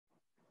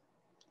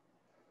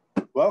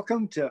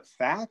Welcome to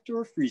Fact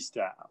or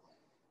Freestyle.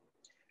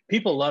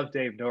 People love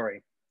Dave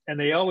Nourie, and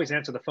they always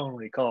answer the phone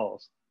when he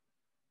calls.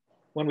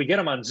 When we get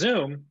him on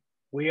Zoom,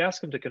 we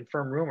ask him to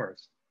confirm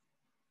rumors.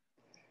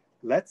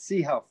 Let's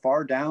see how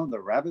far down the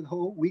rabbit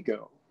hole we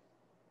go.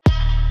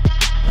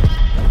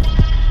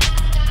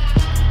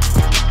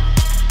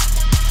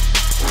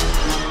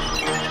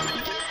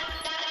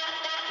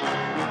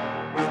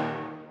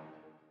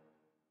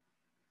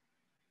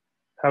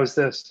 How's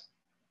this?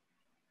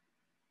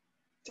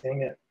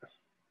 Dang it.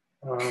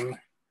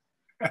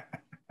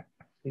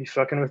 You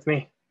fucking with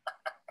me?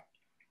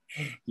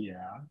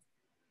 Yeah.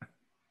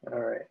 All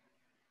right.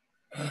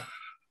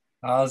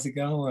 How's it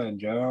going,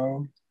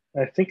 Joe?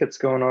 I think it's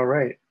going all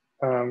right.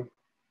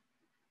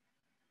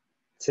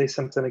 Say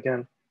something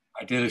again.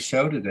 I did a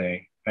show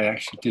today. I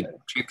actually did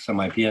tricks on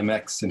my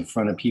BMX in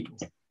front of people.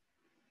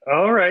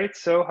 All right.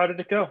 So how did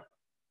it go?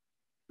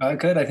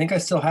 Good. I think I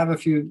still have a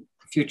few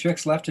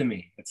tricks left in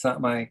me. It's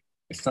not my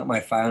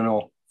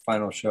final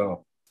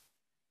show.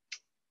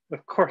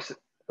 Of course.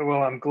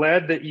 Well, I'm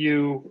glad that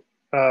you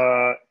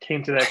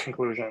came to that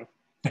conclusion.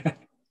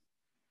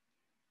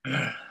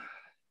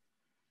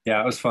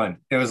 Yeah, it was fun.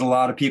 It was a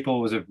lot of people.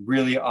 It was a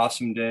really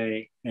awesome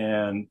day,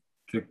 and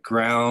the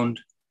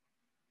ground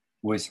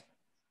was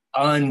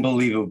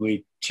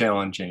unbelievably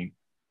challenging.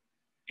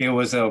 It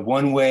was a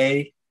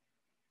one-way.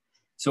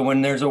 So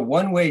when there's a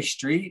one-way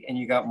street and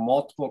you got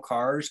multiple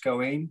cars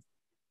going,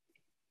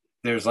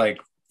 there's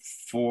like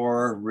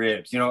 4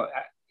 ribs. You know,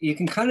 you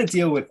can kind of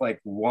deal with like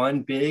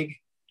one big,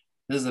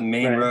 this is the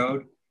main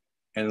road,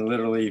 and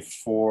literally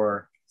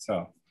 4.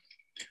 So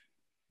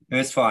it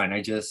was fun.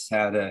 I just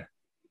had to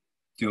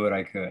do what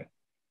I could,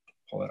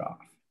 pull it off.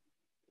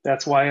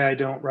 That's why I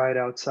don't ride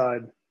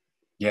outside.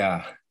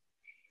 Yeah.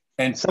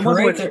 And someone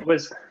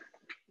parades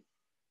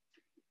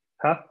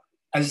Huh?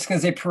 I was just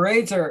gonna say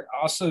parades are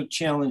also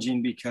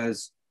challenging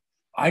because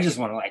I just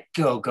want to like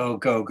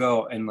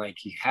go, and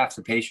like you have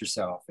to pace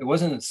yourself. It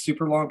wasn't a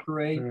super long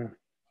parade. And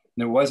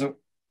it wasn't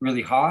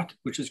really hot,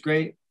 which is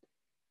great,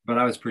 but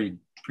I was pretty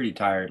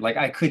tired. Like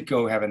I could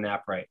go have a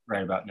nap right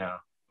about now,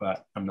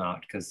 but I'm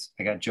not because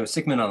I got Joe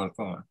Sickman on the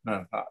phone. And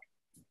I thought,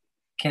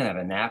 can't have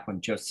a nap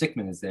when Joe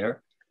Sickman is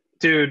there.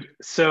 Dude,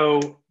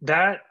 so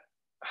that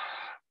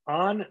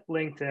on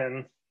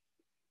LinkedIn,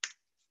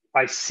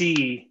 I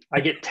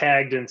get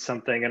tagged in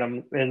something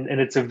and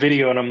it's a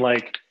video and I'm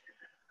like,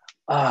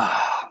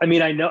 I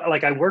mean, I know,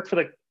 like I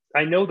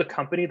know the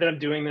company that I'm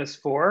doing this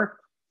for,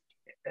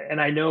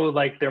 and I know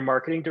like their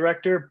marketing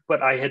director,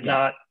 but I had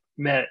not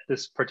met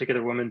this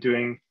particular woman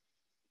doing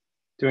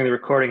the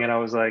recording. And I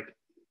was like,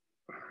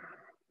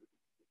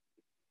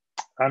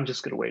 I'm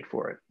just going to wait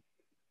for it.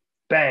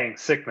 Bang,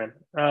 Sickman.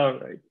 All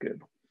right,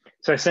 good.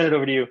 So I sent it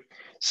over to you.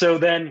 So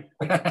then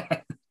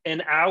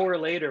an hour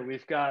later,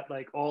 we've got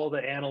like all the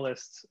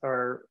analysts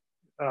are,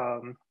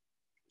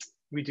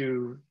 we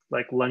do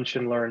like lunch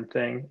and learn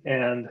thing.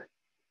 And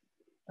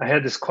I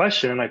had this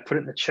question and I put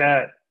it in the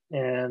chat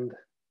and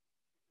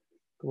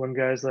the one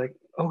guy's like,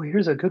 oh,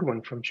 here's a good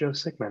one from Joe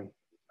Sickman.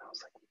 I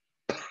was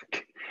like,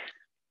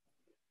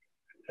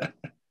 fuck.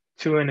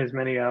 2 in as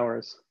many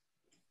hours.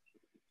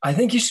 I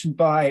think you should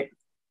buy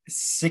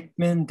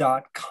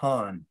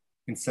Sickman.com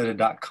instead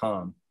of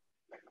 .com.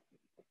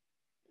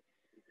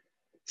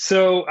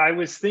 So I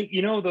was thinking,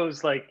 you know,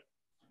 those like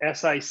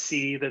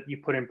SIC that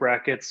you put in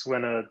brackets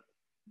when a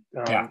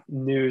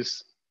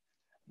news,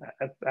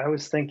 I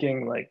was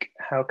thinking like,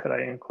 how could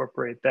I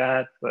incorporate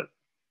that? But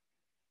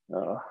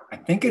I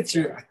think it's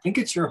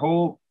your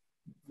whole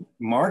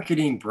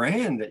marketing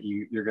brand that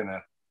you're going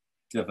to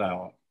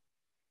develop.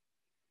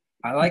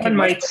 I like one it.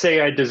 Might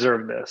say I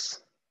deserve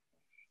this.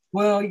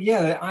 Well,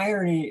 yeah, the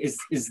irony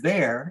is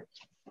there,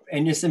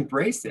 and just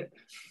embrace it.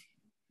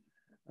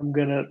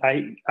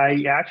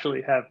 I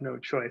actually have no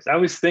choice. I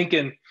was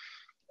thinking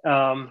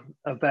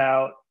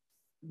about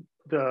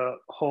the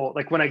whole,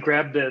 like when I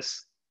grabbed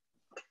this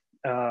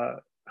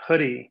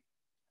hoodie,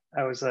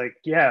 I was like,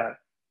 yeah,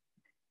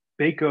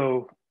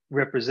 Baco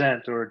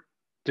represent, or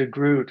De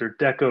Groot or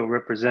Deco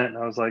represent. And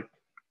I was like,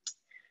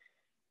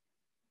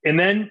 and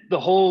then the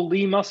whole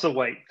Lee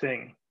Musselwhite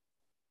thing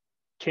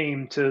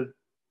came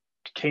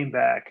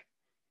back.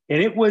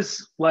 And it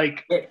was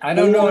like, wait, I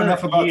don't know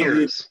enough about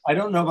years. the Lee. I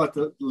don't know about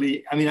the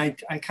Lee. I mean,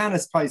 I kind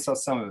of probably saw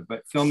some of it,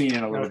 but fill me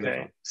in a little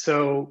bit.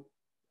 So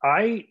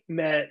I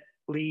met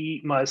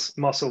Lee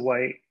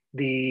Musselwhite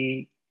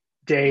the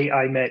day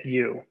I met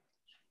you.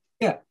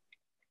 Yeah.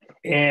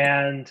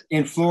 And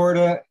in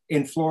Florida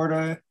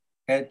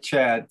at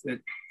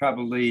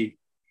probably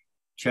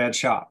Chad's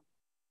shop.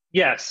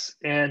 Yes.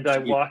 And I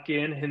walk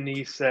in and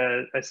I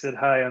said,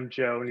 hi, I'm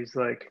Joe. And he's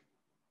like,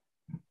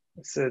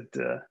 I said,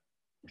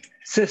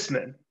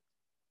 Sisman.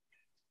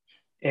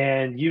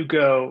 And you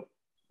go,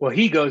 well,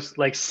 he goes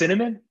like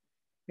cinnamon.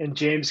 And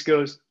James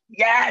goes,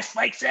 yes,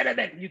 like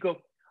cinnamon. You go,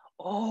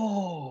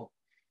 oh,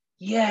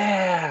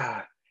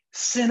 yeah,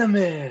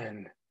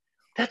 cinnamon.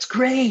 That's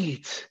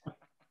great.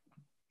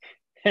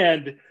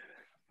 And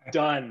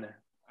done.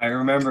 I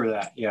remember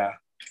that, yeah.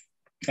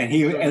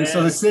 And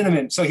so the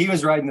cinnamon, so he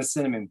was riding the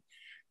cinnamon.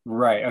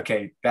 Right.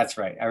 Okay. That's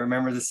right. I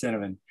remember the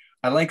cinnamon.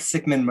 I like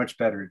Sickman much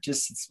better.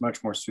 It's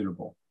much more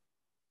suitable.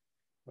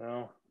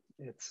 Well,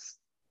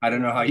 I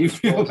don't know how it you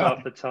just feel rolls about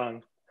off the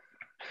tongue.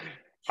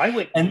 I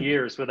went and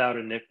years without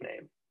a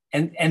nickname.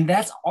 and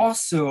that's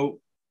also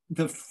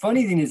the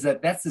funny thing is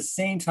that that's the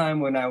same time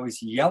when I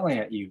was yelling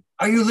at you.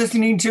 Are you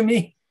listening to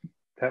me?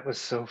 That was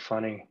so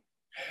funny.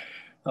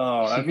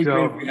 Oh, that'd be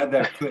great if we had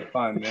that clip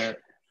on there.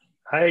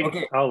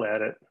 Okay. I'll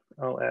add it.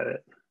 I'll add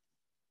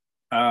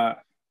it.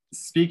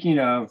 Speaking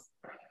of,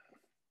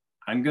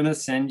 I'm gonna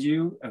send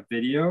you a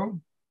video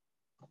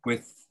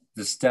with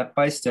the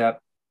step-by-step,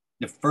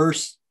 the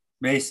first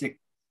basic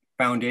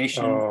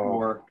foundation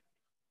for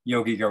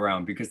Yogi Go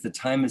Round, because the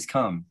time has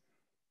come.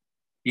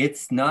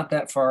 It's not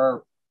that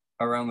far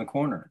around the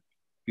corner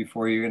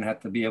before you're gonna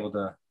have to be able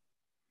to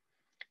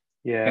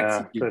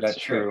execute that's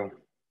that trick. true.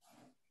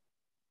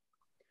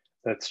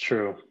 That's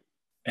true.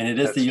 And it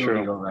is the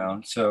Yogi Go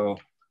Round. So,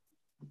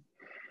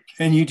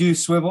 and you do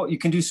swivel, you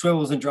can do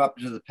swivels and drop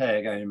it to the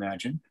peg, I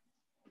imagine.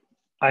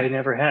 I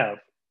never have.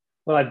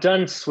 Well, I've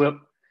done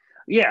swivel.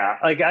 Yeah,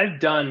 like I've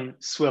done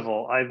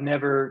swivel. I've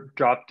never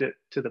dropped it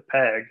to the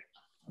peg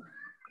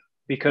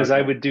because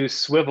I would do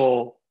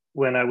swivel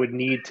when I would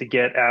need to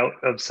get out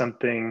of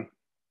something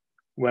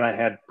when I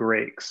had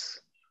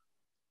brakes.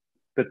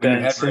 But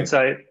then since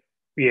I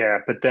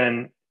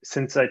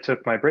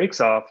took my brakes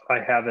off, I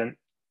haven't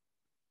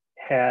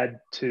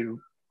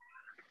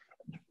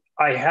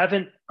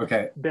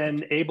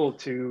been able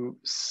to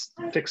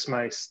fix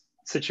my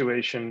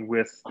situation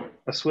with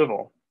a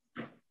swivel.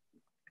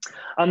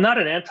 I'm not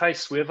an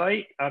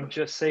anti-swivite. I'm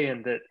just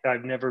saying that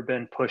I've never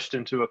been pushed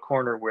into a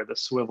corner where the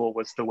swivel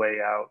was the way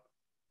out.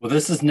 Well,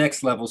 this is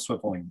next level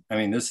swiveling. I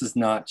mean, this is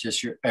not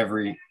just your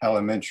every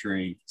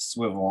elementary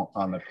swivel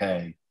on the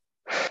peg.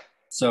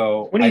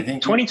 So I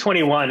think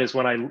 2021 is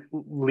when I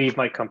leave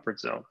my comfort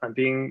zone. I'm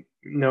being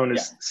known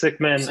as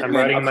Sickman. I'm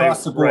riding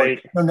across the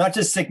board. No, not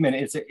just Sickman.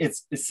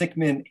 It's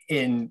Sickman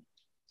in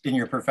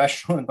your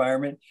professional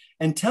environment.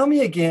 And tell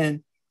me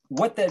again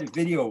what that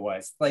video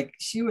was. Like,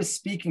 she was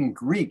speaking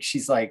Greek.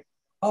 She's like,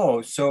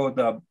 oh, so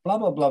the blah,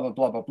 blah, blah, blah,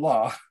 blah, blah,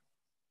 blah.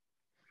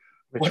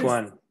 Which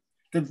one?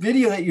 The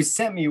video that you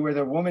sent me where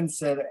the woman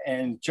said,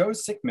 and Joe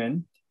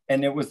Sickman,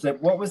 and it was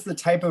that, what was the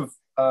type of...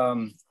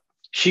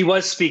 She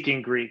was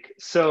speaking Greek.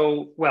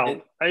 So,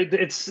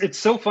 it's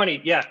so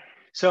funny. Yeah.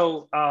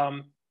 So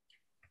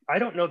I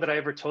don't know that I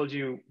ever told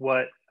you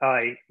what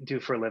I do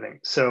for a living.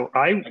 So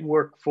I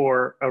work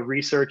for a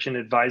research and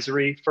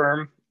advisory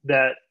firm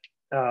that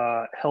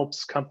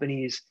helps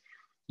companies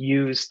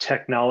use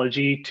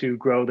technology to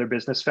grow their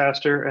business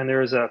faster. And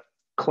there is a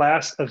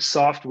class of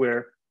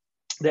software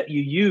that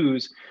you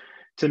use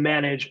to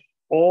manage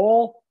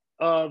all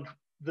of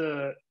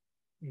the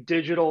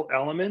digital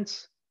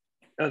elements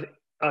of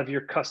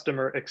your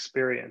customer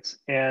experience.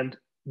 And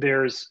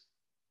there's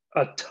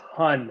a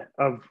ton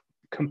of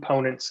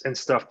components and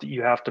stuff that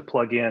you have to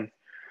plug in.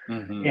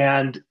 Mm-hmm.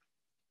 And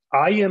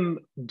I am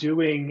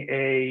doing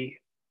a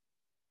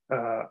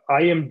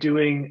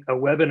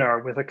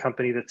webinar with a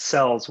company that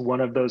sells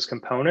one of those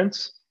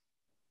components.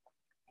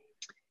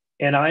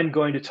 And I'm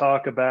going to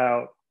talk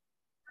about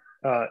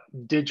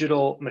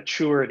digital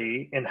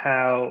maturity and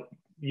how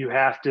you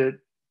have to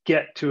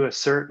get to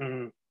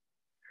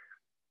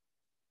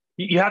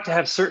you have to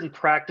have certain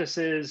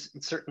practices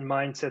and certain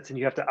mindsets, and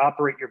you have to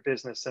operate your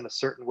business in a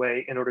certain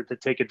way in order to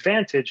take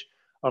advantage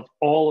of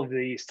all of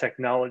these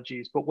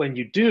technologies. But when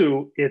you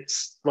do,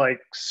 it's like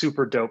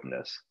super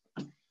dopeness.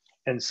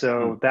 And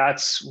so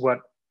that's what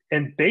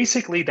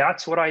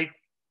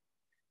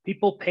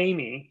people pay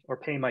me or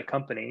pay my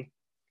company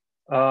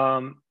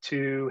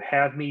to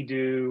have me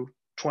do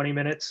 20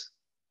 minutes,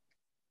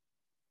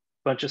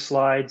 bunch of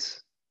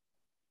slides.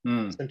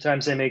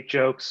 Sometimes I make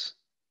jokes.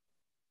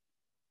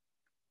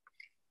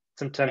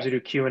 Sometimes we do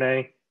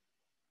Q&A.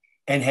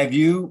 And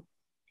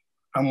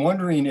I'm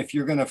wondering if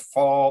you're going to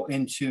fall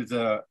into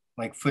the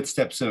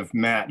footsteps of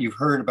Matt. You've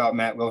heard about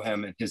Matt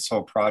Wilhelm and his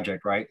whole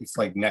project, right? It's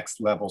like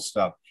next level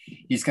stuff.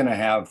 He's going to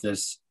have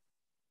this.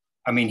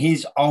 I mean,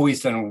 he's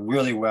always done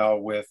really well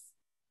with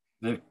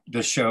the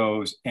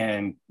shows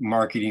and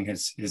marketing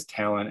his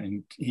talent.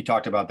 And he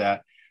talked about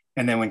that.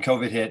 And then when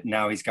COVID hit,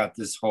 now he's got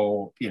this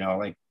whole,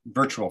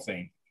 virtual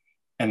thing.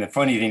 And the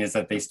funny thing is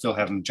that they still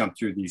have him jump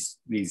through these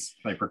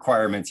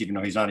requirements, even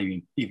though he's not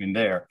even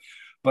there.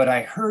 But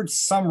I heard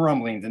some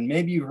rumblings, and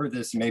maybe you heard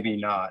this, maybe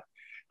not,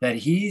 that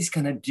he's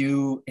going to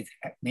do,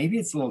 maybe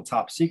it's a little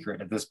top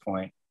secret at this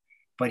point,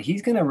 but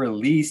he's going to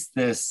release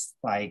this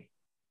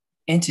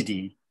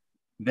entity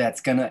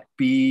that's going to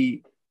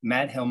be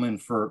Matt Hillman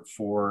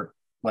for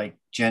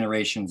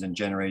generations and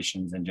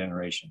generations and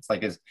generations.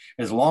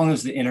 As long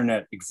as the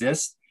internet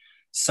exists,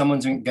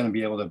 someone's going to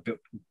be able to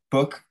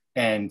book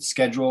and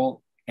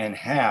schedule and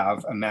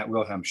have a Matt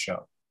Wilhelm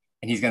show.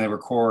 And he's going to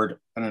record,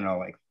 I don't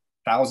know,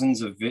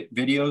 thousands of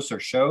videos or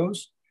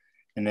shows,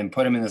 and then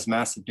put them in this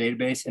massive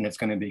database. And it's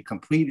going to be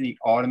completely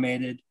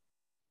automated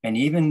and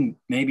even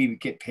maybe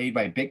get paid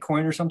by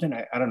Bitcoin or something.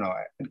 I don't know.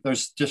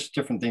 There's just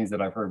different things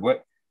that I've heard.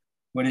 What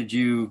did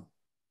you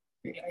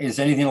Is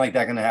anything like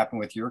that going to happen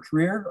with your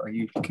career? Are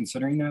you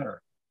considering that?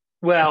 Or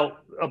Well,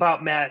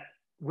 about Matt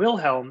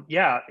Wilhelm,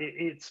 yeah,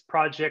 it's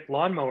Project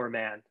Lawnmower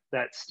Man,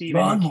 that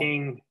Stephen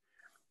King.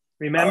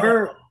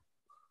 Remember,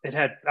 it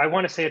had, I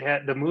want to say it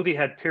had, the movie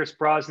had Pierce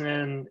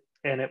Brosnan,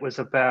 and it was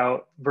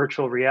about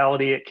virtual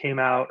reality. It came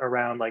out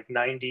around like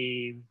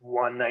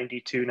 91,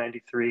 92,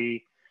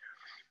 93.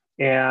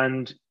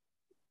 And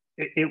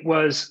it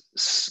was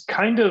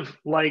kind of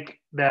like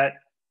that,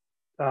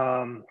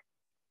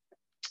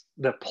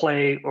 the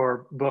play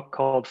or book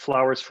called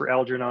Flowers for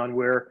Algernon,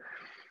 where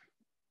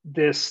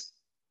this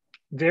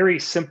very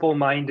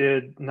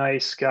simple-minded,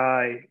 nice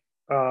guy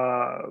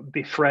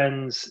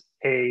befriends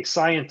a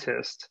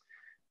scientist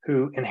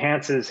who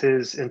enhances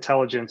his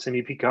intelligence, and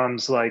he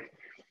becomes like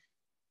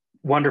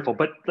wonderful.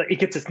 But it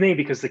gets its name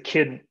because the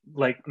kid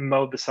like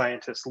mowed the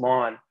scientist's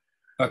lawn.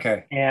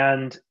 okay.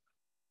 And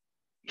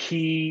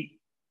he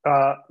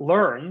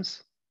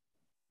learns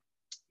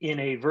in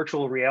a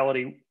virtual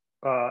reality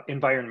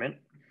environment,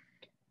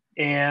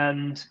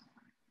 and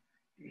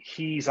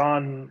he's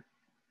on,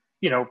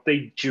 you know,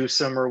 they juice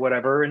him or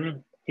whatever,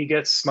 and he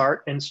gets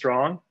smart and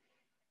strong.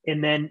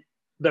 And then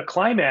the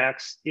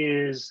climax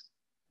is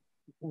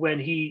when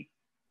he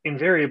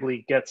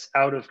invariably gets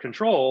out of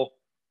control,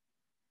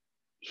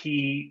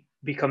 he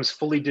becomes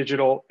fully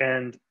digital,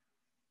 and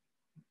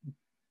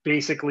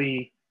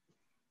basically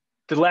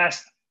the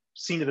last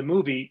scene of the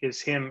movie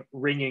is him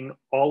ringing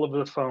all of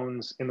the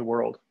phones in the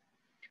world.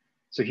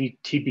 So he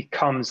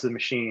becomes the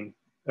machine,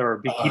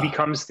 or he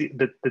becomes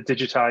the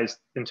digitized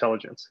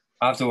intelligence.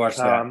 I have to watch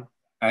that.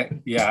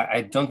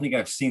 I don't think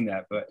I've seen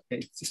that, but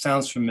it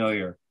sounds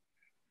familiar.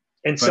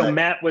 And so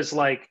Matt was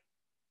like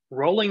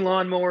Rolling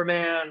Lawnmower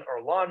Man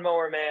or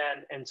Lawnmower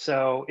Man. And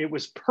so it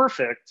was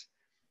perfect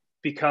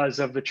because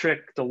of the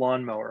trick, the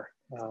lawnmower.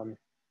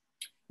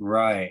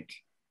 Right.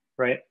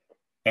 Right.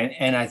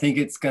 And I think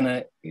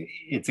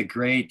it's a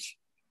great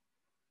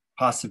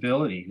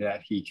possibility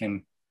that he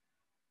can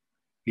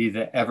be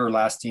the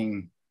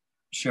everlasting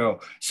show.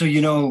 So,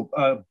 you know,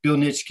 Bill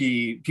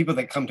Nitschke, people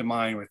that come to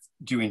mind with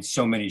doing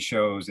so many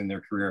shows in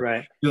their career,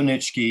 right? Bill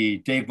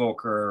Nitschke, Dave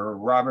Volker,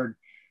 Robert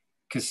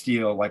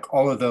Castile, like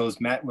all of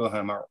those, Matt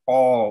Wilhelm are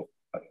all,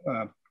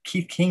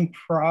 Keith King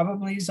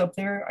probably is up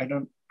there. I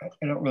don't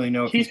really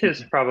know. Keith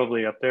is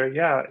probably up there.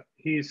 Yeah.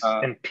 He's,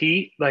 and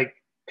Pete, like,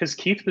 because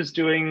Keith was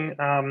doing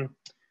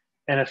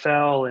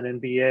NFL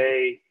and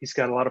NBA. He's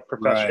got a lot of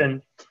professional,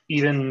 and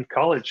even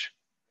college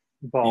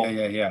ball.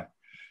 Yeah.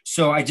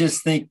 So I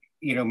just think,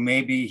 you know,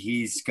 maybe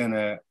he's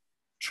gonna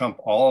trump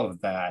all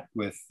of that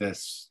with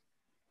this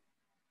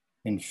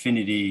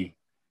infinity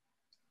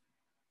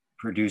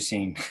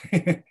producing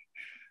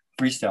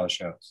freestyle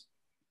shows.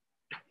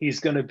 He's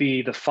gonna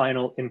be the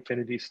final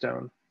Infinity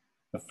Stone.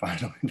 The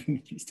final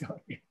Infinity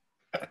Stone.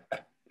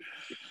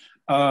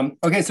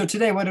 Okay, so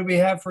today, what do we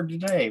have for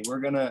today? We're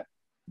gonna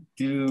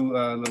do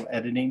a little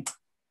editing.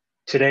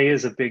 Today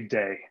is a big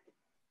day.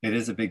 It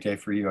is a big day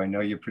for you. I know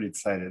you're pretty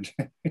excited.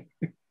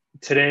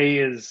 Today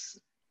is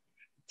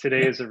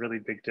a really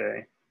big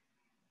day.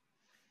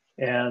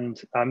 And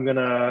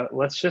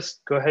let's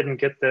just go ahead and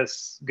get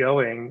this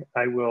going.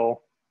 I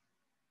will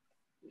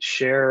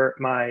share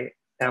my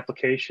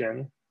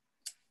application.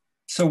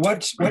 So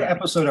what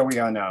episode are we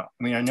on now?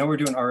 I mean, I know we're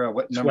doing RL.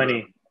 What number?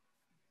 20.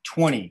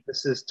 20.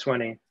 This is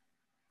 20.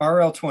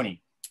 RL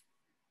 20.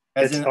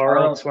 It's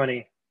RL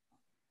 20.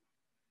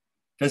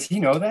 Does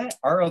he know that?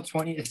 RL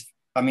 20 is,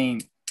 I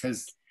mean,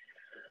 because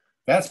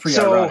that's pretty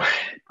ironic.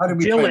 How did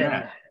we plan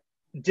that?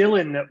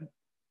 Dylan,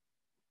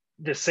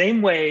 the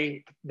same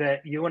way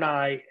that you and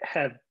I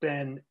have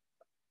been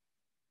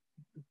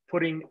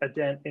putting a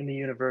dent in the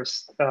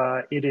universe,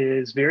 it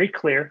is very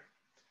clear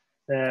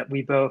that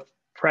we both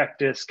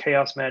practice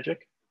chaos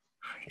magic.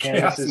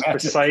 And this is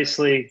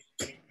precisely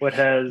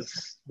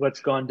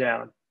what's gone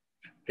down.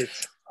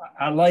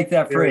 I like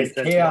that phrase,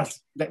 chaos.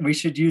 That we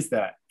should use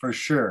that for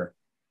sure.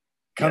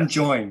 Come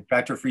join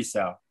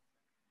factOrFreestyle.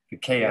 The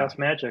chaos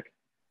magic.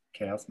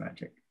 Chaos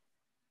magic.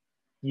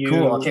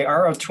 Cool. Okay,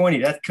 RL 20.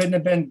 That couldn't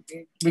have been.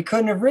 We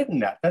couldn't have written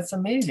that. That's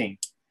amazing.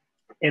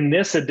 In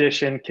this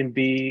edition, can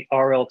be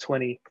RL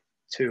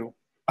 22.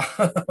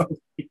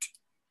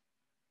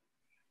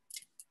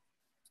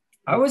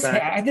 I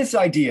had this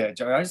idea,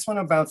 Joe. I just want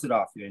to bounce it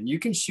off you, and you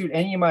can shoot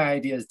any of my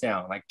ideas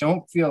down. Like,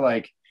 don't feel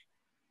like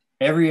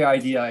every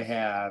idea I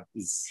have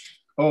is,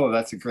 oh,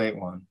 that's a great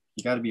one.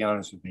 You got to be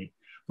honest with me.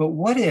 But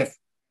what if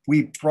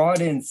we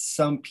brought in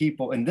some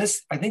people, and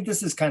I think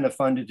this is kind of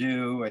fun to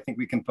do. I think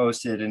we can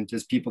post it, and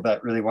just people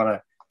that really want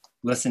to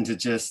listen to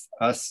just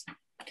us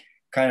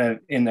kind of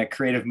in that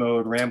creative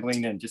mode,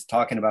 rambling and just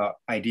talking about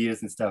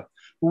ideas and stuff.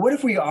 But what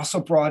if we also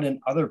brought in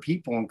other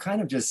people and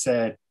kind of just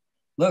said,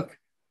 look,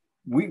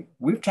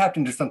 we've tapped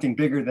into something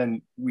bigger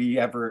than we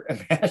ever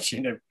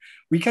imagined.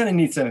 We kind of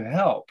need some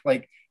help.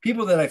 Like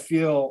people that I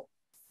feel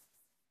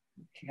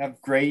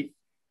have great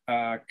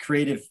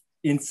creative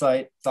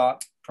insight,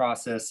 thought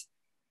process.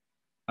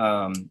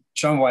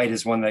 Sean White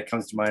is one that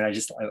comes to mind.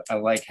 I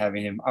like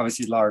having him.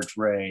 Obviously, Large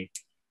Ray,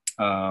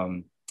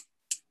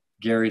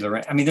 Gary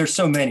Lorenz. I mean, there's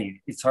so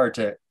many. It's hard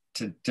to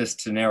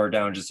narrow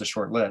down just a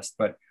short list.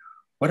 But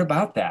what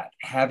about that?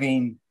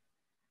 Having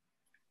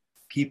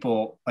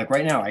people like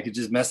right now, I could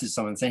just message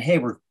someone saying, "Hey,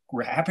 we're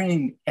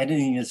editing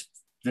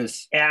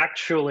this."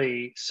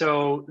 Actually,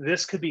 so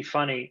this could be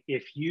funny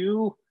if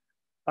you.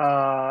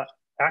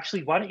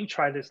 Actually, why don't you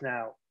try this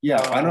now? Yeah,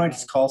 why don't I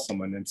just call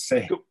someone and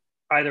say,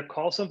 either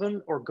call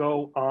someone or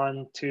go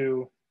on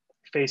to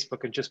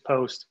Facebook and just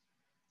post.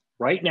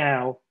 Right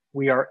now,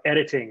 we are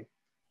editing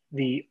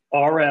the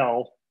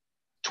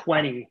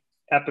RL20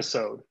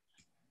 episode.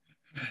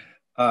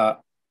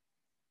 DM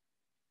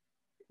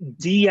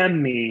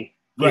me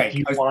if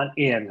you want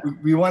in.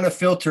 We want to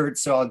filter it,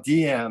 so I'll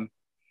DM,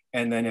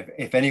 and then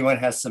if anyone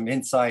has some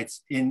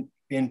insights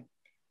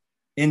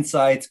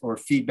or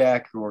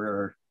feedback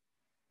or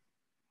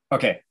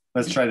okay,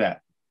 let's try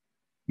that.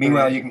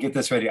 Meanwhile, you can get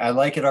this ready. I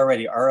like it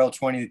already.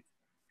 RL20,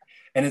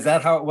 and is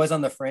that how it was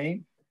on the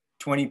frame?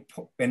 20,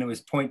 and it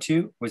was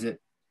 0.2. Was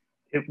it?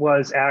 It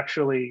was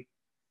actually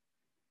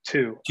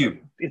 2.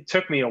 It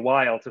took me a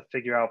while to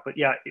figure out, but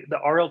yeah, the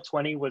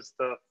RL20 was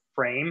the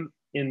frame,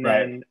 and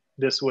then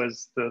this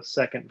was the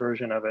second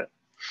version of it.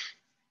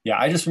 Yeah,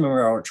 I just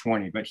remember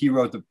RL20, but he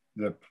wrote the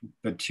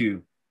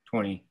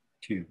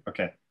 222.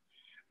 Okay.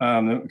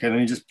 Okay, let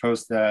me just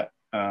post that.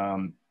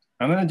 I'm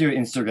gonna do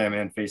Instagram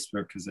and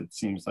Facebook because it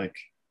seems like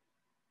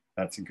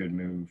that's a good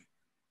move.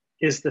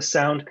 Is the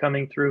sound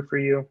coming through for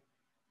you?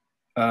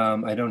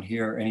 I don't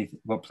hear anything.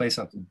 Well, play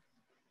something.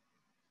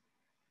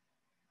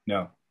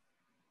 No.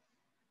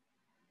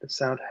 The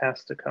sound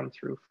has to come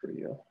through for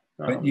you.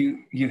 But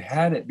you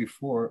had it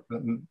before,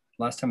 but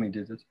last time we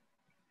did this.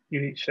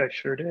 I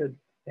sure did.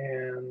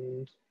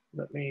 And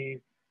let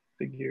me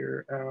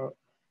figure out.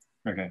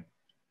 Okay.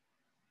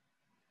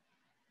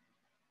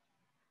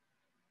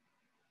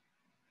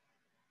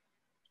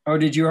 Oh,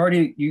 did you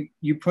already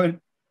you put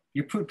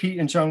Pete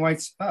and Sean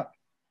White's up?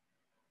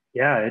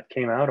 Yeah, it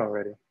came out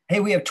already. Hey,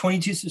 we have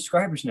 22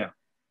 subscribers now.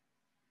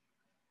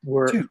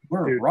 We're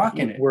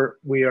rocking it.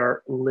 We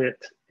are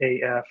lit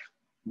AF.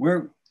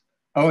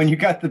 And you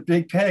got the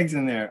big pegs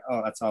in there.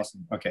 Oh, that's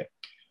awesome. Okay.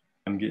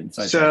 I'm getting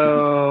sidetracked.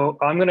 So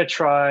I'm gonna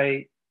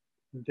try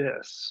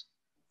this.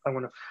 I'm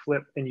gonna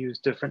flip and use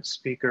different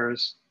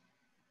speakers.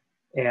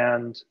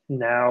 And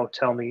now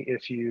tell me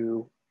if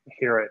you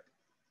hear it.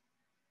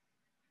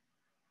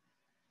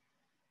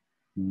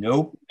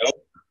 Nope.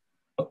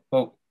 Oh.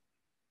 All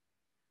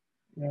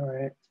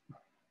right.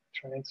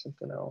 Trying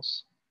something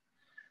else.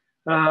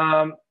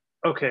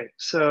 Okay,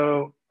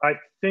 so I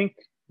think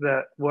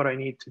that what I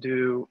need to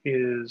do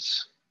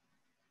is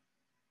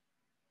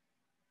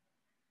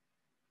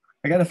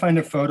I got to find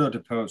a photo to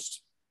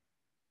post.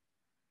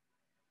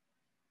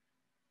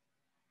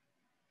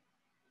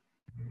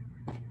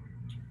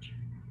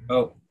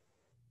 Oh,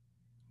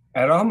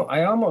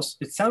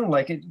 it sounded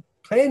like it.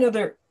 Play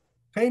another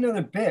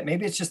bit.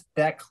 Maybe it's just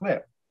that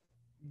clip.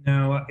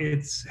 No,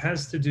 it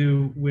has to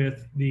do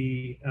with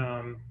the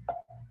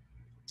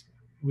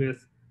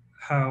with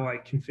how I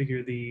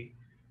configure the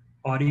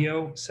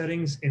audio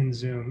settings in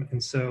Zoom,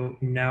 and so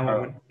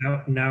now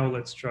now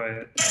let's try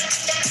it.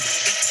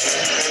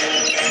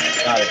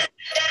 Got it.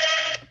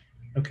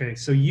 Okay,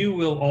 so you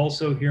will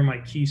also hear my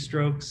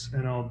keystrokes,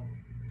 and I'll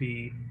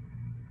be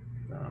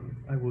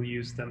I will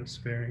use them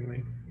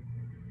sparingly.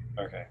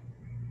 Okay.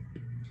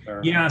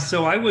 Yeah,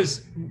 so I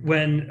was,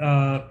 when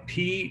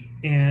Pete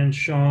and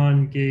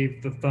Sean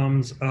gave the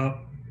thumbs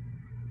up,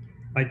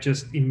 I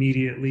just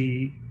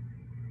immediately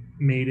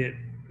made it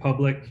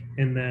public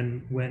and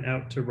then went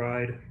out to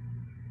ride.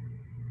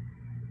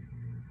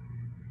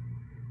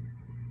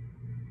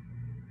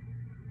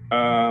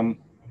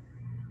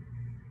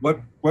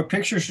 What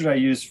picture should I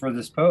use for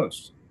this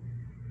post?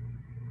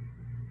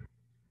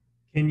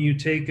 Can you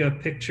take a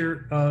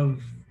picture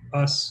of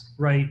us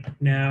right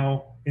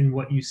now in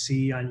what you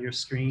see on your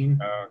screen?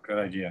 Oh, good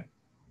idea.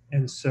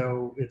 And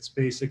so it's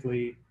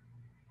basically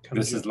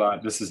this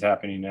is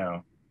happening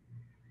now.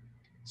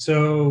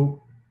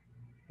 So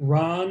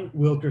Ron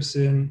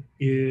Wilkerson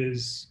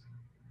is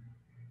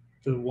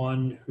the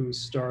one who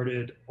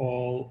started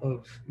all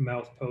of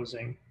mouth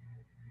posing.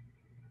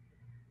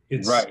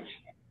 Right.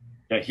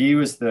 Yeah, he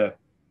was the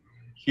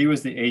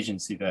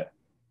agency that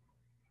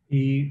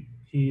he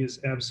is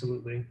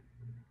absolutely.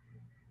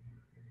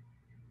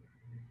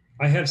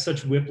 I have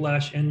such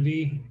whiplash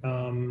envy.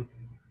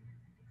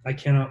 I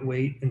cannot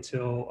wait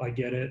until I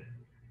get it.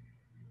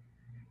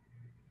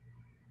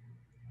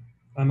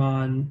 I'm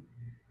on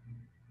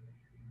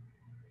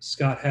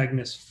Scott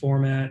Hagness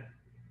format.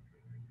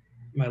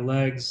 My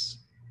legs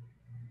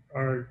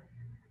are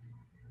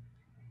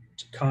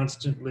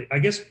constantly, I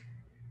guess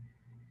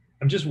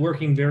I'm just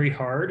working very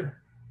hard,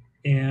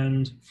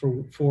 and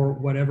for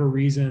whatever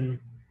reason,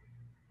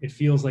 it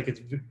feels like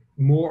it's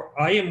more,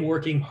 I am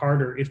working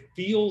harder. It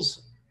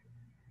feels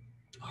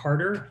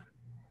harder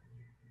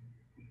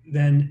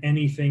than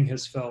anything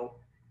has felt.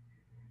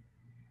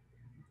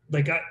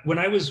 Like when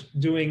I was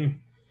doing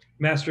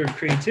Master of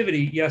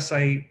Creativity, yes,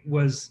 I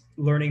was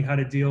learning how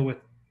to deal with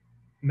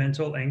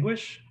mental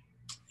anguish.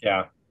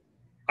 Yeah.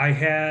 I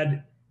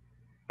had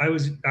I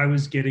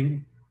was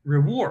getting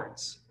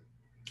rewards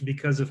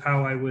because of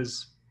how I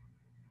was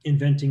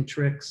inventing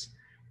tricks,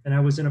 and I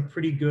was in a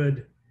pretty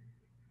good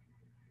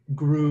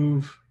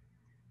groove.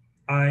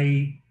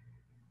 I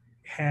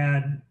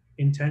had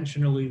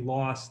intentionally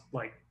lost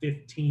like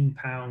 15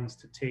 pounds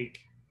to take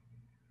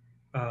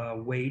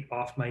weight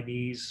off my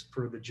knees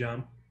for the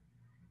jump.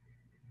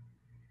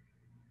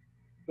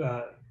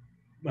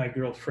 My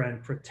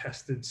girlfriend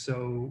protested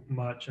so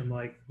much. I'm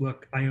like,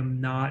 look, I am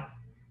not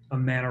a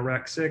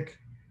manorexic.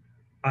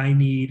 I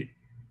need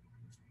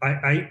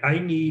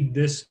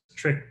this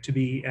trick to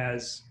be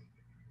as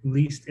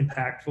least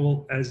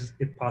impactful as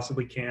it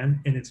possibly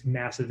can, and it's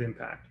massive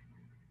impact.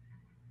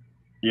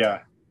 Yeah.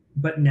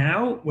 But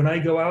now when I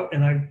go out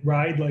and I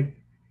ride, like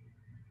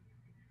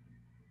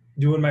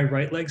doing my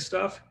right leg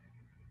stuff,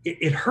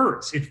 it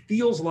hurts. It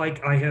feels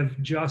like I have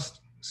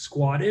just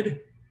squatted,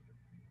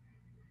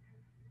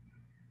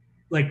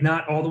 like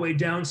not all the way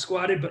down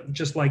squatted, but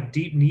just like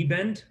deep knee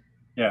bend.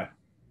 Yeah.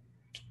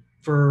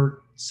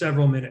 For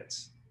several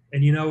minutes.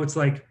 And you know, it's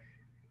like,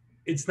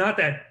 it's not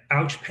that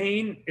ouch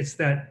pain, it's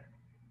that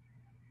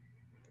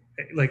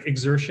like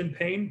exertion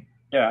pain.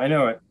 Yeah, I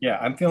know it. Yeah,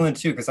 I'm feeling it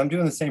too, because I'm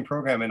doing the same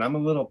program and I'm a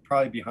little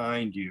probably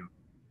behind you.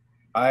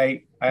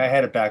 I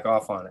had to back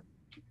off on it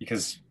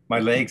because my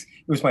legs,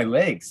 it was my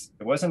legs.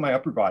 It wasn't my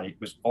upper body. It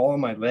was all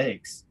my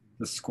legs.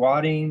 The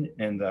squatting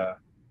and the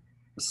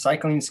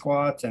cycling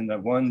squats and the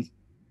one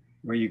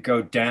where you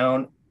go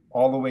down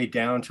all the way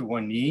down to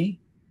one knee.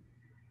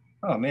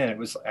 Oh man, it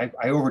was,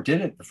 I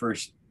overdid it the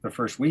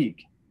first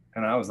week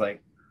and I was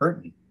like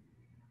hurting.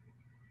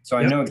 So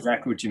I know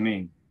exactly what you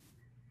mean.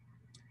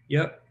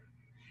 Yep.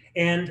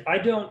 And I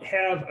don't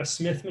have a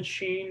Smith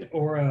machine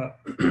or a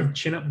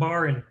chin-up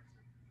bar. And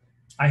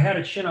I had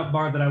a chin-up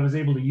bar that I was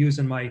able to use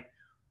in my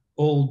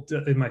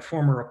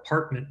former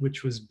apartment,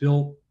 which was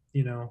built,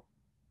 you know,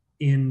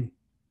 I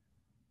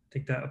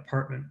think that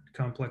apartment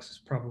complex is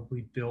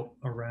probably built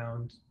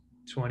around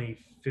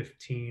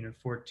 2015 or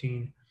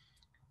 14.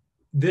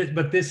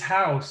 But this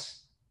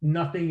house,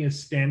 nothing is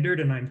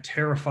standard, and I'm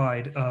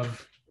terrified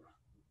of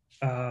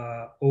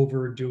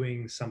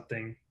overdoing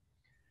something.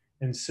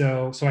 And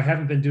so I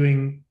haven't been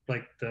doing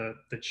like the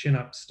chin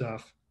up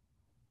stuff.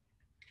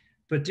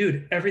 But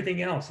dude,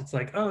 everything else, it's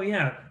like, oh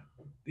yeah,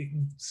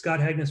 Scott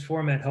Hagness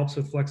format helps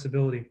with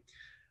flexibility.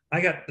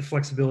 I got the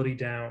flexibility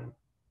down.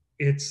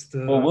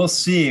 Well, we'll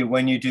see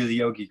when you do the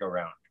yogi go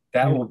round.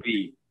 That will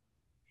be.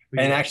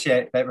 And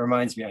actually, that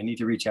reminds me, I need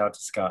to reach out to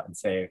Scott and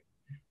say,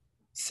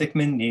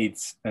 Sickman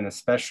needs a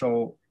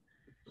special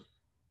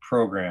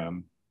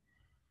program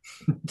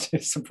to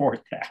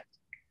support that.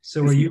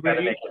 So are you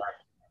ready?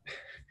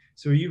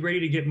 So are you ready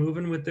to get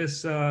moving with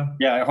this?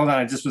 Yeah, hold on.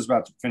 I just was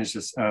about to finish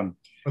this.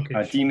 Okay.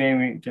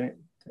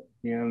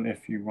 DM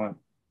if you want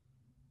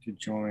to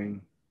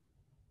join.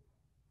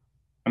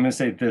 I'm going to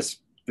say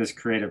this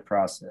creative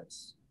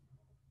process.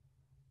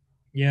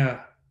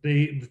 Yeah,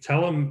 they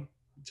tell them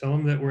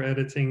that we're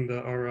editing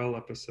the RL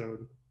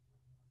episode.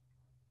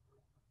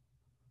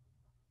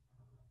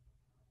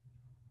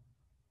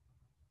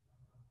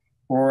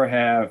 Or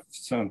have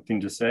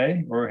something to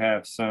say, or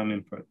have some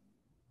input.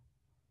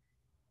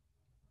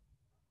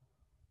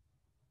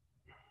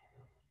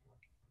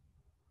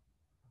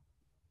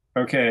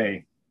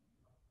 Okay,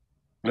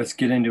 let's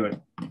get into it.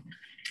 All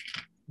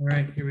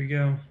right, here we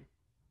go.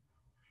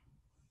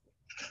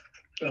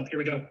 Well, here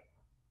we go.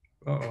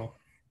 Uh-oh.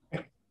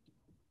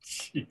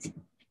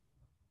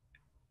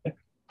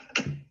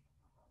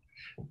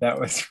 That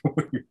was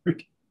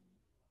weird.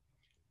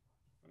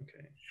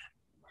 Okay.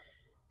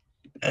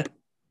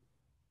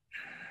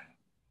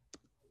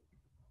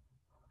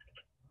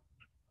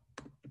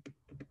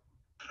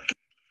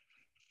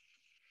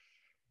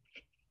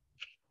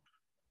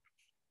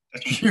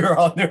 You're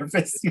all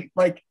nervous. You're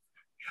like,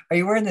 are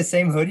you wearing the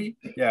same hoodie?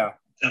 Yeah.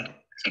 No, sounds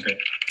great.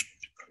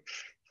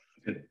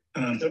 Good.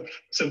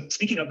 So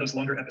speaking of those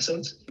longer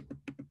episodes,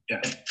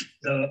 yeah,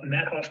 the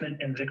Matt Hoffman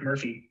and Vic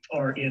Murphy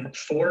are in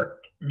 4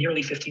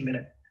 nearly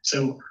 15-minute.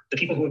 So the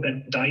people who have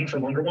been dying for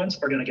longer ones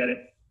are going to get it.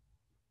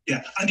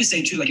 Yeah, I'm just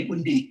saying too, like it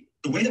wouldn't be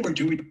the way that we're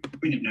doing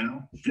it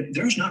now.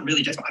 There's not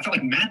really just. I felt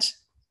like Matt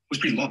was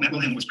pretty long. Matt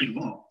Wilhelm was pretty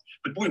long,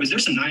 but boy, was there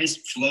some nice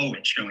flow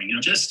showing. You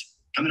know, just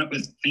coming up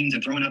with things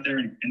and throwing out there,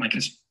 and like,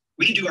 because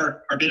we can do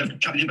our bit of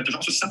jumping in, but there's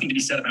also something to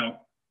be said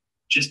about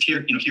just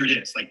here. You know, here it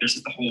is. Like this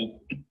is the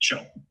whole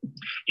show.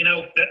 You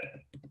know that.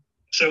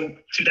 So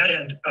to that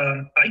end,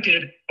 I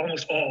did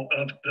almost all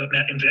of the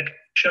Matt and Vic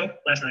show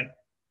last night.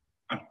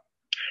 Oh.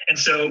 And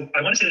so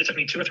I want to say that it took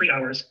me 2 or 3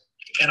 hours,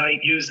 and I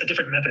used a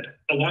different method.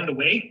 Along the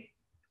way,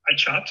 I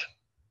chopped,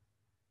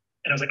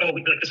 and I was like, oh,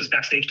 like this was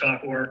backstage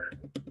talk, or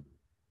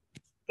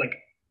like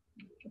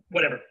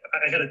whatever.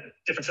 I had a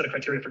different set of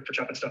criteria for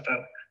chopping stuff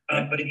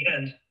out. But in the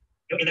end,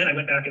 you know, and then I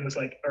went back and was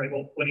like, all right,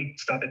 well, let me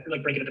stop it,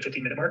 like break it at the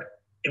 15-minute mark.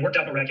 It worked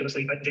out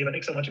miraculously. Dave, I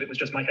think so much of it was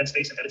just my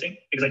headspace and editing,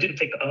 because I didn't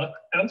take the out.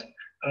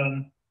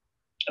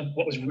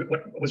 What I was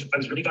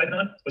really vibing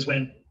on was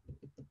when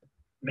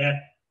Matt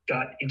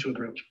got into a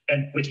groove.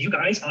 And with you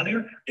guys on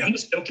there, he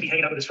was stoked to be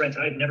hanging out with his friends.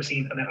 I had never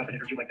seen a Matt Hoffman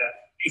interview like that.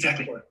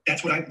 Exactly.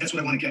 That's what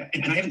I want to get.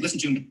 And I haven't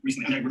listened to him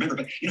recently. I remember,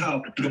 but you know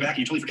how you go back and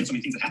you totally forget so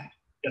many things that happened.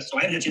 Yes. So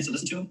I haven't had a chance to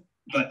listen to him,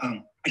 but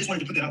I just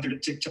wanted to put that out there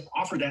to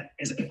offer that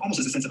as almost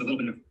as a sense of a little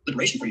bit of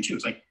liberation for you too.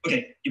 It's like,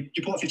 okay, you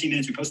pull out 15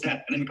 minutes, we post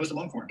that, and then we post a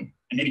long form, and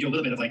maybe do a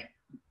little bit of like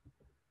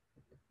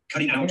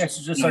cutting out. I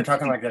should just start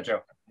talking like that,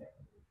 Joe.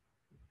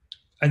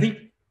 I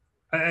think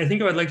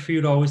I would like for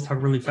you to always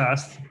talk really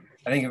fast.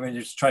 I think I'm going to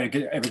just try to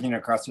get everything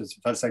across as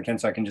fast as I can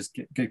so I can just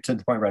get to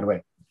the point right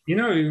away. You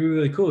know, it'd be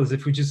really cool is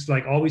if we just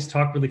like always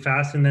talk really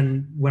fast, and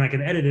then when I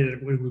can edit it,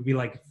 it would be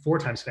like 4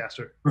 times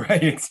faster.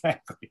 Right,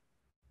 exactly.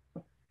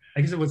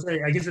 I guess it was.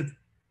 I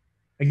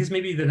guess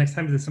maybe the next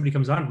time that somebody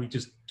comes on, we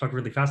just talk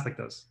really fast like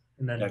this,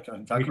 and then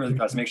talk really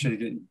fast. Make sure you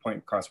get your point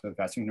across really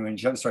fast. You know, when you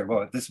tell the story,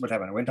 well, this is what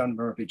happened. I went down to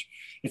Myrtle Beach.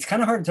 It's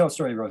kind of hard to tell a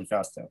story really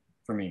fast, though,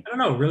 for me. I don't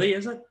know. Really,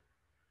 is it?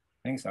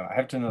 I think so. I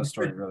have to know the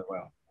story really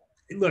well.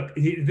 Look,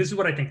 this is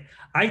what I think.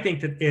 I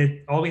think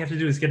that all we have to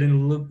do is get in a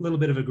little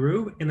bit of a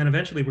groove, and then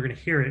eventually we're going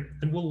to hear it,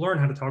 and we'll learn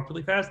how to talk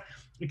really fast.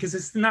 Because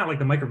it's not like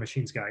the Micro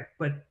Machines guy,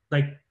 but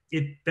like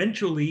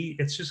eventually,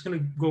 it's just going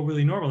to go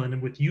really normal. And then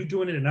with you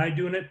doing it and I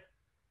doing it.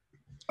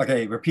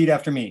 Okay, repeat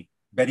after me.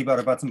 Betty bought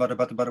a butter,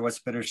 butter was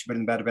bitter. She put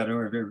in the batter,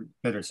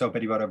 bitter. So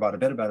Betty bought a butter,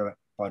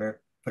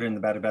 butter, put it in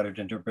the batter,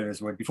 didn't bitter as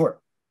the word before.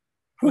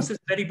 What's this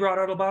Betty brought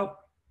out about?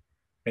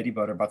 Betty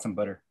butter bought some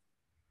butter.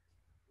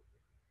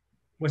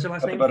 What's her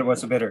last name? Butter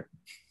was so bitter.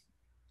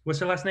 What's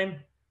her last name?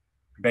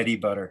 Betty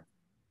Butter.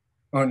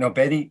 Oh no,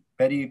 Betty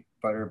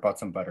Butter bought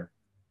some butter.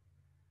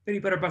 Betty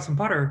Butter bought some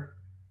butter.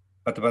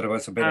 But the butter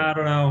was so bitter. I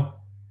don't know.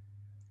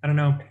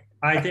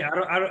 I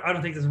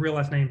don't think that's a real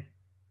last name.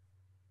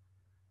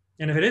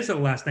 And if it is a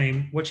last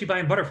name, what's she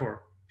buying butter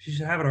for? She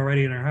should have it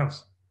already in her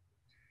house.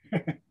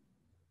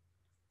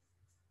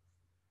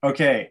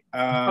 Okay.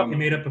 Probably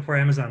made up before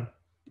Amazon.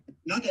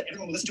 Not that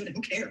everyone will listen to it, and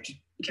who cares?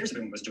 Who cares if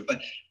everyone listens to it?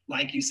 But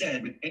like you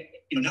said, with,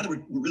 you know, now that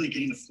we're really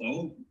getting the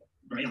flow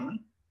right on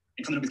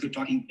and coming up with good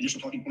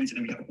initial talking points, and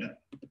then we have that.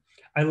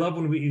 I love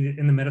when we,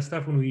 in the meta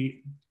stuff, when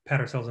we pat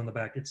ourselves on the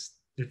back. It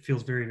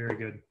feels very, very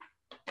good.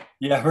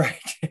 Yeah, right.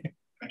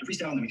 Back to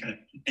freestyle, and then we kind of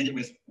end it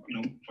with,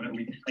 you know, whatever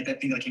we, like that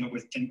thing that I came up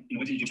with,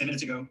 what did you do 10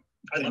 minutes ago?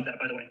 I love that,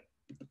 by the way.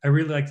 I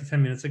really liked the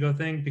 10 minutes ago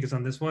thing, because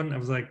on this one,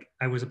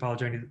 I was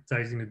apologizing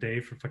to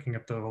Dave for fucking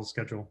up the whole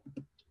schedule.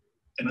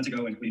 10 months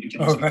ago, and we do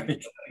 10 minutes ago,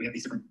 we have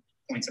these different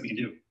points that we can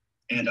do.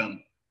 And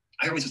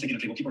I always was thinking,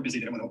 okay, well, people are busy,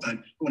 they don't want the whole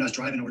time. But when I was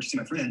driving over to see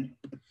my friend.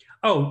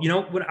 Oh, you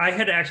know, when I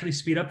had to actually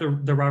speed up the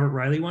Robert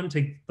Riley one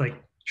to like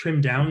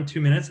trim down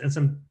 2 minutes, and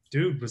some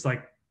dude was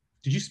like,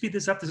 "Did you speed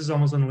this up? This is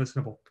almost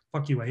unlistenable.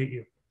 Fuck you, I hate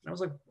you." And I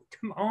was like,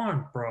 "Come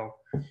on, bro."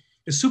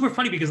 It's super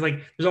funny because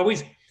like it's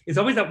always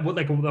that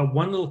like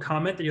one little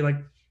comment that you're like,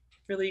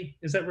 "Really?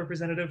 Is that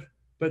representative?"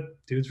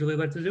 But dudes really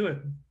like to do it.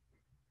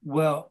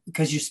 Well,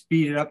 because you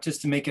speed it up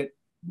just to make it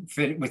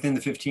fit within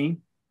the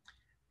 15.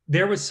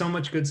 There was so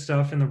much good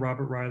stuff in the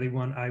Robert Riley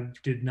one. I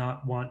did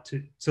not want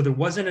to. So there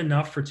wasn't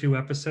enough for 2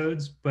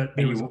 episodes, but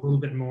there was a little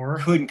bit more.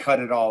 Couldn't cut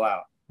it all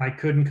out. I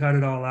couldn't cut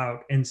it all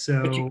out. And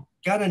so but you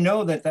got to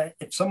know that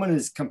if someone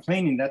is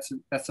complaining, that's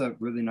a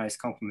really nice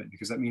compliment,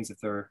 because that means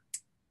that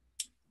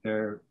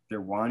they're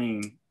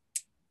wanting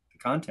the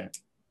content.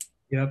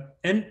 Yep.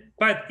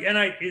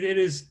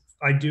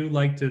 I do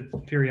like to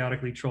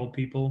periodically troll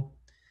people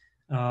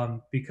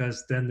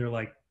because then they're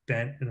like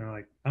bent and they're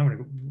like,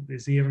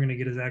 is he ever going to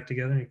get his act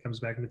together? And he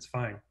comes back and it's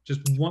fine.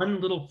 Just one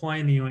little fly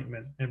in the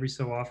ointment every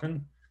so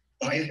often.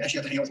 Well, I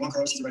actually got to hang out with Juan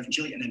Carlos, he's arrived from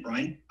Chile, and then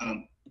Brian.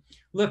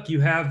 Look, you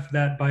have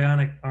that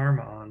bionic arm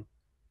on.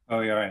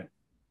 Oh, yeah, right.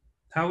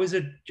 How is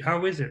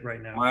it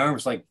right now? My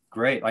arm's like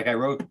great. Like I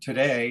wrote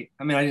today.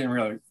 I mean, I didn't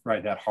really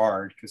write that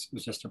hard because it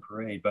was just a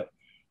parade, but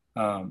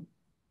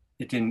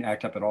it didn't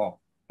act up at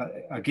all.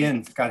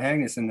 Again, Scott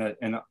Hagness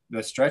and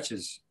the stretch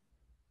is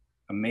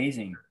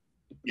amazing.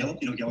 Yellow,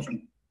 you know, Yellow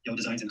from Yellow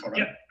Designs in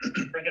Colorado.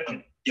 Yeah.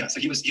 Yeah, so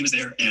he was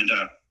there, and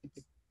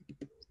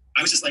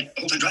I was just like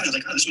the whole time driving, I was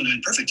like, oh, this would have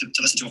been perfect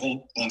to listen to a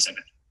whole long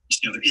segment.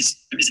 You know, there is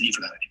a need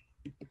for that, I think.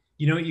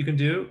 You know what you can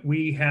do?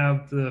 We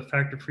have the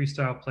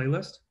factOrFreestyle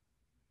playlist,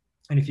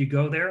 and if you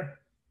go there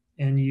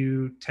and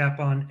you tap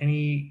on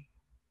any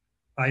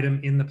item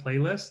in the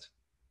playlist,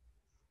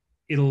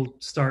 it'll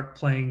start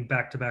playing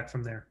back to back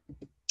from there.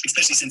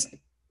 Especially since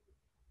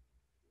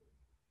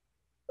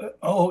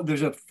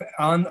there's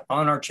on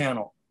our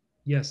channel.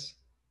 Yes.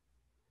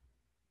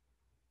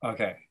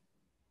 Okay.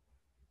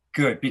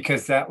 Good,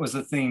 because that was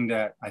the thing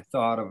that I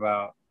thought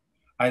about.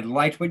 I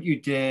liked what you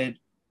did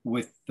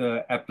with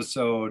the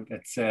episode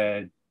that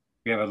said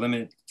we have a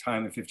limited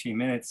time of 15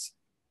 minutes.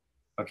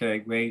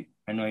 Okay, wait.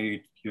 I know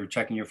you're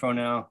checking your phone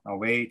now. I'll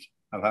wait.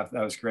 That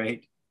was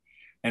great.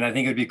 And I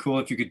think it'd be cool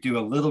if you could do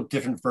a little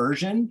different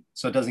version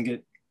so it doesn't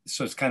get,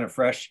 so it's kind of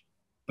fresh,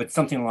 but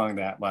something along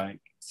that, like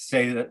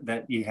say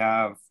that you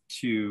have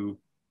to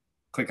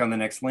click on the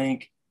next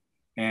link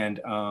and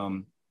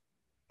I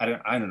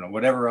don't know,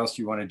 whatever else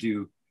you want to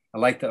do. I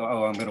like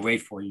I'm going to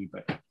wait for you,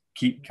 but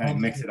keep kind of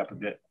mix it up a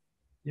bit.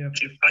 Yeah,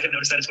 I have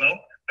noticed that as well.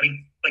 I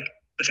mean, like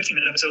the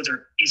 15-minute episodes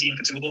are easy and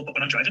consumable, but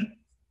when I'm driving,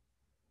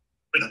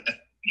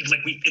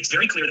 it's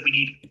very clear that we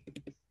need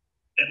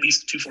at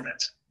least 2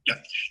 formats. Yeah,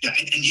 yeah,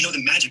 and you know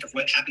the magic of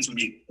what happens when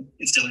we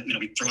instill it. You know,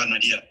 we throw out an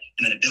idea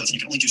and then it builds. And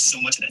you can only do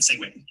so much of that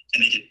segue and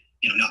make it,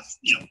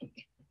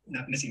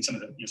 not missing some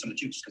of the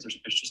juice because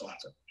there's just a lot.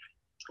 So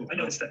cool. I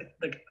noticed that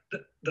like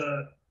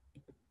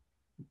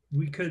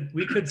we could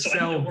so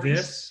sell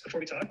this before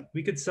we talk.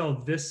 We could sell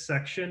this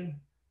section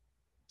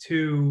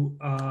to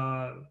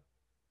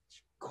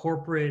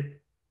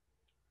corporate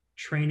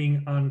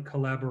training on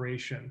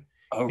collaboration.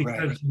 Oh,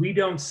 because right. we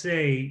don't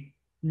say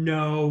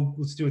no,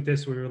 let's do it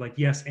this way. We're like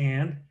yes,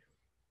 and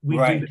we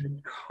Right. do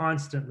it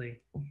constantly.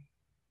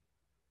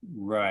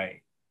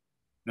 Right.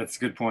 That's a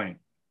good point.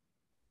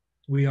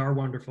 We are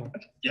wonderful.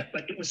 Yeah,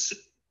 like it was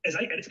as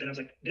I edited it, I was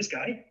like, this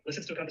guy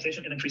listens to a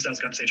conversation and then freestyles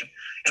a conversation.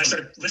 And I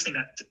started listening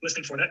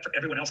for that for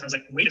everyone else. And I was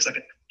like, wait a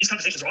second, these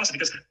conversations are awesome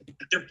because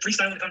they're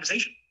freestyling the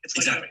conversation. It's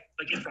exactly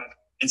like improv.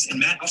 And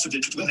Matt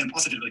Wilhelm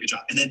also did a really good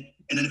job. And then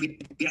we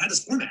had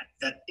this format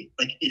that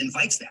it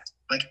invites that,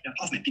 like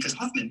Hoffman, because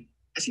Hoffman,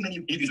 I've seen many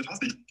interviews with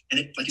Hoffman,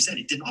 and it, like you said,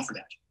 it didn't offer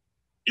that.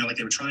 You know, like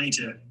they were trying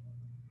to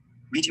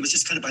reach. It was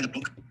just kind of by the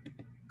book. It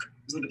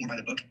was a little bit more by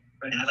the book,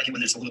 right? And I like it when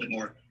there's a little bit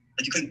more.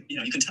 Like you couldn't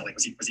tell. Like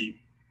was he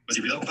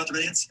real about the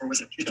red ants, or was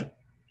it? Because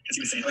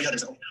he was saying, oh yeah,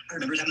 I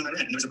remember it happening on my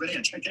red, and there's a red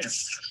ant right there.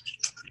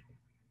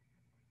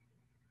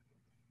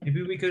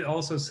 Maybe we could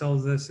also sell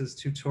this as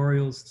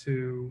tutorials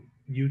to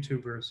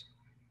YouTubers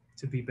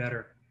to be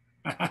better.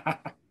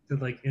 To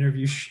like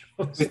interview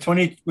shows.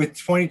 With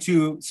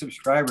 22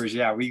 subscribers,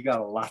 yeah, we got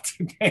a lot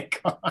to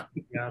bank on.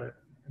 We got it.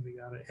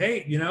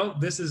 Hey,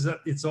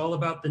 it's all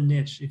about the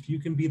niche. If you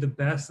can be the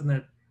best in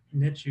that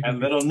niche, you can. A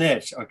little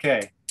niche,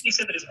 okay. He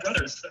said that his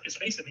brother stuck his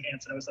face in the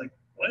ants, and I was like,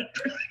 what?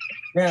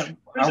 Yeah,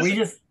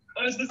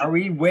 are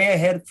we way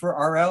ahead for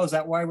RL? Is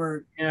that why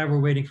we're? Yeah, we're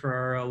waiting for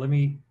RL. Let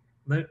me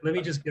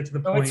just get to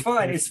the point. No, it's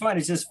fine. It's fine.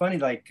 It's just funny,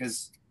 like,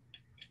 because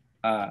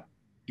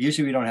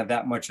usually we don't have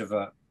that much of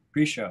a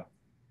pre-show.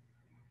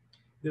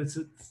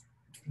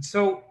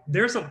 So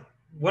there's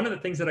one of the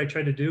things that I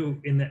try to do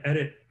in the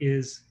edit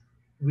is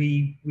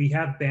we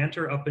have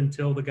banter up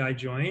until the guy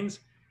joins,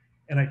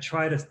 and I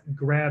try to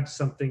grab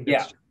something.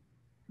 Yeah.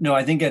 No,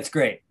 I think that's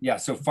great. Yeah.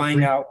 So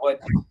find out what,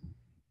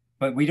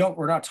 but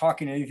we're not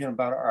talking anything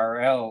about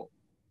RL.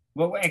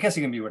 Well, I guess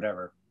it can be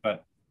whatever,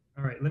 but.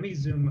 All right, let me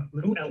zoom.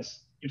 Who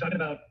else? You're talking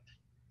about,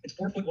 it's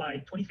 4 foot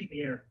wide, 20 feet in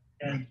the air,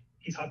 and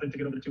he's hopping to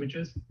get over the 2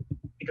 inches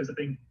because the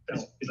thing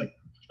fell. He's like,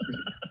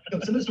 some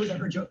of the stories I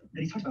heard Joe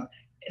that he talked about,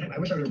 and I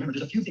wish I would remember.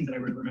 There's a few things that I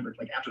would have remembered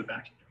like after the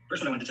fact.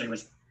 First one I wanted to tell you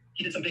was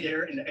he did some big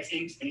air in the X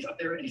Games, and he's up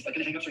there, and he's like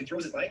going to hang up, so he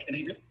throws his bike, and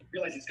then he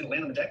realizes he's going to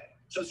land on the deck.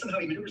 So somehow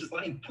he maneuvers his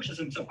body and pushes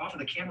himself off of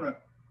the camera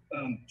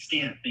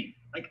stand thing.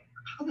 Like,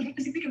 how the heck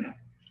does he think of that?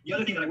 The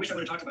other thing that I wish I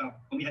would have talked about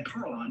when we had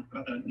Carl on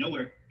about the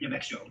Nowhere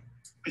BMX show,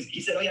 because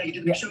he said, oh yeah, you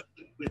did the show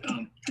with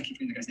I keep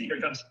forgetting the guy's name. Here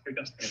he comes.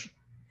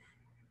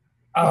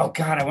 Oh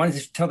God, I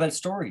wanted to tell that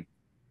story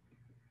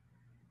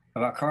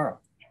about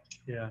Carl.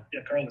 Yeah,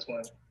 Carl was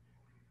wild.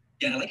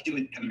 Yeah, and I like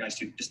doing having guys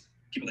too, just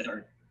people that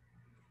are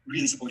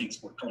really supporting the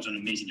sport. Carl's done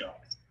an amazing job.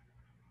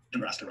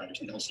 Nebraska riders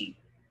and the whole scene.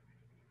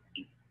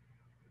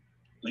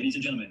 Ladies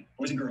and gentlemen,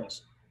 boys and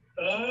girls,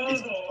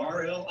 it's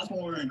RL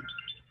Osborn.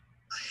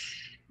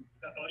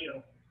 Got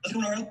audio. How's it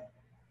going, RL?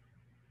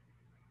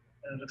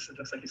 It looks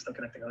like he's still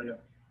connecting audio.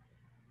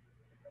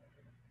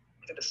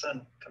 I think the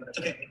sun coming. It's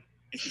okay.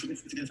 It's a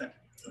good effect.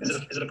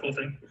 Is it a cool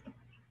thing?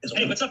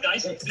 Hey, what's up,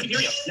 guys? Good to hear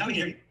you. Now we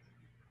hear you.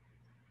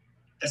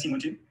 Testing 1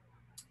 2.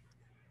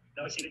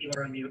 Now I see that you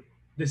are on mute.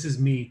 This is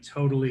me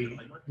totally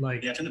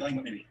like. Yeah, turn the volume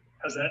up maybe.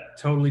 How's that?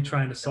 Totally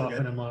trying to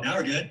soften him up. Now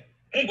we're good.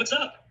 Hey, what's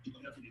up?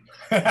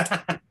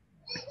 Hey,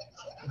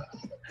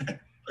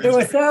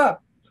 what's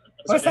up?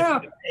 What's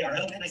up? Hey,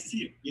 RL, man, nice to see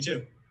you. You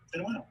too. It's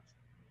been a while.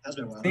 Has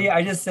been a while. See,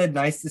 I just said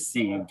nice to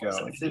see you, Joe.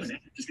 So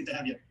just good to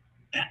have you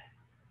back.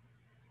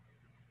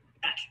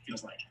 Back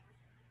feels like.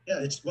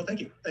 Yeah, well, thank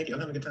you. I'm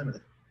having a good time with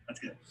it.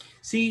 That's good.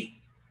 See,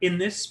 in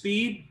this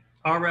speed,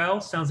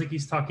 RL sounds like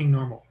he's talking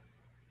normal.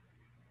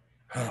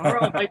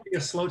 RL might be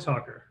a slow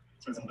talker.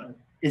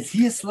 Is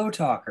he a slow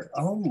talker?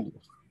 Oh.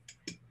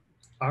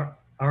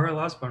 RL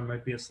Osborn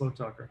might be a slow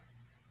talker.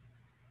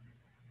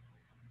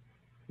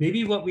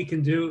 Maybe what we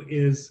can do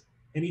is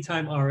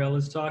anytime RL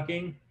is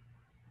talking,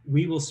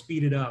 we will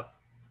speed it up.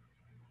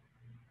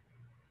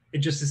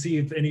 And just to see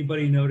if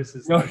anybody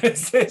notices.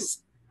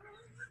 Notices.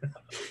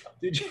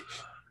 Did you?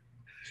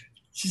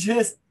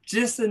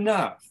 Just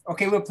enough.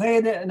 Okay, we'll play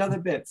it another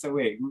bit. So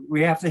wait,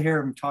 we have to hear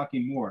him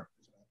talking more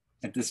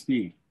at the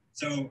speed.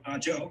 So,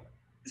 Joe,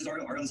 this is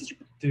RL. RL, this is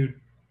dude.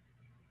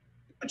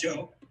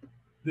 Joe.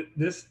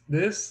 This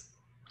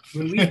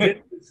when we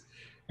get this.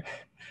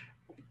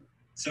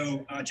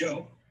 So,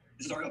 Joe,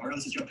 this is RL. RL,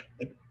 this is Joe.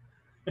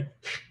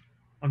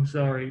 I'm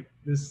sorry.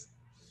 This.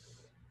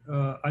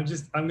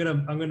 I'm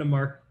gonna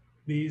mark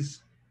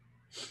these.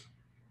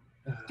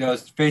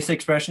 Those face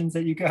expressions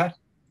that you got.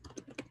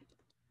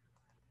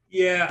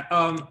 Yeah,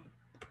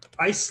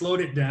 I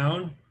slowed it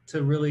down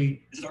to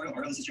really. This is RL.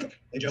 RL, this is Joe.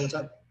 Hey, Joe, what's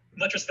up?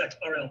 Much respect,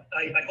 RL.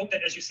 I hope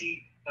that as you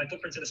see my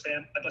footprints in the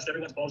span, I bust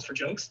everyone's balls for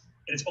jokes,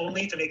 and it's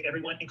only to make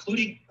everyone,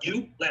 including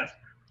you, laugh.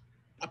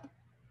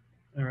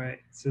 All right.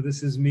 So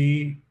this is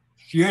me.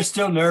 You're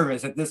still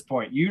nervous at this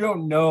point. You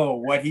don't know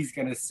what he's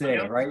going to say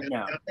right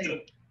now. People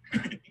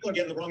are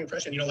getting the wrong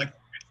impression. You know, like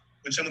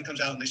when someone comes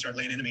out and they start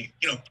laying into me,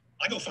 you know,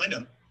 I go find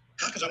them,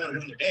 not because I want to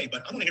ruin their day,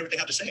 but I want to hear what they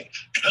have to say.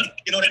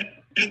 You know what I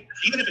mean?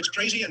 Even if it's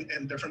crazy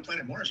and they're from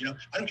planet Mars, you know,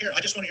 I don't care.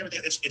 I just want to hear what they,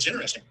 it's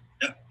interesting.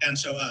 Yeah. And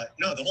so,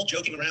 no, the whole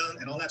joking around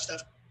and all that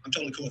stuff, I'm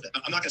totally cool with it.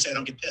 I'm not going to say I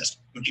don't get pissed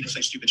when people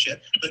say stupid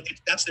shit, but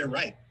that's their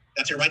right.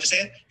 That's their right to say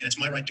it, and it's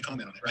my right to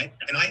comment on it, right?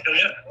 And I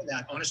know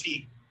that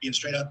honesty, being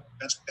straight up,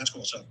 that's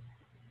cool. So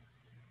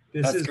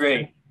that's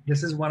great.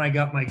 This is when I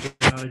got my get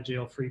out of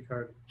jail free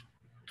card.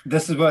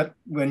 This is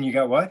when you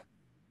got what?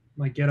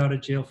 My get out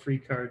of jail free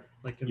card,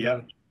 like in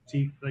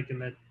like in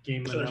that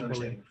game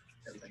Monopoly.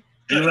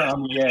 You were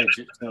on the edge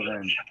until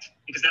then.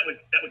 Because that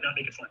would not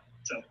make it fun.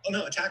 So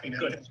no, attack me, man.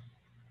 Good.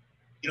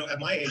 You know, at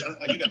my age, I don't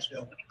know how you guys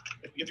feel.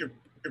 If your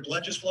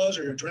blood just flows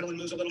or your adrenaline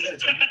moves a little bit,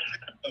 it's like,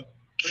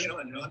 bring it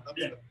on, you know.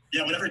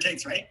 Yeah, whatever it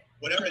takes, right?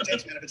 Whatever it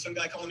takes, man. If it's some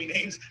guy calling me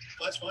names,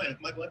 well, that's fine.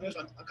 If my blood moves,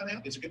 I'm kind of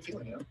happy. It's a good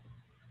feeling, you know.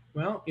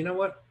 Well, you know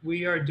what?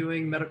 We are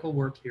doing medical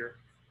work here.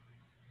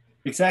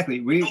 Exactly.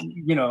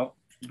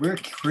 We're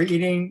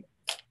creating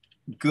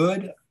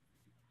good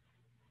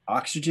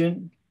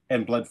oxygen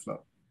and blood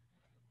flow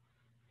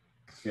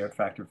here at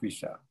Factor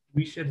Freestyle.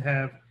 We should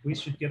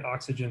get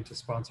Oxygen to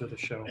sponsor the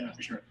show. Yeah,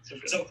 for sure.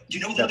 So do you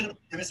know a little bit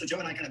of this? So Joe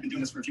and I kind of been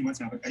doing this for a few months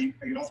now, but are you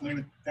all familiar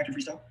with Factor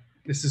Freestyle?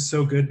 This is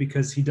so good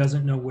because he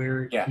doesn't know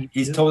where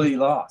he's totally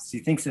lost. He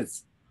thinks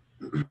it's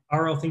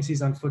RL thinks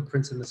he's on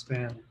Footprints in the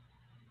Span.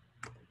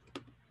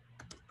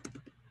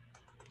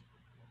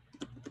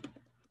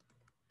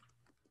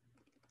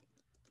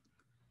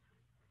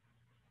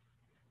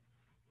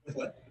 With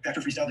what?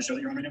 Factor Freestyle, the show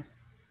that you're on right now?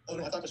 Oh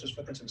no, I thought this was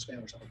Footprints in the Span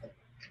or something.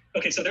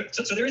 Okay, so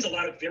there is a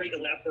lot of very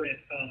elaborate.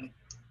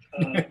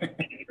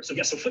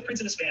 So Footprints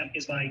in the Span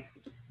is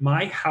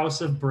my house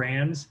of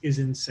brands is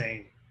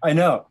insane. I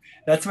know.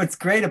 That's what's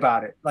great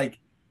about it. Like,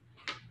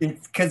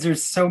 it's because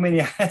there's so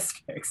many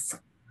aspects.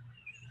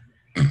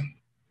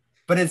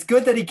 But it's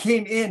good that he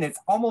came in.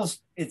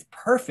 It's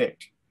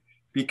perfect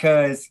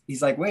because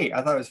he's like, wait,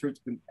 I thought it was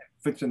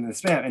Footprints in the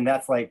Span, and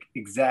that's like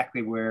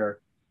exactly where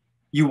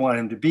you want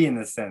him to be in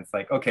this sense.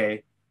 Like,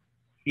 okay,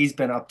 he's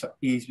been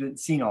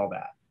seen all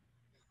that.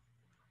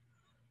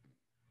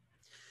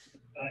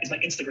 Is my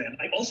Instagram.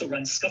 I also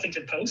run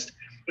Scuffington Post,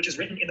 which is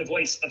written in the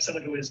voice of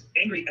someone who is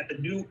angry at the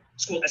new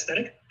school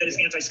aesthetic that is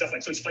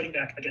anti-scuffing. So he's fighting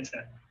back against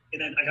that.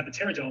 And then I have the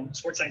Terradome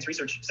Sports Science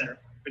Research Center,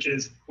 which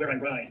is where I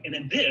ride. And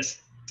then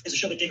this is a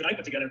show that Dave and I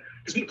put together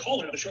because we would call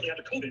one another shortly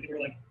after COVID. And we were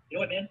like, you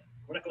know what, man?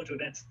 We're not going to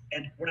events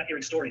and we're not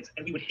hearing stories.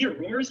 And we would hear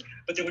rumors,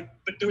 but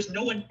there was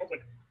no one,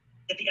 like,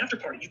 at the after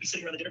party, you'd be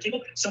sitting around the dinner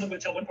table, someone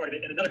would tell one part of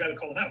it and another guy would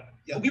call them out.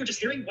 Yeah. But we were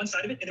just hearing one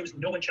side of it and there was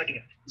no one checking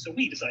it. So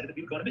we decided that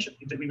we would go on a mission,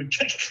 that we would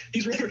check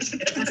these rumors.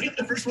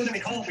 The first one that we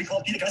called Pete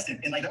Augustine.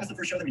 And like, that was the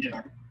first show that we did.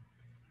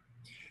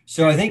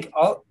 So I think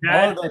all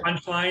that of the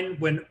punchline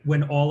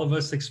when all of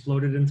us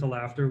exploded into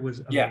laughter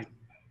was amazing.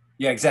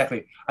 Yeah,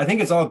 exactly. I think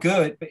it's all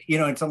good, but you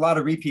know, it's a lot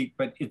of repeat,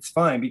 but it's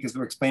fine because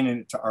we're explaining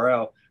it to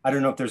RL. I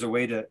don't know if there's a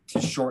way to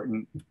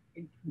shorten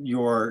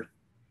your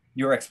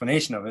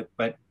explanation of it,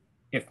 but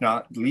if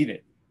not, leave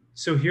it.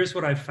 So here's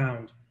what I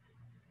found.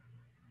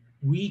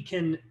 We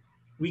can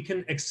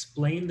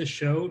explain the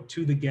show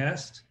to the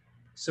guest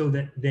so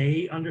that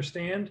they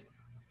understand.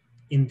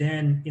 And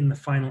then in the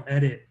final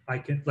edit,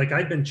 I've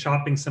been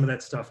chopping some of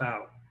that stuff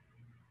out.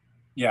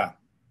 Yeah.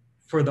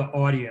 For the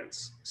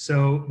audience.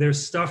 So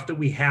there's stuff that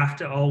we have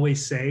to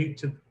always say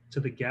to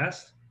the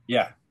guest.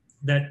 Yeah.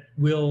 That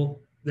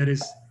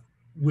has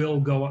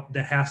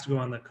to go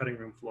on the cutting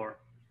room floor.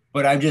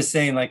 But I'm just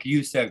saying, like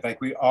you said,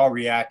 like we all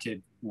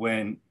reacted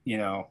when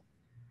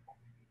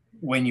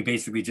you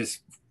basically just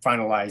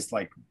finalized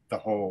like the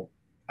whole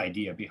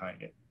idea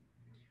behind it.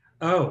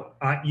 Oh,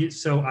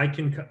 so I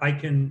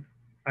can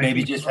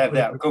maybe just have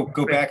that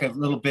go back a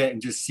little bit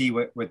and just see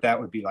what that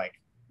would be like.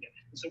 Yeah.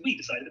 So we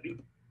decided that we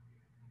would.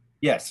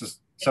 Yes,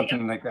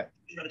 something like that.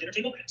 Around the dinner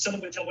table, someone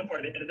would tell one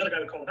part of it and another guy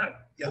would call them out.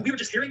 Yeah. But we were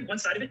just hearing one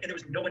side of it and there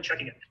was no one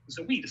checking it.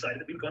 So we decided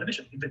that we would go on a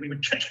mission, that we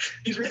would check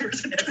these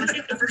rumors.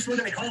 The first one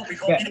that we called Pete,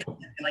 and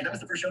like that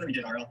was the first show that we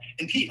did, RL.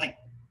 And Pete, like.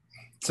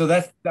 So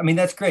that's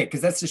great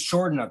because that's just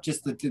short enough.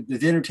 Just the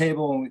dinner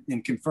table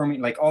and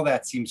confirming, like all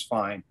that seems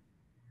fine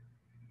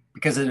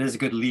because it is a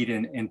good lead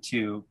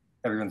into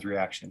everyone's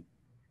reaction.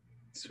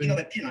 Sweet. You know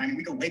that Pete and I mean,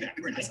 we go way back.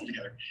 We were in high school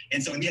together,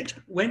 and so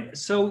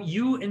so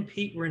you and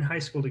Pete were in high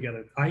school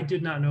together. I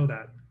did not know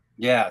that.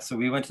 Yeah, so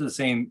we went to the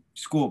same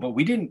school, but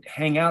we didn't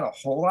hang out a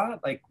whole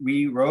lot. Like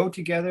we rode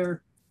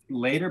together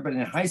later, but in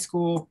high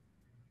school,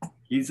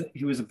 he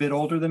was a bit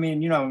older than me,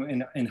 and you know,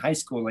 in high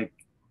school, like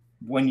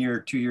 1 year,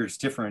 2 years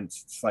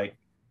difference. It's like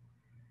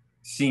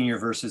senior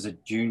versus a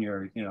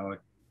junior, you know.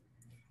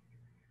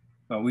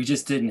 But we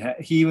just didn't have.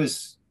 He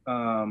was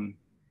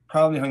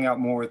probably hung out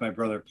more with my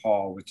brother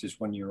Paul, which is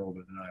 1 year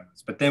older than I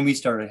was. But then we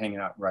started hanging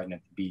out riding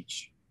at the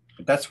beach.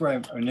 But that's where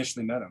I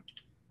initially met him.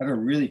 I have a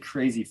really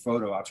crazy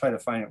photo. I'll try to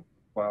find it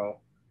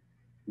while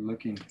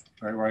looking,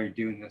 right while you're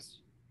doing this,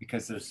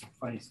 because there's some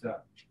funny stuff.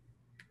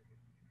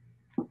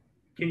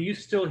 Can you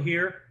still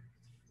hear?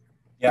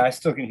 Yeah, I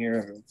still can hear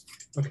everyone.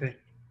 Okay.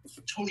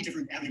 Totally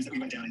different avenues that we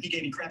went down, and he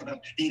gave me crap about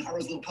being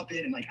Haro's little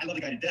puppet, and like I love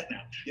the guy to death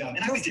now. Yeah, and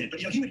I always did,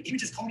 but you know, he would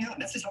just call me out,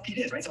 and that's just how Pete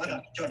is, right? So I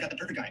thought, Joe, I've got the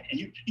perfect guy, and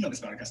you know this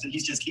about Augusta.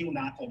 He will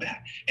not hold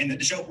back, and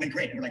the show went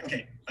great, and we're like,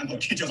 okay, I'm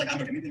hooked. Joe's like, I'm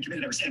hooked, and we've been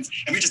committed ever since.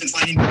 And we've just been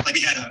sliding, like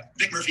we had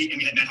Vic Murphy and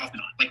we had Matt Hoffman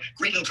on, like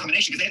great little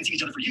combination because they hadn't seen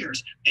each other for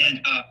years, and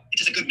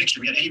it's just a good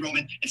mixture. We had Eddie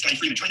Roman and Scotty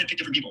Freeman trying to pick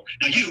different people.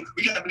 Now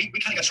we kind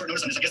of got short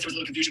notice on this. I guess there was a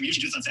little confusion. We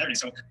usually do this on Saturday,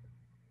 so.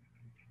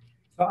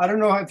 I don't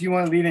know if you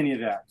want to leave any of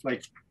that.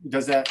 Like,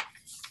 does that?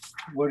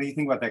 What do you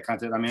think about that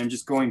content? I mean, I'm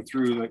just going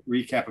through like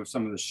recap of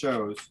some of the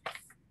shows,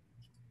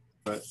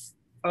 but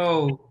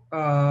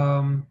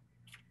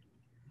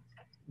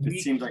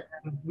it seems like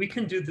we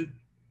can do the.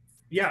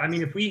 Yeah, I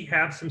mean, if we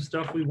have some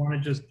stuff we want to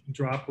just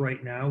drop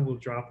right now, we'll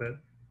drop it.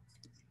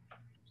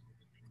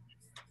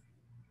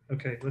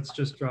 Okay, let's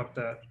just drop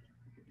that.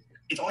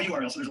 It's all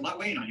URL, so there's a lot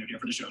weighing on you here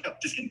for the show. No,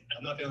 just kidding.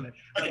 I'm not feeling it.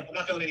 Okay, I'm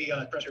not feeling any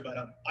pressure, but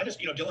I just,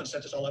 Dylan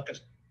sets us all up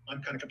because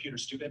I'm kind of computer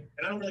stupid,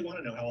 and I don't really want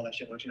to know how all that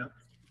shit works,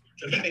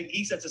 So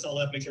he sets us all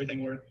up, makes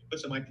everything work,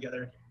 puts the mic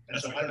together. And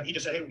so I don't know. He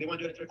just said, hey, they want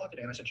to do it at 3 o'clock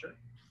today, and I said, sure.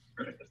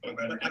 Perfect.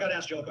 I got to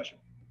ask Joe a question.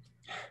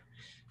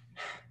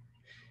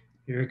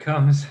 Here it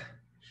comes.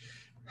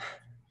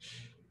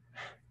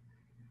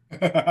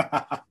 I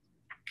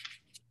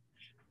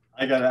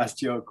got to ask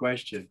Joe a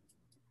question.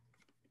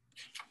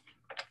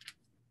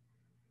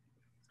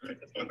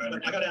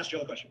 I got to ask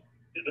Joe a question.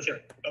 Let's hear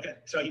it. Okay,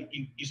 so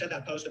you said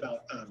that post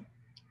about I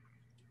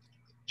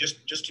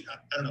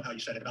don't know how you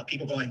said it, about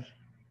people going,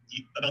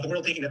 about the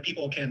world thinking that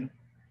people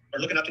are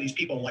looking up to these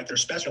people like they're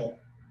special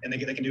and they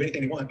can do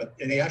anything they want, but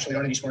they actually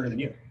aren't any smarter than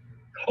you.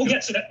 Oh yeah,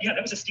 so that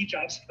was a Steve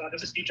Jobs.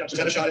 Was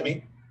that a shot at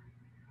me?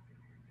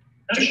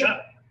 Not a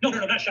shot. No,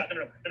 not a shot.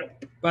 No.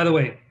 By the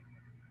way.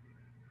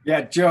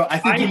 Yeah, Joe, I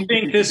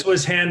think this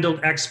was handled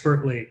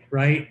expertly,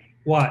 right?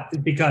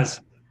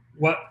 Because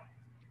what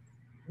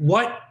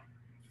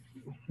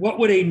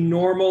would a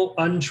normal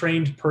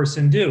untrained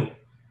person do?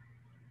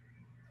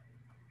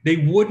 They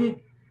wouldn't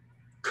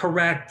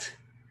correct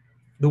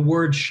the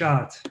word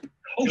shot.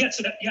 Oh yeah,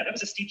 so that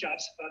was a Steve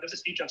Jobs.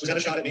 Was that a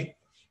shot at me?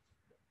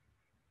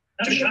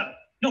 Not a shot.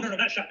 No,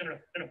 not a shot. No.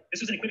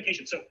 This was an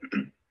equivocation. So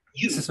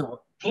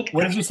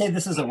what did you say?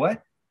 This is a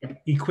what?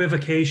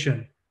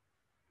 Equivocation.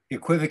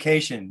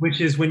 Equivocation. Which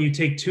is when you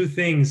take two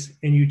things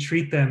and you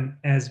treat them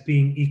as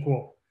being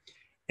equal.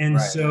 And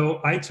right.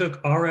 So I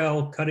took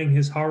RL cutting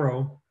his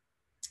Haro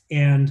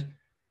and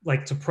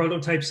like to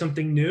prototype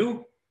something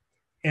new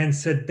and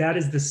said that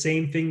is the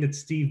same thing that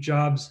Steve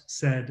Jobs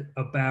said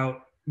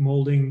about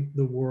molding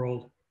the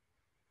world.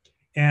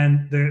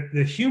 And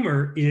the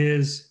humor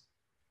is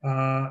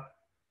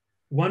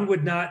one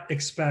would not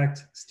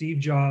expect Steve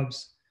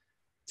Jobs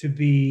to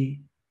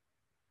be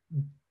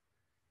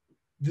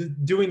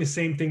doing the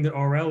same thing that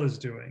RL is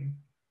doing.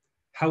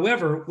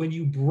 However, when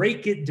you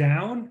break it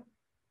down,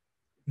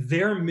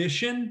 their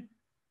mission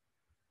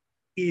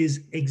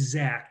is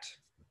exact.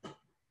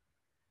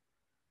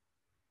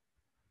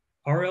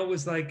 RL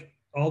was like,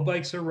 all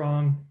bikes are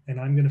wrong, and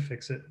I'm going to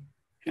fix it.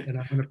 And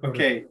I'm going to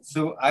okay,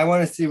 so I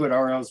want to see what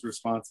RL's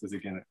response is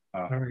again.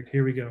 All right,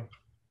 here we go.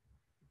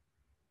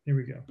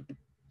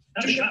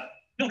 Not a shot.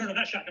 No,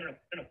 not a shot.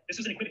 No. This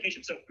was an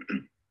equivocation. So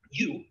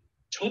you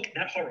took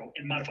that Haro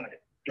and modified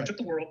it. You took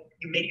the world,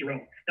 you made it your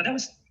own. Now that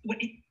was,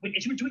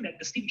 as you were doing that,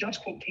 the Steve Jobs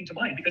quote came to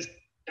mind because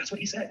that's what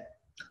he said.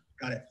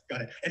 Got it.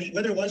 And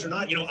whether it was or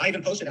not, I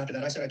even posted after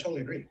that. I said, I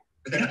totally agree.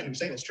 But then I didn't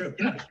say it's true.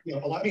 Yeah.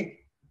 A lot, I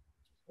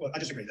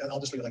disagree. I'll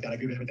just leave it like that. I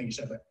agree with everything you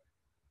said, but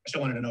I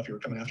still wanted to know if you were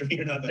coming after me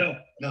or not. But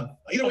no.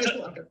 Either way,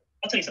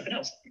 I'll tell you something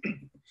else.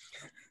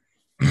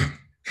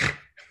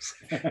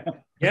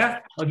 Yeah,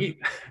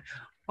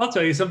 I'll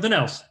tell you something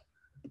else.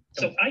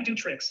 So I do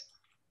tricks.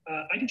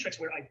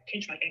 Where I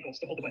pinch my ankles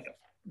to hold the bike up.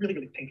 Really,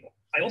 really painful.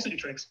 I also do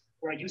tricks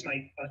where I use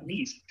my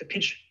knees to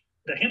pinch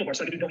the handlebars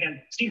so I can do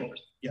no-hand steamrollers.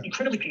 Yeah.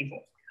 Incredibly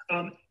painful.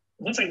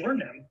 Once I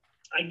learned them,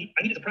 I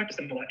needed to practice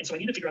them a lot, and so I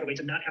needed to figure out a way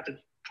to not have to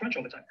crunch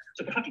all the time.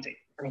 So I put hockey tape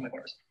around my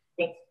bars.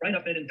 Well, Brian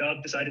Huffman and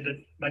Doug decided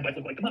that my bike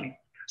looked like the Mummy.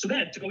 So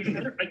then, to go even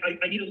further,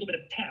 I needed a little bit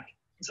of tack.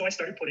 And so I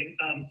started putting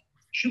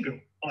shoe goo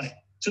on it.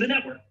 So then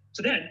that worked.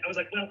 So then I was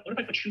like, well, what if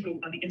I put shoe goo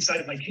on the inside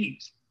of my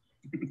jeans?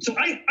 So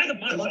I have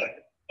modified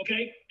it,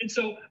 okay? And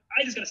so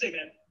I just got to say,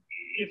 man,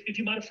 if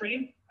you mod a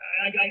frame,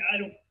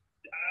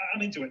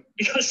 I'm into it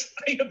because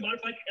I have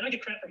modified, and I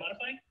get crap for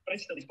modifying, but I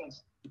just tell these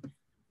bumps.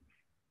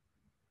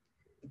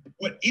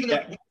 Even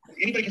though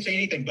anybody can say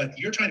anything, but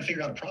you're trying to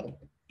figure out a problem.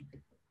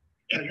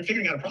 Yeah, you're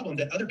figuring out a problem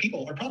that other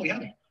people are probably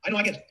having. I know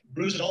I get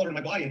bruises all over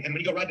my body, and when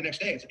you go ride the next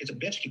day, it's a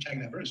bitch to keep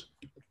tagging that bruise.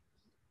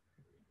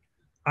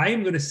 I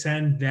am going to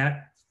send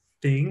that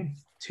thing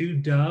to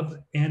Dub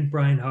and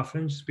Brian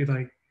Huffman. Just be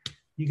like,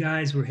 you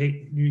guys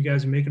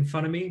are making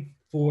fun of me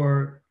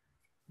for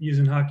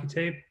using hockey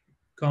tape.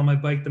 Call my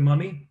bike the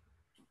Mummy.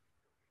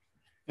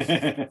 So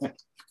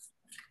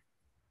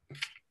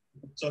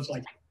it's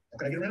like, how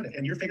can I get around it?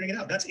 And you're figuring it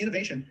out. That's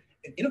innovation.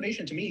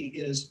 Innovation to me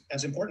is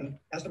as important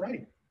as the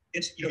writing.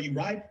 it's, you know, you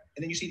ride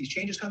and then you see these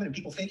changes coming and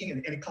people thinking,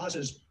 and it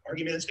causes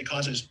arguments. It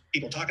causes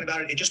people talking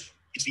about it.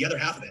 It's the other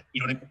half of it.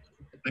 You know what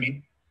I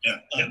mean? Yeah.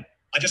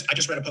 I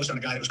just read a post on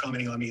a guy that was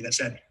commenting on me that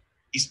said,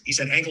 he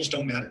said, angles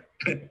don't matter.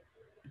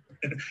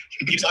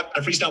 He talked about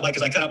a freestyle bike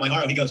because I cut out my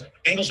Haro. He goes,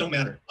 angles don't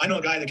matter. I know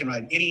a guy that can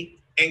ride any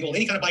angle,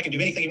 any kind of bike, and do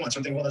anything he wants.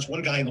 Something, well, that's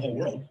one guy in the whole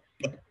world.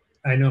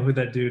 I know who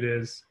that dude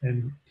is,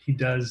 and he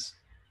does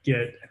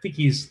get, I think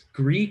he's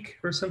Greek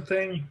or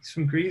something. He's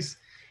from Greece.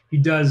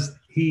 He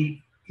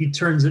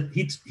turns it,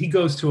 he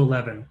goes to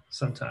 11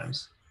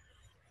 sometimes.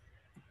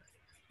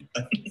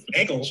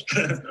 Angles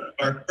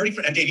are pretty,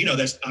 and Dave, you know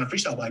this, on a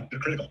freestyle bike, they're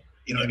critical.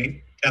 You know what I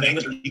mean? Have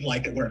angles are people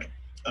like that work.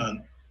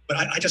 But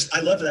I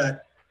love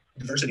that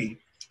diversity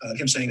of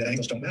him saying that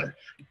angles don't matter.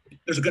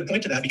 There's a good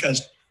point to that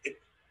because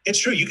it's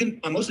true. You can,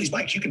 on most of these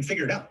bikes, you can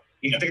figure it out.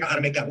 You can figure out how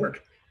to make that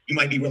work. You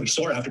might be really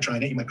sore after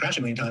trying it. You might crash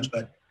a million times,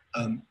 but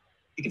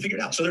you can figure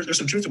it out. So there's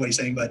some truth to what he's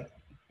saying, but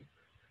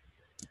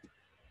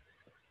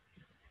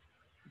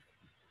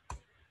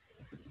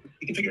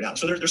you can figure it out.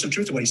 So there's some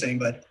truth to what he's saying,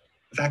 but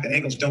the fact that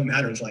angles don't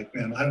matter is like,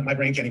 man, my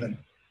brain can't even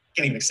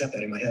accept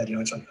that in my head. You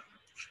know, it's like,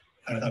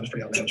 I thought it was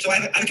pretty outrageous. So I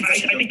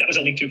think that was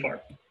a leap too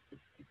far,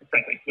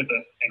 frankly, with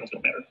the angles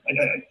don't matter.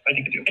 I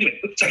think they do.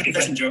 Anyway, sorry,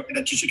 confession, Joe,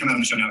 that you should come out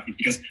on the show now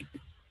because.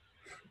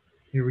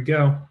 Here we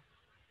go.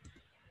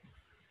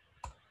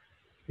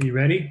 Are you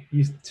ready?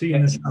 Wait, did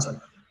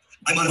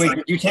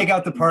you take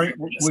out the part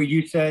where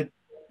you said,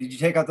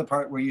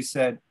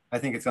 I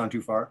think it's gone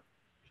too far?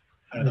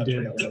 I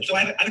did. So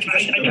I have a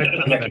confession.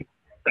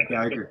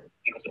 Yeah, I agree.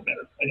 Angles don't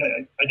matter.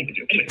 I think they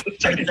do. Anyway,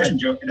 sorry, confession,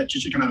 Joe, that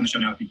you should come out on the show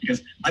now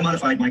because I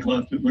modified my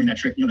glove doing that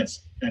trick. You know,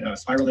 that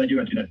spiral that I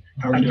do. I do that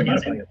power.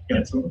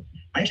 Yeah, so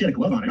I actually had a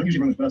glove on. I don't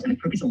usually run with gloves, and I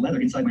put a piece of leather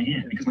inside my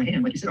hand because my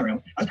hand, like you said,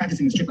 Ariel, I was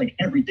practicing this trick like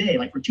every day,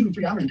 like for 2 or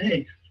 3 hours a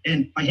day,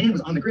 and my hand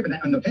was on the grip and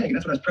on the peg, and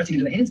that's what I was pressing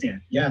into the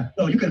handstand. Yeah.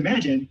 So you can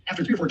imagine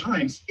after 3 or 4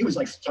 times, it was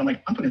like, so I'm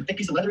like, I'm putting a thick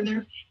piece of leather in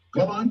there,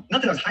 glove on.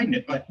 Not that I was hiding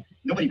it, but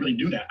nobody really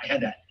knew that I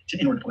had that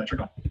in order to pull that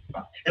trick off.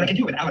 And I can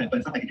do it without it, but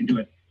it's not like I can do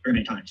it very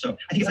many times. So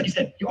I think it's like you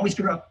said, you always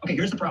figure out, okay,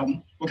 here's the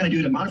problem. What can I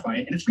do to modify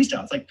it? And it's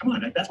freestyle. It's like, come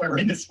on, that's why we're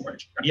in this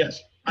sport.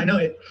 Yes, I know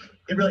it.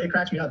 It really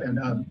cracks me up. And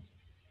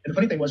the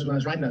funny thing was when I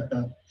was riding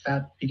the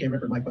fat PK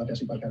Ripper Mike Buff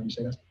SC bike, however you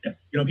say that. Yeah.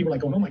 You know, people are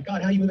like going, oh my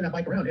God, how are you moving that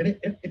bike around? And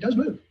it does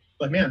move.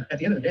 But man, at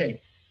the end of the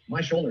day, my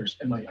shoulders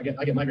and I get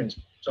migraines.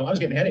 So I was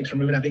getting headaches from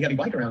moving that big heavy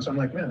bike around. So I'm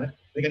like, man, I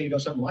think I need to go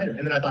something lighter.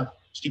 And then I thought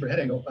steeper head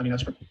angle. I mean,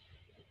 that's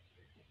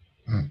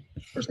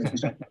first thing we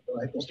said.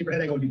 Like, well, steeper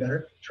head angle would be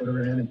better, shorter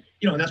rear end, and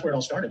you know, and that's where it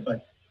all started.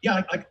 But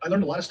yeah, I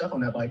learned a lot of stuff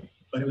on that bike,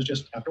 but it was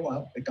just after a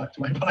while it got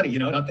to my body, you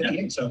know, and I'm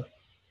 58, yeah. So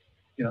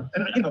you know,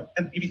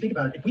 and if you think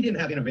about it, if we didn't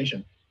have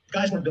innovation, if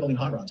guys weren't building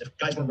hot rods, if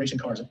guys weren't racing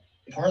cars,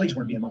 if Harleys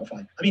weren't being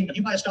modified. I mean,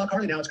 you buy a stock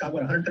Harley now, it's got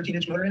what,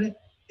 113-inch motor in it.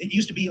 It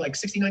used to be like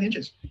 69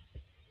 inches.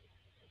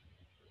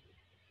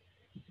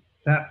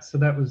 So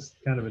that was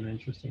kind of an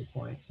interesting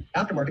point.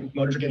 Aftermarket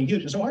motors are getting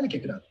huge, and so Harley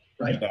kicked it up,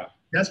 right? Yeah.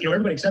 That's, you know,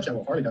 everybody accepts that.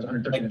 Well, Harley does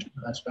 113 inch.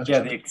 That's yeah,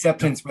 the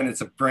acceptance when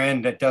it's a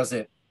brand that does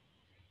it,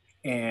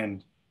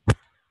 and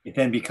it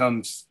then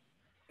becomes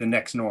the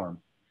next norm.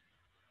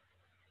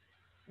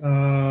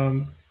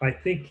 I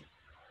think,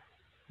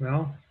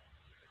 well,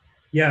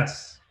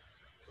 yes.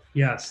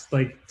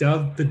 Like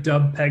the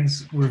dub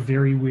pegs were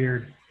very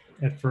weird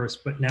at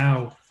first, but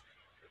now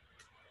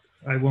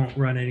I won't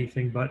run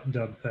anything but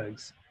dub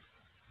pegs.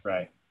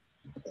 Right.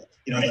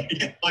 You know,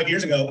 5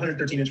 years ago,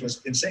 113 inch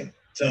was insane.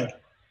 So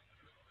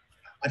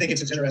I think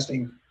it's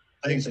interesting.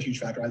 I think it's a huge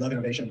factor. I love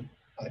innovation.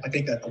 I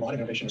think that a lot of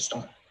innovation is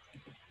stopped.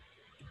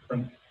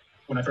 From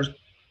when I first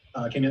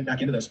came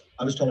back into this,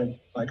 I was told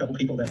by a couple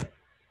people that,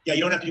 yeah,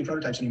 you don't have to do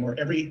prototypes anymore.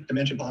 Every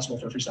dimension possible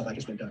for a freestyle bike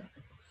has been done.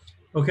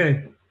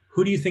 Okay.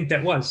 Who do you think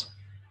that was?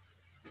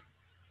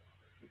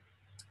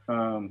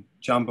 John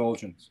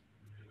Bolgens.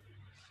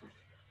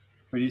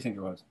 Who do you think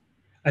it was?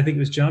 I think it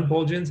was John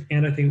Bolgens,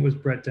 and I think it was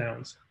Brett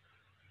Downs.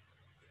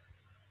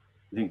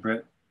 You think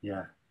Brett?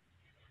 Yeah.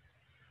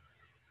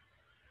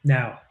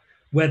 Now,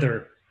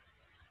 whether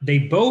they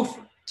both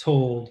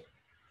told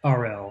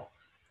RL,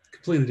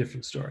 completely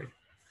different story.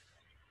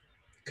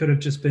 Could have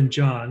just been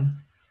John,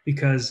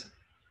 because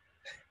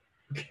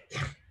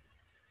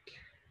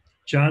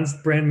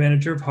John's brand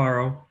manager of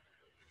Haro.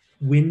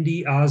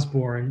 Wendy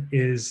Osborn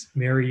is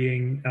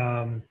marrying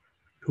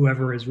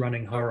whoever is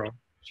running Haro.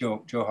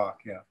 Joe Hawk,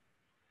 yeah.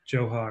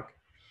 Joe Hawk.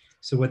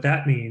 So what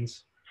that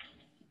means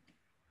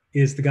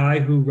is the guy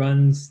who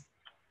runs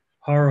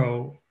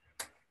Haro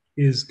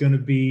is going to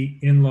be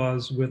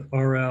in-laws with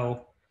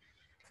RL,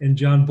 and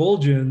John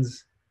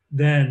Bolgens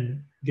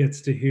then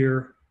gets to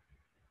hear,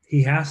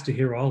 he has to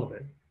hear all of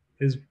it.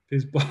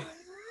 His boss.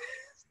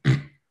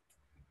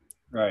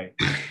 Right.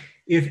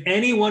 If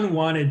anyone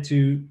wanted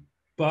to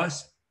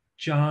bust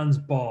John's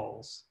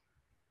balls,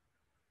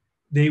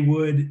 they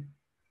would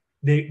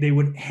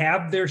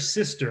have their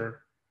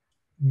sister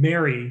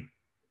marry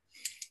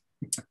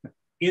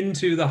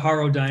into the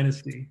Haro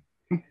dynasty.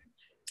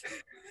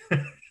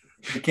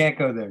 You can't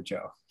go there,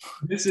 Joe.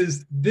 This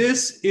is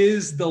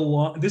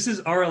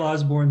R.L.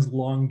 Osborn's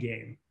long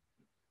game.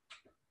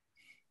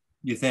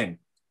 you think.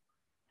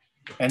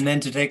 And then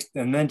to take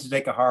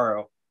a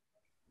haro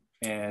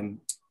and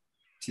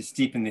to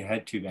steepen the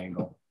head tube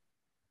angle.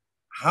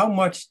 How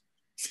much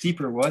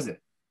steeper was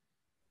it?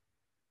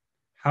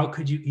 How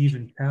could you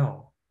even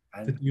tell?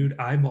 The dude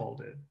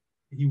eyeballed it.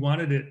 He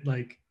wanted it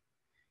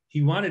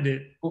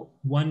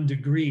 1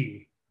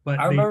 degree, but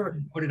I remember, they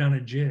put it on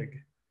a jig.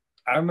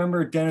 I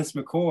remember Dennis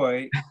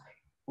McCoy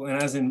when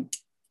I was in,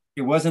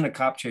 it wasn't a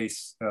cop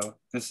chase though.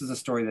 This is a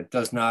story that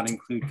does not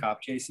include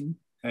cop chasing.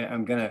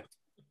 I'm gonna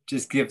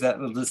just give that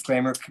little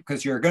disclaimer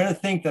because you're gonna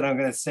think that I'm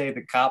gonna say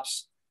the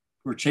cops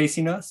were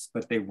chasing us,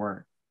 but they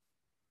weren't.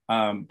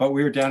 But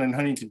we were down in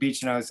Huntington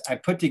Beach, and I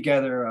put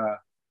together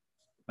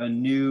a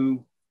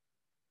new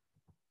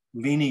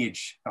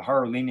lineage, a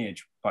horror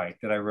lineage bike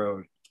that I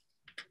rode,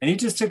 and he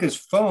just took his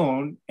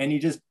phone and he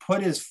just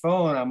put his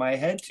phone on my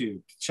head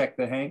tube to check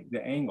the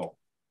angle.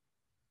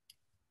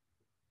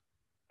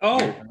 Oh,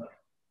 have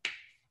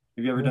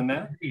you ever done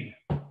that?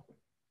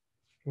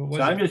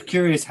 So I'm it? just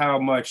curious how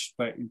much,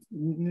 but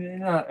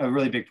not a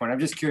really big point. I'm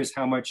just curious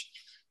how much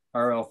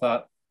RL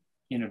thought.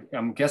 You know,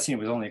 I'm guessing it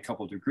was only a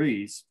couple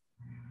degrees.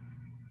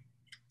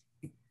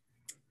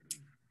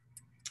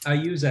 I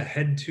use a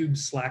head tube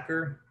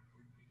slacker.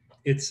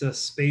 It's a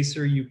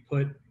spacer you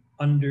put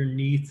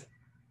underneath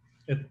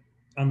it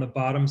on the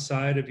bottom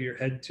side of your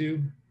head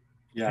tube.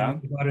 Yeah.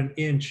 About 1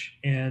 inch.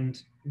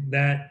 And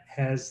that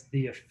has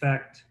the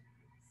effect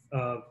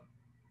of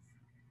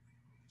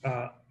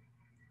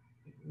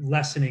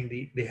lessening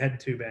the head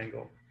tube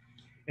angle.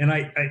 And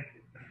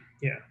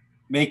yeah.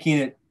 Making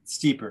it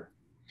steeper.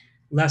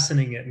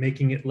 Lessening it,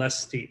 making it less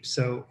steep.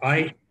 So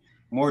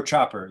more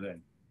chopper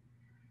then.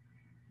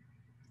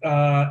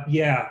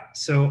 Yeah,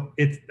 so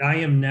I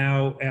am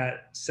now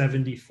at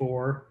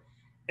 74,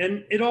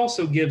 and it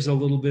also gives a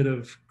little bit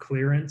of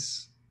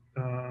clearance.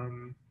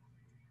 But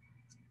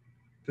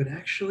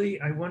actually,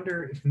 I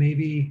wonder if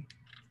maybe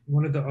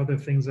one of the other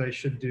things I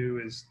should do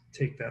is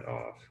take that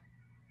off.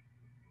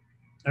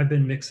 I've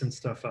been mixing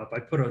stuff up. I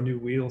put on new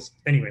wheels.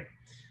 Anyway,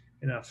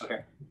 enough.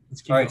 Okay.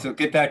 All right, so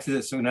get back to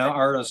this. So now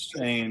Arto's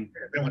saying, they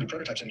don't want to do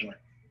prototypes anymore.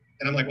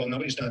 And I'm like, well,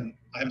 nobody's done,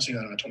 I haven't seen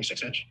that on a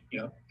 26 inch, you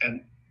know,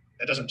 and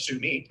that doesn't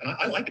suit me. And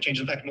I like the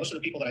changes. In fact, most of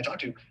the people that I talk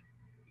to,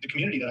 the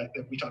community that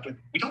we talk with,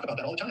 we talk about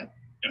that all the time.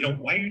 You know,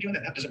 why are you doing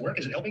that? Does it work?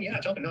 Is it helping? Yeah,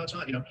 it's helping. No, it's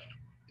not. You know,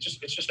 it's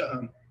just I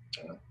don't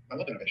know. I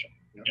love innovation.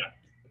 You know? Yeah.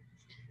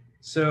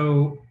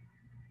 So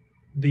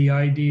the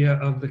idea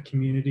of the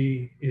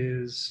community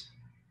is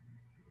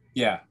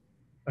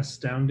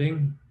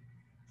astounding.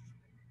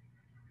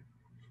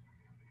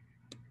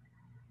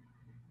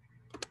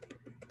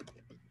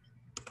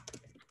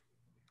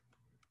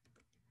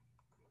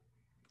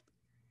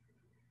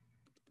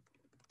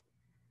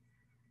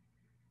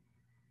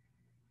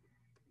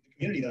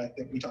 Community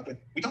that we talk with,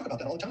 we talk about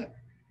that all the time.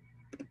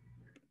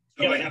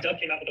 So yeah, Doug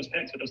came out with those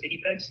pegs, with those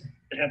Iggy pegs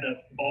that have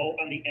the ball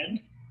on the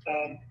end.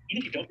 Even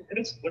if you don't do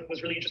pivots, what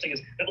was really interesting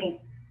is that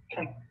little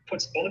pump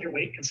puts all of your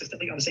weight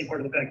consistently on the same part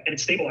of the peg, and it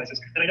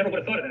stabilizes. And I never would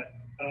have thought of that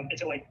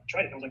until I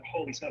tried it. I was like,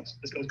 holy smokes,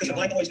 this goes. Because the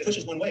bike always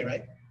pushes one way,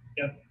 right?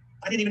 Yeah.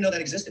 I didn't even know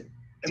that existed.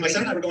 And my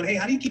son and I were going, hey,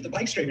 how do you keep the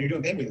bike straight when you're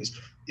doing peg wheelies?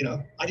 You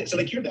know, so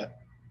they cured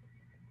that.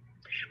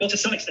 Well, to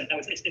some extent. Now,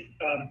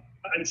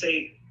 I would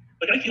say,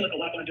 like, I feel it a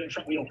lot when I'm doing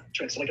front wheel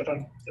tricks. So, like, if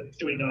I'm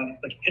doing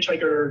like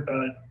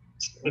hitchhiker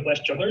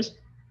whiplash jugglers.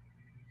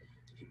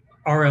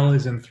 RL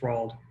is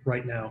enthralled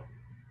right now.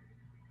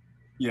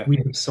 Yeah. We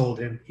have sold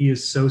him. He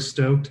is so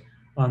stoked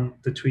on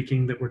the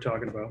tweaking that we're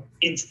talking about.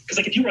 Because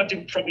like if you were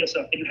doing front wheel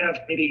stuff and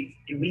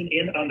you lean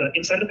in on the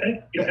inside of the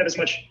peg, you don't have as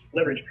much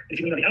leverage. If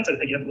you lean on the outside of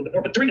the peg, you have a little bit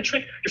more. But during the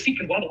trick, your feet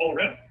can wobble all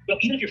around. Well,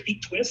 even if your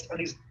feet twist on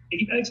these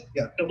Iggy pegs,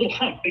 the little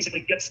hump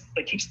basically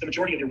keeps the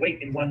majority of your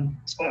weight in one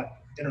spot.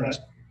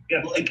 Interesting.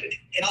 Yeah. Well, and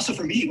also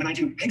for me, when I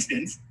do peg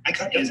spins, I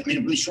made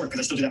it really short because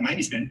I still do that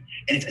Miami spin,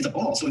 and it's a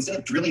ball. So instead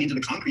of drilling into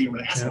the concrete or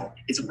the asphalt,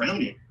 it's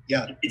around it.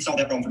 Yeah, it solved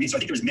that problem for me. So I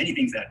think there's many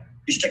things that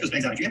you should check those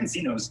pegs out. If you haven't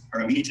seen those, all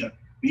right, we need to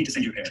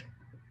send you a pair.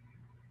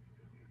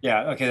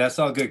 Yeah, okay, that's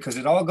all good because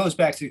it all goes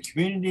back to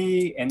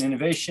community and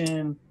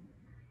innovation,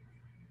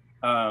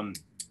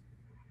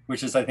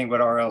 which is I think what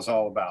RL is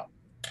all about.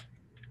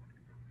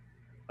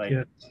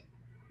 Like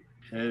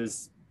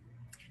is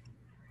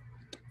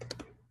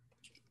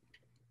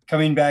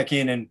coming back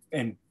in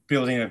and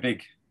building a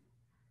big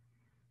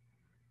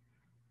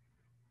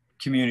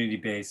community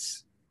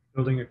base.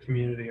 Building a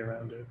community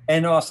around it.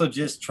 And also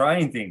just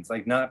trying things,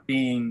 like not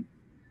being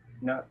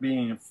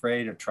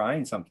afraid of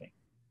trying something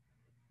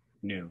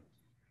new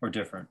or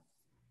different.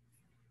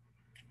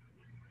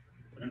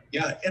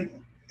 Yeah, and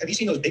have you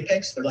seen those big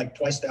pegs? They're like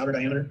twice the outer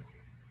diameter.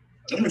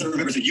 I don't know if you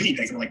remember the uni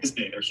pegs that were like this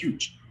big. They're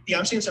huge. Yeah,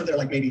 I'm seeing some that are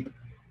like maybe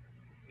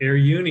Air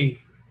Uni.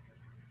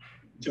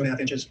 2.5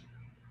 inches.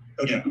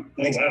 Okay. Oh,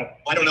 wow.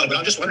 I don't know, but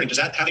I'm just wondering,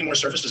 having more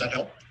surface, does that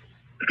help?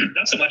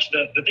 Not so much.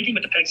 The thinking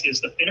with the pegs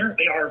is the thinner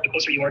they are, the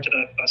closer you are to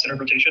the center of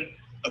rotation.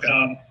 Okay.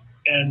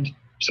 And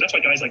so that's why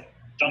guys like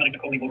Dominic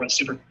Nicoli will run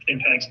super thin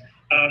pegs.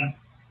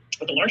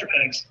 But the larger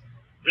pegs,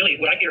 really,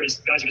 what I hear is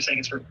guys are just saying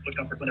it's for foot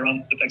comfort when they're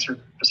on the pegs for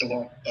so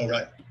long. Oh,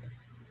 right.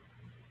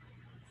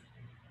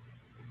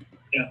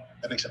 Yeah,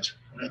 that makes sense.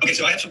 Okay,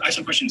 so I have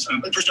some questions.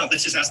 First off,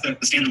 let's just ask the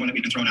standard one that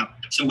we've been throwing out.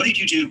 So what did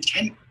you do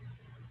 10?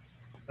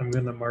 I'm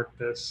going to mark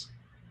this.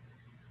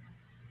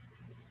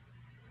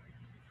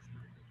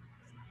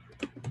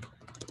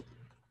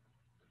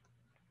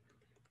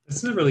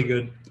 This is a really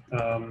good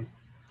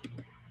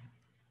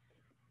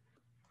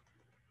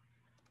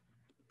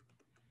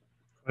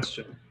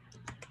question.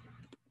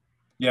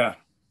 Yeah.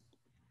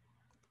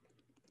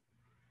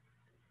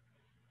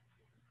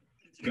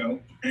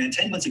 Ago and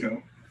 10 months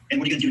ago, and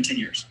what are you gonna do in 10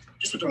 years?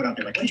 Just to throw it out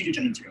there, like what did you do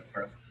 10 months ago?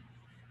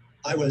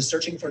 I was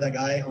searching for that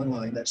guy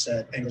online that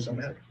said angles don't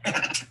matter.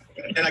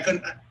 And I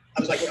couldn't, I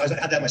had to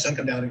have my son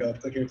come down and go,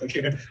 click here, click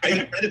here. I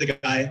even friended the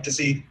guy to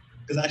see,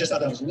 because I just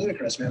thought that was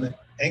ludicrous, man. That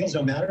angles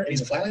don't matter, and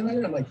he's a flatland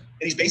rider. I'm like,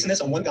 and he's basing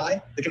this on one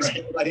guy that can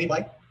ride any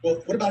bike.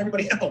 Well, what about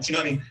everybody else? You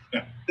know what I mean?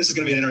 Yeah. This is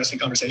gonna be an interesting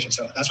conversation.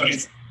 So that's what. Okay.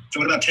 So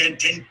what about 10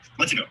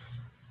 months ago?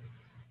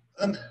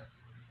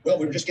 Well,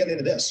 we were just getting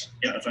into this.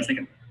 Yeah, that's what I was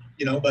thinking.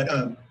 You know, but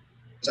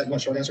is that one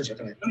short answer? So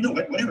No,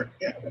 whatever.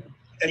 Yeah.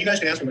 And you guys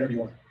can ask me whatever you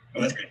want.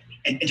 Oh, that's great.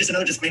 And just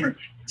another disclaimer.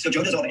 So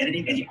Joe does all the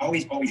editing, and he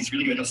always, he's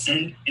really good. He'll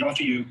send it off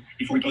to you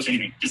before he posts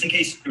anything, just in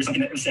case there was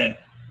something that was said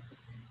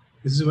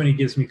This is when he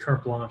gives me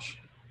carte blanche.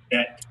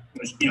 that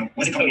was,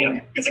 wasn't called.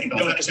 You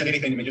don't have to send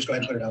anything to me. Just go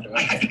ahead and put it out there.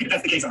 I think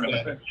that's the case already.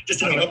 Yeah. Just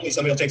to I mean, know. hopefully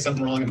somebody will take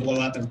something wrong and blow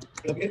up, and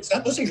it's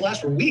not. Those things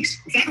last for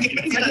weeks. Exactly.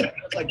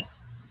 It's like,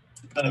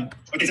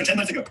 Okay, so 10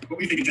 months ago, what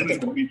were you thinking 10 months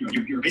ago? What were you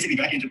doing? You're basically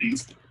back into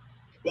things.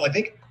 well, I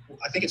think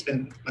it's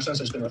been. My son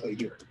says it's been roughly a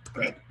year.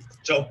 Right.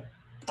 So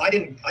I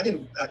didn't.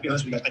 To be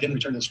honest with you guys, I didn't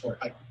return to the sport.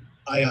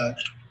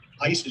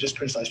 I used to just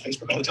criticize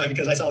Facebook all the time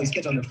because I saw these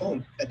kids on their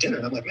phone at dinner,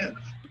 and I'm like, man,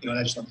 and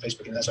I just love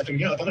Facebook and that. So I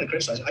figured, if I'm going to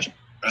criticize, I should.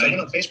 So I went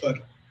on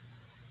Facebook.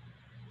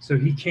 So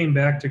he came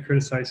back to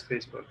criticize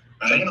Facebook.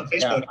 So I went on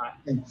Facebook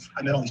and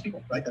I met all these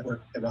people, right, that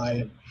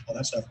ride and all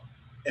that stuff.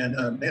 And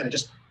man, it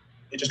just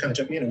kind of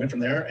took me and it went from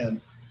there.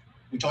 And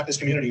we talked this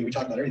community, we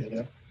talked about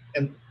everything,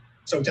 And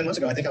so 10 months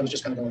ago, I think I was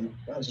just kind of going,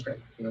 wow, this is great.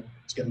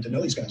 It's getting to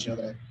know these guys, that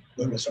I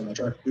rode with so much,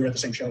 or we were at the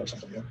same show or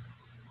something, Yeah,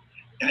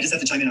 I just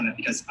have to chime in on that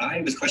because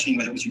I was questioning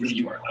whether it was really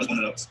you or I was one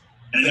of those.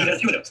 And I know you got a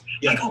few of those.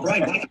 Yeah. I called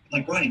Brian. I'm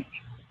like, Brian,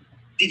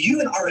 did you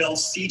and RL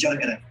see each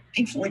other at a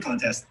Pink Floyd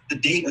contest the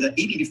day or the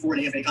evening before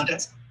an AFA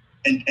contest?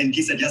 And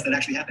he said, yes, that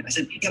actually happened. I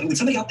said, yeah, but would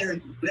somebody out there,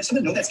 would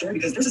someone know that story?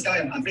 Because there's this guy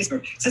on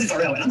Facebook, says it's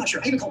RL, and I'm not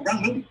sure. I even called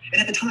Ron Wilton. And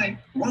at the time,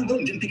 Ron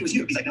Wilton didn't think it was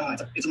you. He's like, no,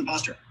 it's an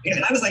imposter. Yeah.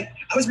 And I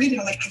was reading,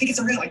 I'm like, I think it's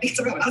RL.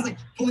 And I was like,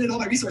 pulling in all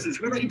my resources,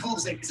 whoever I can call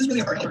to say, is this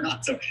really RL or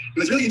not? So it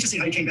was really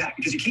interesting how you came back,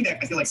 because you came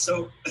back, I feel like,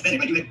 so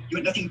authentic. Like you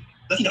had nothing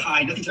to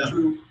hide, nothing to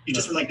prove. You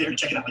just were like there to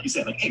check it out. Like you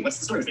said, like, hey, what's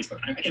the story of Facebook?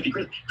 I can't be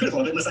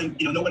critical of it unless I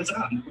know what it's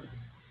about.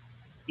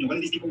 What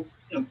are these people,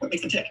 what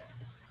makes them tick?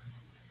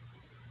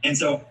 And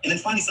then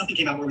finally something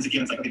came out where it was a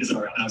given. It's like, okay, this is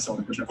RL. And I was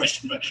solving the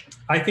question. But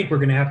I think we're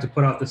going to have to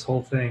put out this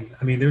whole thing.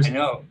 I mean, there's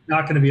not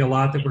going to be a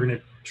lot that we're going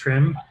to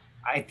trim.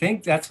 I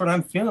think that's what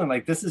I'm feeling.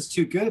 Like, this is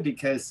too good,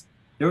 because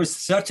there was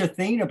such a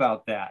thing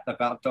about that,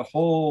 about the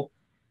whole,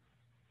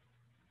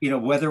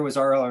 whether it was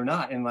RL or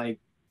not. And like,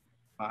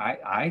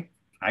 I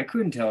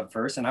couldn't tell at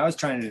first, and I was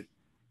trying to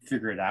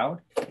figure it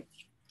out.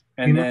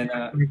 And then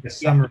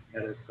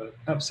edit, but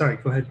oh, sorry,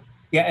 go ahead.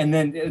 Yeah, and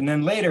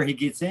then later he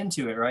gets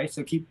into it, right?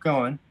 So keep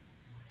going.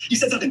 You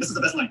said something. This is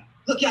the best line.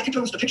 Look, yeah, I could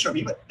post a picture of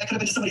me, but that could have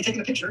been just somebody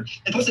taking a picture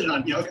and posted it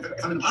on,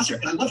 if I'm an imposter.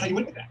 And I love how you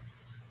went with that.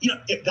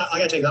 I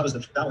gotta tell you, that was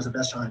the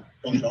best time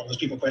going through all those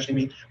people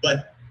questioning me.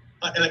 But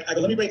I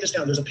go, let me break this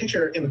down. There's a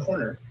picture in the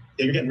corner.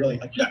 Yeah, you're getting really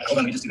like, yeah, hold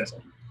on, let me just do this.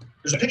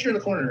 There's a picture in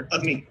the corner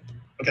of me,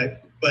 okay?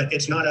 But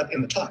it's not up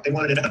in the top. They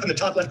wanted it up in the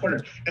top left corner.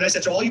 And I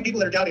said, so all you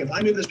people that are doubting, if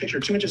I move this picture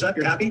 2 inches up,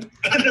 you're happy?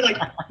 And they're like,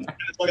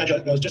 one guy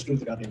goes, just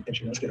move the goddamn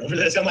picture. Let's get over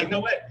this. I'm like,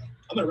 no way.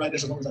 I'm gonna ride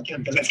this as long as I can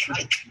because that's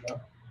nice.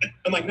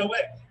 I'm like, no way.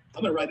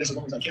 I'm gonna ride this as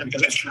long as I can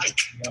because that's nice.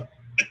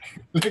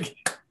 Look,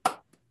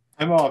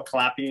 I'm all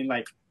clapping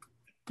like,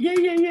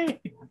 yay.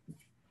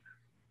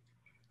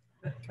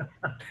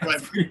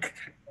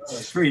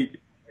 Sweet.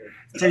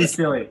 Pretty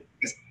silly.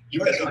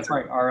 That's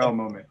my RL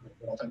moment.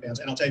 All-time bands.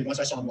 And I'll tell you, once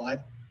I saw them live,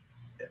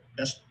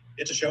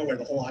 it's a show where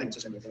the whole audience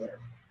is in with the letter.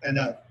 And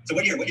so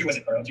what year was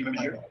it, RL? Do you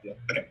remember the year? Yeah.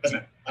 Okay, doesn't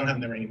matter. I don't have a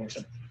memory anymore.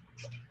 So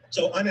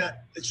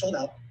it's sold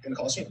out in the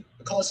Coliseum.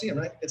 The Coliseum,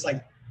 right? It's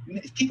like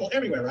people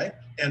everywhere, right?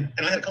 And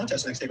I had a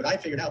contest the next day, but I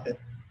figured out that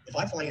if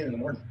I fly in the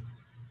morning,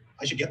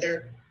 I should get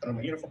there, put on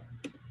my uniform,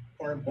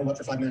 warm up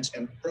for 5 minutes,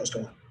 and pros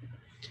go on.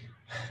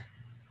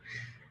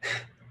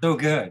 So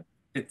good.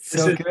 It's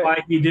so good. This is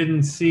why he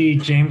didn't see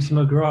James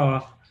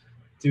McGraw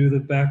do the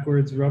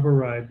backwards rubber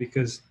ride,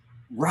 because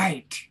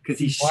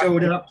he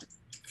showed up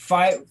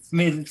 5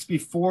 minutes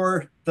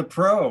before the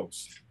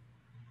pros.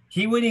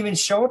 He wouldn't even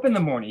show up in the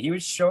morning. He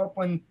would show up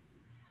when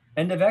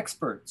end of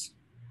experts.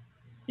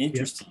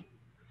 Interesting.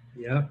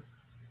 Yep.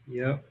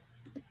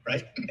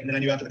 Right. And then I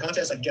knew after the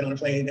contest, I'd get on a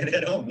plane and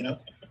head home,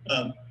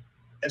 And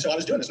so I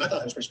was doing this, and I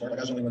thought it was pretty smart. Like,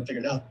 I was the only one to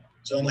figure it out.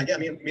 So I'm like, yeah,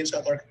 me and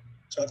Scott Clark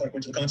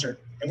went to the concert,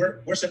 and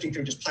we're sifting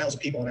through just piles of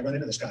people, and I run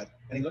into this guy,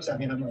 and he looks at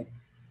me, and I'm like,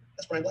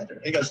 that's Brian Blachter.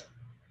 And he goes,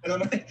 and I'm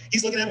like,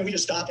 he's looking at me, we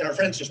just stopped, and our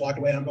friends just walked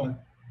away, and I'm going,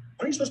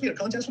 aren't you supposed to be at a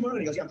contest tomorrow?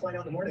 And he goes, yeah, I'm flying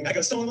out in the morning. I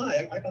go, so am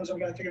I. I thought I was the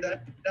only guy to figure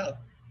that out.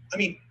 I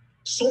mean,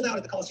 sold out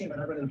at the Coliseum,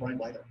 and I run into Brian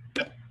Blyther.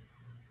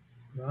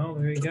 Well,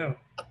 there you go.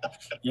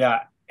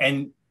 Yeah.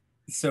 And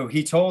so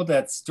he told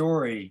that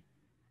story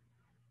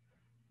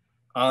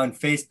on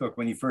Facebook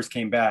when he first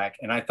came back.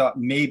 And I thought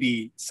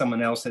maybe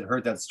someone else had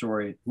heard that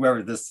story,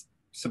 whoever this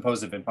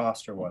supposed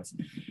imposter was.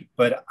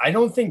 But I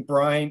don't think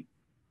Brian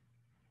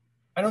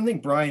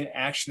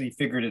actually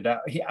figured it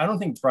out. I don't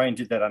think Brian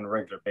did that on a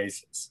regular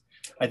basis.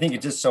 I think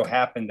it just so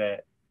happened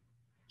that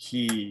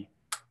he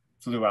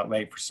flew out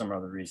late for some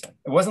other reason.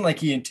 It wasn't like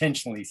he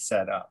intentionally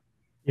set up.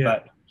 Yeah.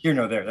 But here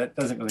nor there, that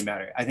doesn't really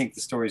matter. I think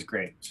the story's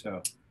great.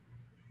 So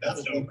that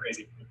was so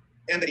crazy.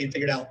 And that he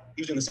figured out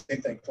he was doing the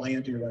same thing, flying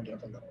into your run,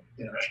 jump on the hole.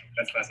 You know, right.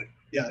 That's classic.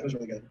 Yeah, it was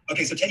really good.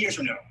 Okay, so 10 years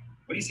from now,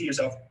 what do you see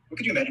yourself? What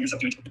could you imagine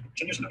yourself doing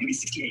 10 years from now? Maybe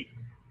 68.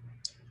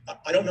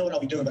 I don't know what I'll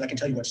be doing, but I can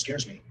tell you what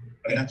scares me.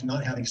 And that's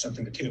not having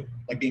something to do,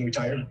 like being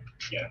retired.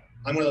 Yeah.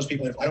 I'm one of those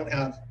people, if I don't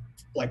have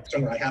like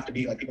somewhere I have to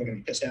be, like people are going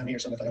to be pissed at me or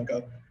something if I don't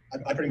go,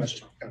 I pretty much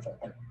just kind of fall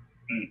apart.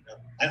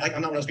 I'm not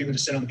one of those people who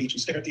just sit on the beach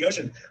and stare at the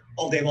ocean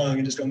all day long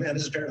and just go, man,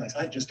 this is paradise.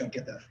 I just don't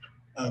get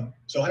that.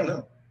 So I don't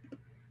know.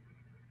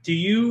 Do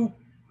you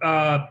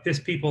piss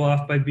people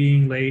off by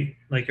being late?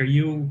 Like, are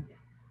you?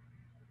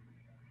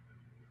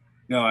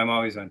 No, I'm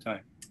always on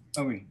time.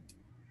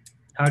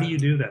 How do you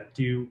do that?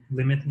 Do you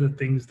limit the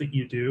things that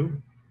you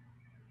do?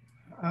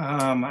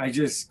 I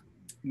just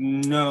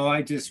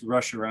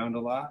rush around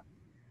a lot,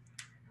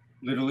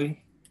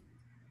 literally.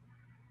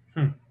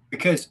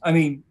 Because, I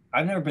mean,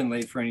 I've never been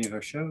late for any of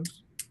our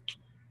shows.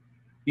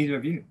 Neither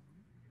of you.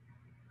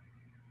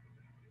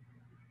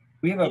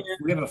 We have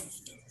a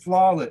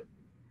flaw that,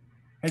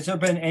 has there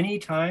been any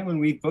time when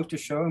we booked a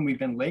show and we've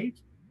been late?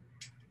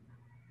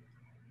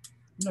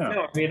 No.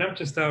 No, I mean, I'm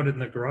just out in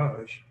the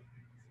garage.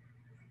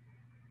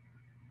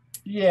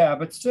 Yeah,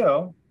 but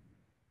still.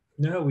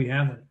 No, we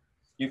haven't.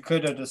 You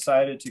could have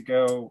decided to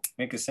go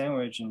make a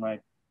sandwich and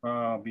like, oh,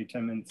 I'll be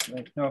 10 minutes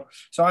late. No.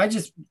 So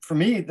for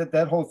me,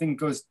 that whole thing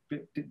goes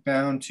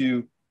down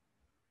to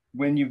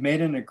when you've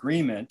made an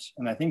agreement,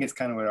 and I think it's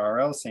kind of what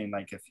RL's saying,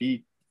 like if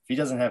he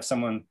doesn't have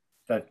someone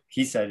that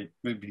he said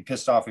would be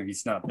pissed off if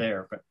he's not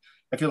there. But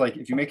I feel like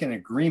if you make an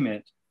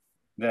agreement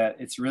that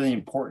it's really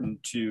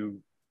important to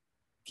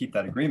keep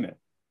that agreement.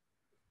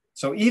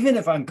 So even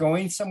if I'm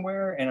going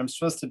somewhere and I'm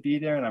supposed to be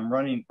there and I'm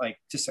running like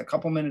just a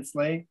couple minutes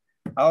late,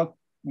 I'll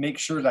make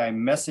sure that I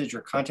message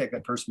or contact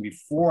that person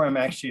before I'm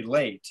actually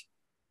late,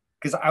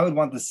 because I would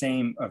want the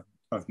same of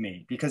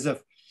me. Because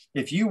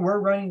if you were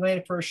running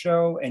late for a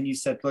show and you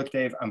said, look,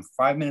 Dave, I'm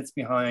 5 minutes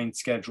behind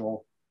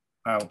schedule,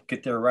 I'll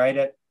get there right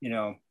at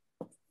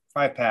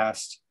 5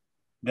 past,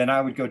 then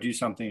I would go do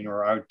something,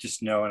 or I would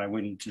just know, and I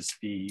wouldn't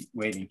just be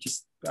waiting,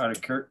 just out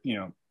of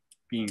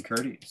being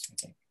courteous, I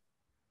think.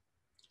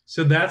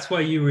 So that's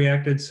why you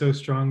reacted so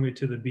strongly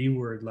to the B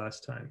word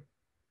last time.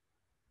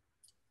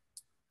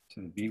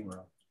 To the B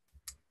word.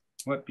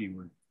 What B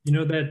word? You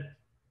know that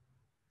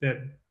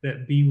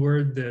B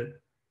word that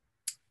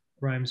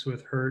rhymes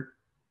with hurt?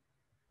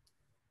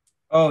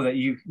 Oh, that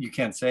you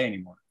can't say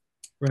anymore.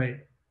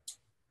 Right.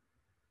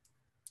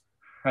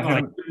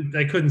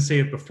 I couldn't say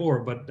it before,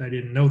 but I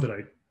didn't know that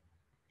I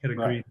had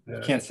agreed. Right.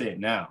 You can't say it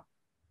now.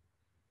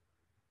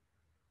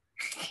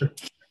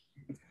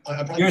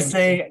 You're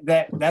saying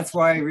that's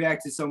why I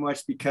reacted so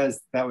much,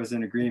 because that was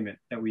an agreement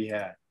that we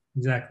had.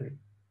 Exactly.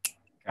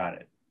 Got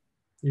it.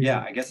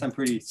 Yeah, I guess I'm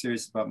pretty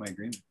serious about my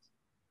agreements.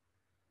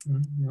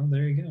 Well,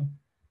 there you go.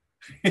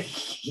 Yeah.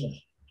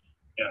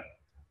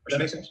 Does that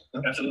make sense?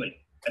 No? Absolutely.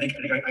 I think I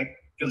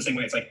feel the same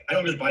way. It's like, I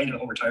don't really buy into the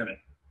whole retirement.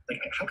 Like,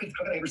 how could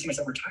I ever see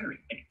myself retiring?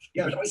 Like,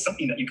 there's always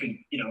something that you can,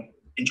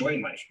 enjoy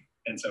in life.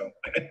 And so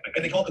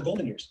and they call it the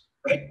golden years,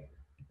 right?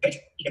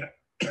 Yeah.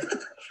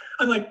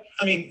 I'm like,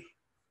 I mean,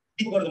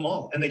 people go to the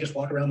mall and they just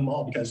walk around the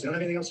mall because they don't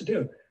have anything else to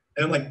do.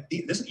 And I'm like,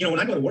 this, when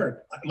I go to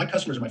work, my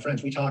customers are my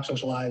friends. We talk,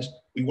 socialize,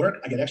 we work,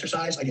 I get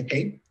exercise, I get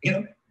paid,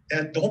 and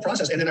the whole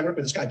process. And then I work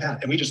with this guy, Pat,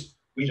 and we just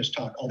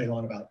talk all day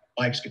long about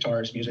bikes,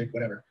 guitars, music,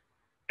 whatever.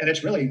 And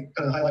it's really kind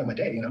of the highlight of my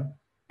day,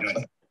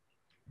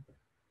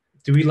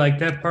 Do we like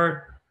that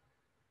part?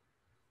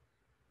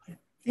 I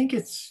think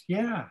it's,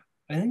 yeah.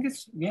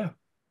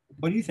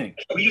 What do you think?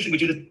 We usually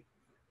do this.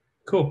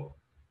 Cool.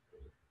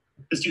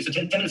 So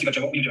 10 minutes ago,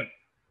 Joe, what were you doing?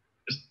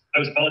 I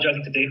was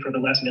apologizing to Dave for the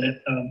last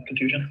minute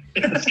confusion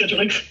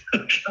scheduling.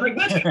 I'm like,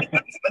 what?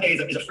 Monday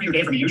is a freer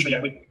day for me. Usually I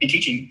would be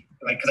teaching,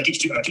 because I teach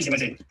Tuesday,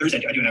 Wednesday,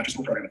 Thursday. I do an after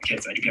school program with the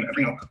kids. And I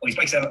bring all these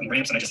bikes out and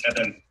ramps, and I just have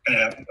them kind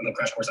of have a little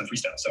crash course on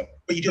freestyle. So,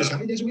 but you do this how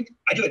many days a week?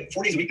 I do it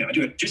 4 days a week now. I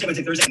do it Tuesday,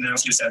 Wednesday, Thursday, and then I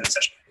also do Saturday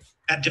session.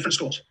 At different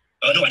schools?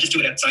 No, I just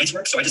do it at Science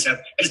Work. So I just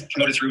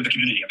promote it through the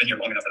community. I've been here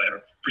long enough that I have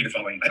a pretty good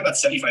following. I have about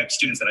 75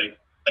 students that I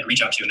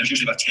reach out to, and there's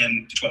usually about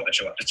 10 to 12 that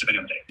show up, just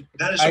depending on the day.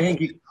 That is I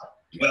think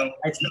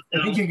I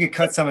think you could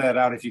cut some of that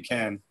out if you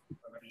can.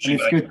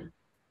 It's good.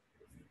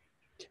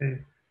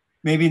 Okay.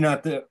 Maybe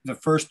not the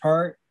first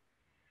part,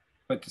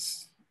 but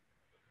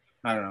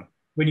I don't know.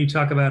 When you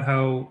talk about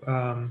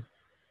how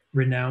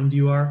renowned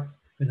you are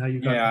and how you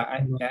got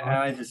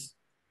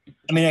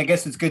I mean, I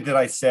guess it's good that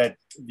I said,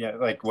 yeah,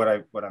 like what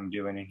I'm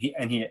doing,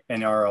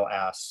 and RL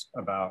asks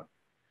about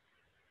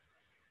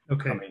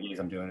how many days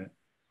I'm doing it.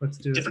 Let's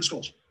do different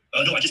schools.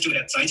 No, I just do it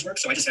at Science Work,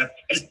 so I just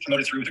promote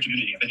it through the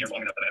community. I've been here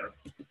long enough that I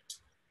have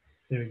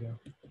There we go.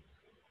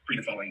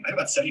 pretty good following. I have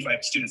about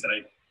 75 students that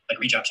I like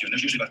reach out to, and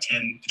there's usually about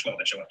 10 to 12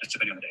 that show up, just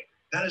depending on the day.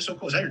 That is so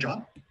cool. Is that your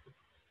job?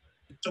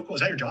 So cool.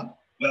 Is that your job?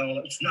 Well,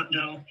 it's not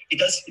now. It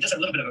does have a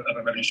little bit of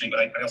a revenue stream, but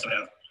I also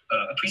have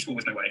a preschool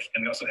with my wife,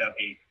 and we also have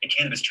a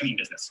cannabis training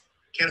business.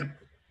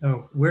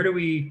 Oh, where do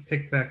we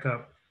pick back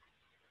up?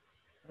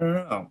 I don't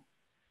know.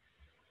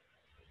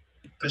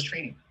 Cannabis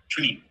training.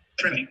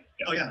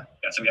 Yeah. Oh yeah.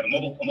 Yeah. So we have a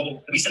mobile.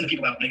 We send the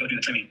people out and they go do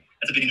the trimming.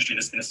 That's a big industry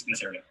in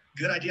this area.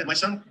 Good idea. My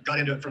son got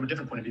into it from a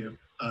different point of view.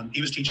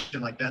 He was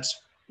teaching like vets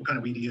what kind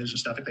of weed to use and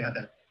stuff if they had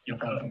that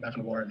problem back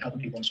from the war and helping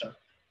people and stuff.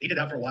 He did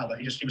that for a while, but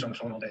he was on the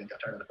phone all day and got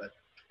tired of it. But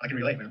I can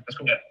relate, man. That's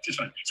cool. Yeah, it's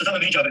fun. So that's my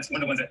main job. It's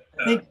one of the ones that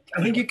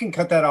I think you can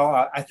cut that all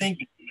out. I think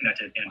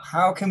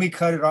how can we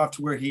cut it off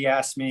to where he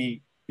asked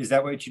me, "Is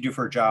that what you do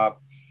for a job?"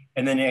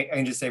 And then I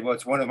can just say, "Well,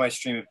 it's one of my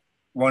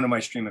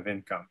stream of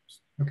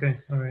incomes." Okay.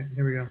 All right.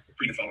 Here we go.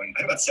 Pretty good following.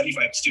 I have about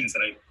 75 students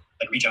that I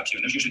like reach out to,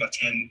 and there's usually about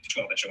 10 to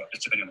 12 that show up,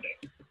 just depending on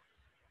the day.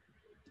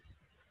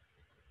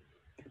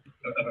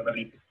 Of a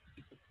revenue.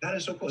 That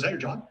is so cool. Is that your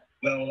job?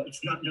 Well,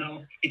 it's not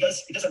now. It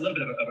does have a little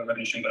bit of a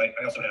revenue stream, but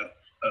I also have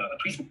a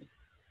preschool.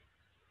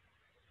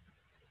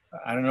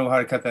 I don't know how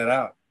to cut that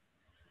out.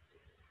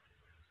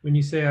 When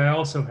you say I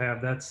also have,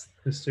 that's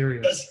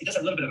mysterious. It does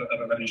have a little bit of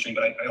a revenue stream,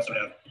 but I also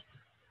have.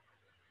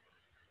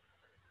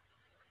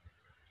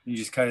 You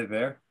just cut it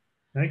there?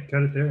 I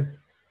cut it there.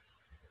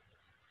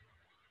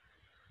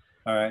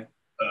 All right.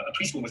 A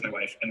preschool with my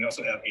wife, and we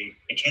also have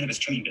a cannabis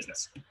training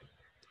business.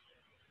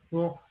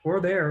 Well, or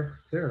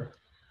there.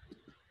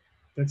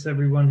 That's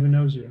everyone who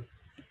knows you.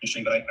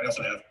 But I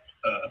also have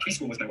a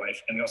preschool with my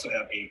wife, and we also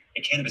have a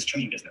cannabis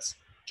training business.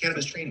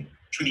 Cannabis training.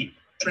 Trimming.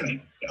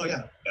 Yeah. Oh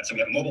yeah. Yeah. So we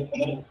have a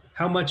mobile.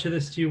 How much of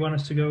this do you want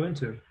us to go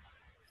into?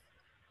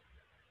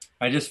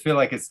 I just feel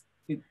like it's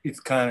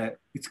kind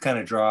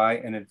of dry,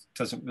 and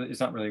it's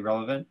not really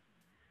relevant.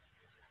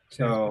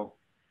 So.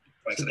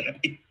 Right, so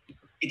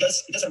it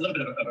does have a little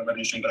bit of a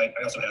revenue stream, but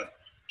I also have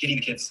getting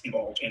the kids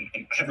involved, and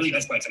I have really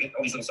nice bikes. I get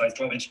all these little size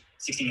 12-inch,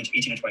 16-inch,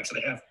 18-inch bikes, so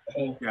they have a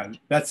whole. Yeah,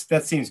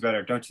 that seems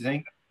better, don't you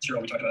think?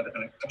 We talked about it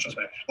on a couple shows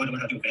back. Wanted to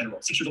learn how to do a van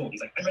roll. 6 years old.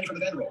 He's like, I'm ready for the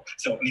van roll.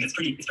 So I mean, it's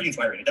pretty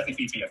inspiring. It definitely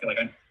feeds me. I feel like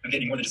I'm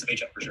getting more than just a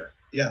paycheck for sure.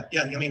 Yeah.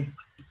 I mean,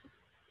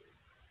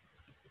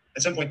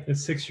 at some point, the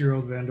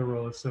 6-year-old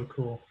Vanderroll is so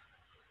cool.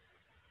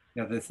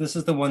 Yeah, this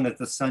is the one that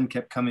the sun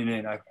kept coming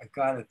in. I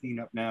got to clean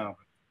up now.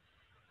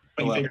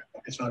 But you figure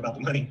it's not about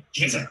the money.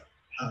 Exactly.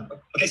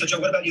 Okay, so Joe,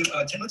 what about you?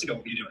 10 months ago,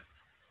 what were you doing?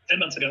 10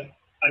 months ago,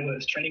 I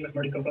was training with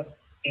Marty Copa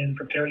and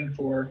preparing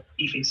for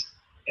EFES,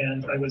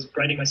 and I was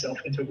grinding myself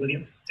into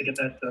oblivion to get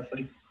that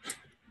footy.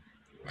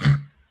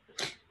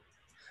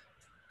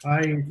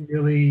 I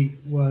really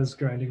was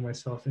grinding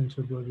myself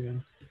into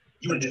oblivion.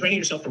 You were training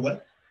yourself for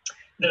what?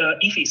 The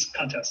EFES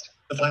contest.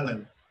 The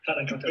Flatland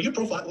contest. Are you a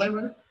pro Flatland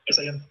runner? Yes,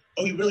 I am.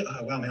 Oh, you really?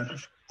 Oh, wow, man.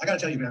 I got to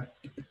tell you, man.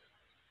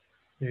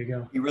 There you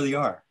go. You really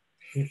are.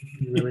 You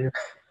really are.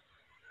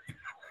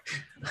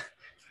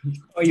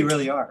 Oh, you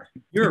really are.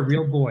 You're a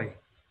real boy.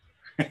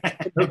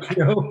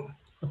 Okay. Oh,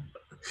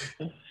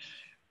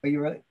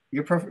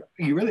 you're perfect.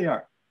 You really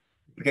are.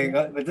 Okay,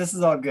 but this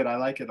is all good. I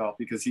like it all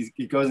because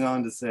he goes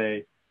on to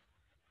say,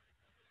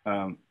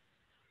 pro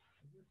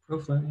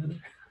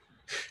Flatlander.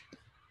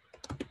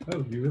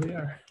 Oh, you really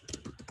are.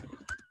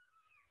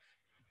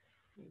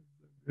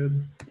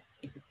 Good.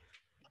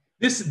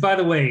 This, by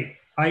the way,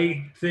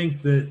 I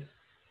think that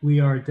we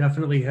are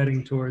definitely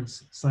heading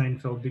towards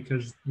Seinfeld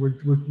because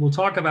we'll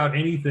talk about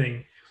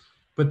anything,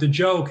 but the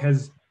joke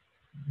has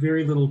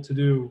very little to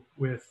do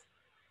with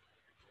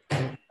what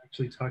we're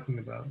actually talking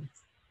about.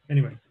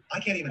 Anyway. I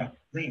can't even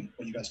name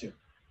what you guys do.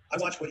 I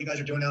watch what you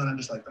guys are doing now and I'm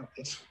just like, oh,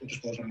 it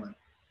just blows my mind.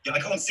 Yeah, I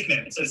call him Sick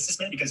Man instead of Sis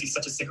Man because he's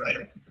such a sick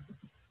rider.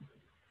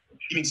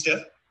 You mean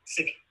stiff?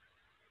 Sick.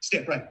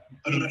 Stick, right.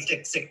 Oh, no, not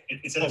stick, sick.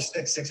 Instead of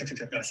sick.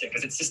 Not sick,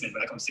 because it's Sis Man,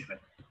 but I call him Sick Man.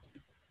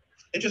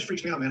 It just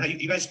freaks me out, man. How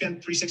you guys spin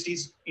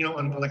 360s,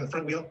 on like the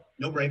front wheel,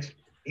 no brakes,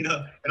 and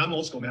I'm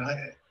old school, man.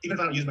 Even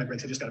if I don't use my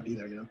brakes, I just got to be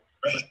there,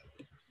 Right.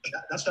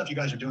 That stuff you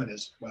guys are doing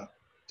is, wow,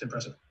 it's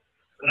impressive.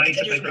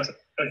 10 years from now.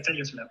 Okay, 10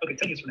 years from now. Okay,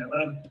 10 years from now.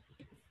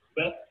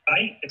 Well,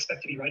 I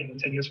expect to be riding in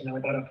 10 years from now. I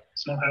bought a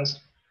small house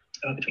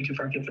between two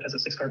farm fields that has a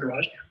 6-car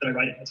garage that I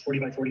ride in. It's 40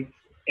 by 40.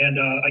 And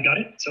I got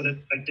it so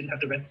that I didn't have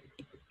to rent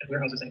at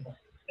warehouses anymore.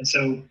 And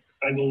so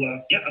I will,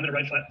 I'm going to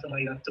ride flat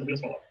until the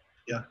wheels fall off.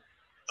 Yeah.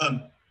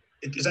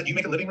 Is that, do you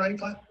make a living riding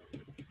flat?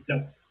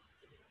 No.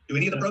 Do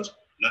any of the pros?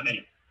 Not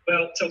many.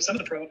 Well, so some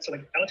of the pros, so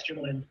like Alex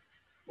Jumelin,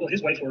 well,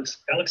 his wife works.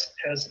 Alex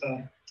has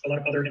a lot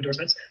of other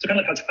endorsements. So kind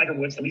of like how Tiger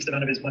Woods, the least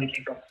amount of his money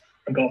came from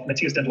golf.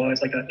 Matthias Denbois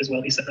is like that as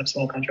well. He's setting up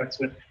small contracts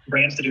with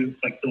brands to do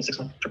like little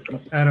 6-month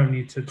promotions. I don't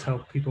need to tell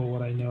people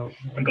what I know.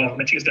 From golf,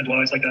 Matthias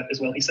Denbois is like that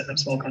as well. He's setting up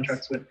small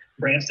contracts with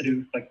brands to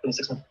do like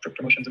little 6-month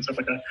promotions and stuff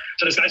like that.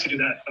 So there's guys who do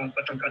that,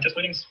 but from contest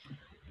winnings,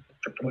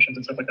 promotions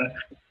and stuff like that.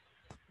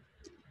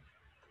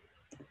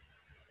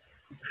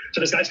 So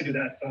there's guys who do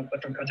that,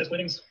 but from contest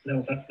winnings,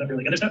 no, not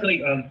really. And there's not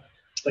really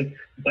like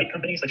bike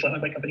companies, like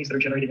Flatland bike companies that are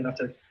generating enough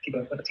to keep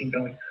a team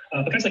going.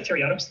 But guys like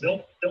Terry Adams,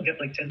 they'll get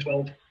like 10,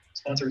 12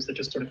 sponsors that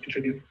just sort of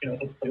contribute, you know,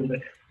 a little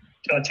bit.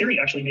 Terry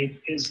actually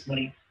made his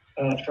money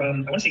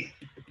from, I want to say,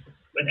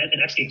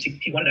 an X Games.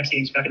 He won an X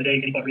Games back in the day,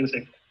 and he bought real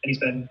estate, and he's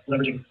been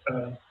leveraging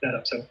that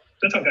up. So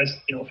that's how guys,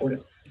 you know, afford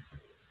it.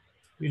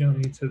 We don't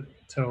need to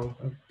tell.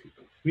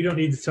 We don't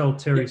need to tell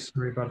Terry's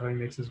story about how he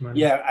makes his money.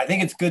 Yeah, I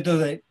think it's good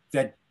though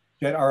that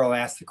Arl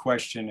asked the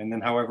question, and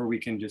then however we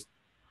can just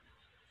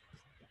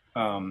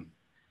cut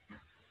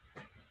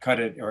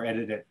it or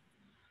edit it.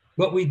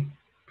 But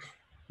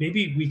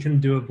maybe we can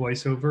do a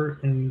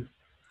voiceover and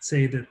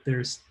say that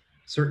there's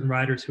certain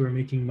riders who are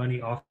making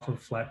money off of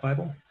Flat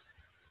Bible.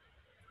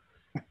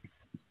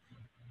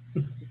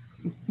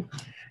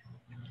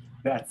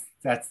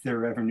 That's their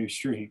revenue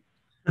stream.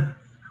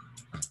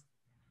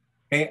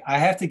 Hey, I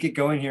have to get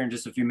going here in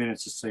just a few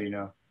minutes, just so you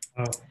know.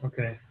 Oh,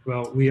 okay.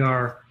 Well, we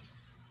are.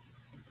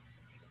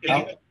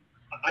 I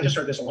just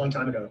heard this a long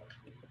time ago.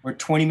 We're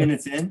 20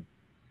 minutes in?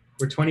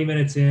 We're 20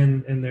 minutes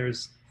in, and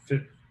there's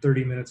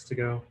 30 minutes to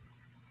go.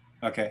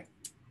 Okay.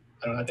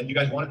 I don't know that you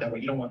guys want it that way.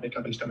 You don't want big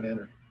companies coming in,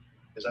 or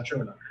is that true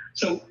or not?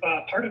 So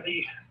part of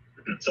the,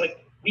 so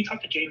like we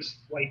talked to James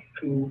White,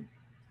 who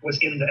was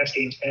in the X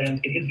Games,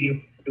 and in his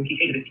view, he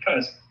hated it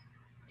because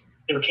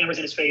there were cameras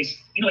in his face.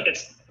 You know, like that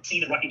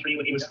scene in Rocky III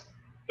when he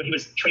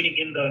was training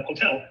in the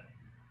hotel.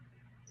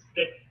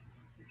 That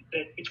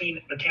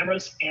between the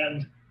cameras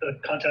and the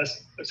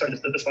contest, sorry,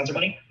 the sponsor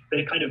money, that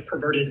it kind of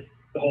perverted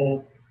the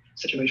whole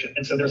situation,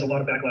 and so there's a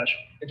lot of backlash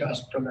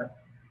from that.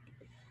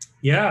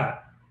 Yeah,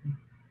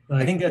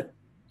 like I think that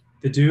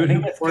the dude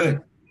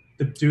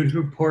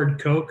who poured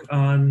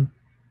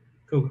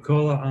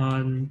Coca-Cola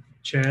on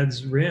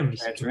Chad's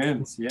rims. Chad's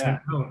rims, yeah.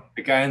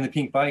 The guy on the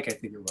pink bike, I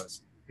think it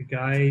was. The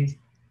guy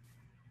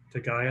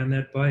on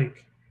that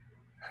bike.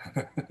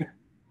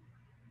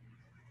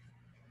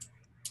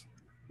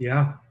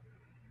 Yeah.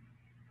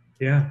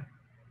 Yeah.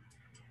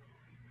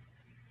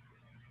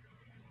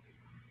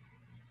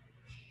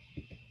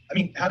 I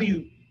mean, how do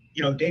you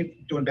know, Dave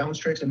doing balance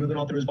tricks and moving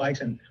all through his bikes,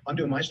 and I'm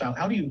doing my style.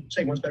 How do you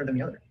say one's better than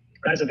the other?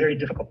 That is a very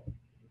difficult.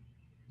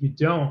 You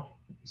don't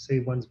say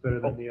one's better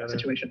than the other.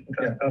 Situation.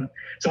 Okay. Yeah.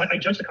 So I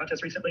judged the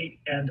contest recently,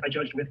 and I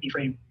judged with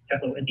Ephraim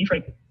Catlow, and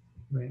Ephraim.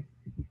 Right.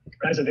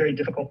 That is a very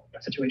difficult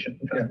situation.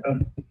 Okay.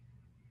 Yeah.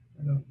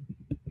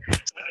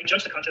 So I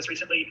judged the contest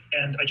recently,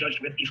 and I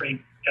judged with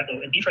Ephraim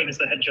Catlow, and Ephraim is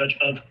the head judge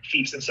of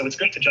FIEPS, and so it's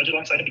great to judge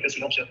alongside him because he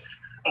helps you.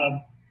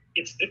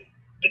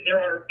 There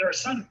are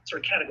some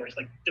sort of categories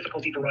like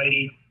difficulty,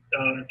 variety,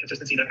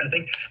 consistency, that kind of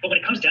thing. But when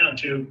it comes down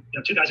to, you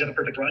know, two guys who have a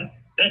perfect run,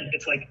 then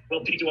it's like,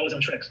 well, did he do all his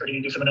own tricks, or did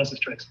he do someone else's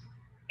tricks?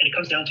 And it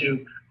comes down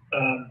to.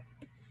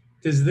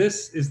 Is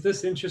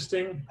this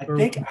interesting?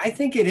 I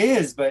think it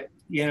is, but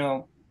you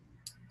know,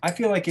 I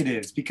feel like it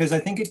is because I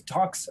think it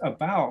talks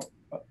about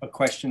a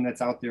question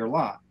that's out there a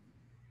lot.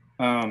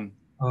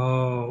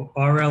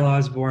 R.L.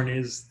 Osborn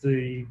is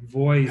the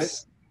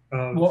voice.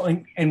 Well,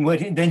 and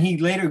what then he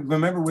later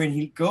remember when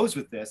he goes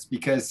with this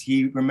because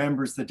he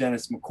remembers the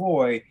Dennis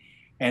McCoy,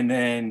 and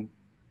then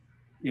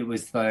it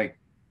was like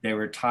they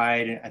were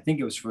tied, and I think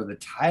it was for the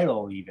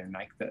title even.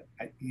 Like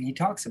he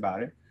talks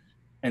about it,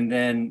 and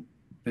then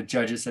the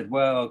judges said,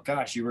 "Well,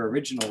 gosh, you were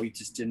original. We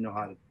just didn't know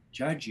how to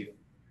judge you,"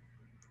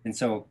 and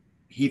so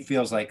he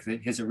feels like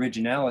his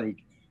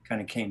originality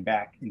kind of came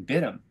back and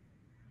bit him.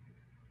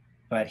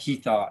 But he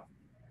thought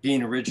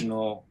being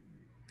original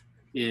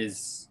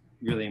is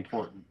really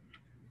important.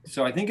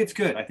 So I think it's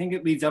good. I think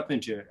it leads up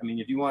into it. I mean,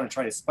 if you want to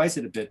try to spice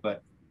it a bit,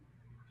 but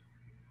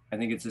I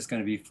think it's just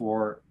going to be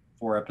four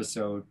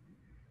episode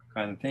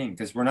kind of thing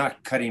because we're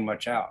not cutting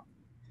much out.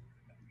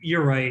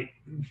 You're right.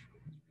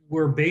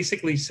 We're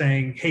basically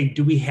saying, hey,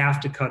 do we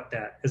have to cut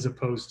that as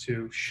opposed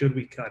to should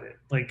we cut it?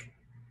 Like,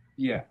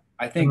 yeah,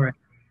 I think, right.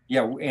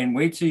 Yeah. And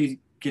wait till you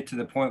get to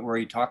the point where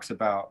he talks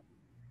about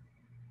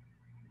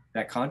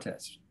that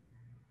contest.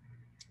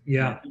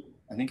 Yeah.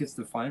 I think it's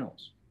the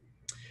finals.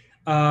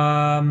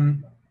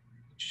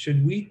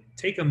 Should we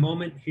take a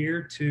moment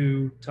here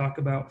to talk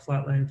about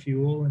Flatland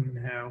Fuel and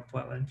how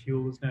Flatland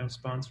Fuel is now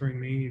sponsoring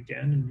me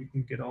again, and you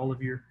can get all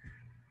of your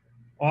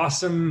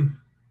awesome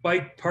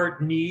bike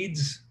part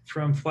needs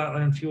from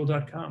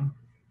flatlandfuel.com.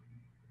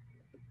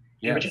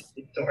 Yes.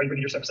 So are you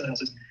bringing your steps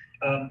analysis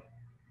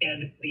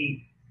and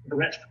the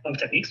breadth of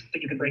techniques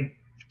that you can bring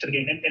to the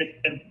game,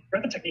 and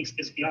breadth of techniques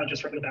is beyond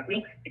just front wheel, back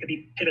wheel. It could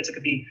be pivots. It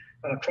could be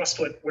cross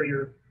foot where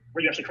you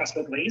actually cross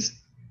both ways.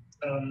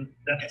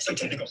 That's so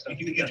technical stuff.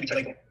 You have to be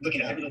technical, looking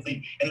at every little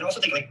thing, and then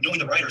also think like knowing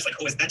the riders, like,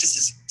 oh, is that just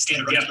his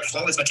standard run? Yeah.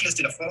 Flawless. Matias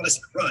did a flawless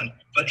run,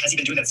 but has he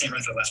been doing that same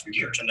run for the last few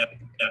years? And then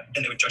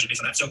they would judge it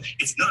based on that. So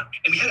it's not.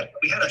 And we had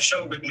a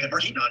show where we had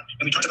Mark Eaton on,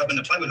 and we talked about when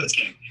the plywood hoods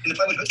came. In the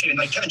plywood hoods came, and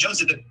like Kevin Jones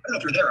did I don't know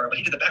if you were there, but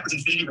he did the backwards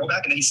infinity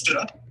rollback, and then he stood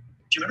up.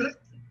 Do you remember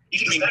that?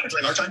 He did backwards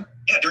during our time.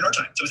 Yeah, during our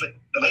time. So it was like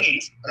the late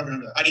 '80s. I don't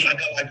remember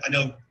that. I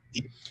know.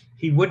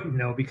 He wouldn't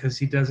know because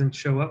he doesn't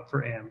show up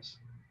for AMs.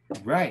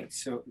 Right.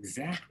 So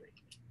exactly.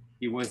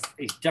 he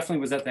definitely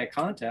was at that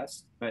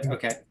contest, but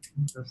okay.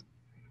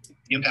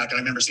 The impact, and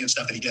I remember seeing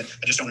stuff that he did.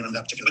 I just don't remember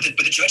that particular.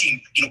 But the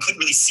judging, couldn't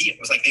really see it.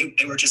 It was like they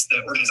were just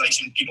the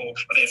organization people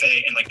of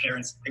AFA and like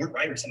parents. They weren't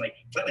riders, and like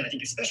Flatland, I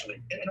think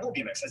especially, and all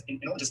BMX,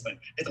 in all discipline,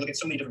 they have to look at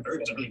so many different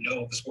variables and really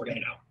know the sport in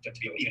and out to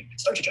be able to even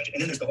start to judge it.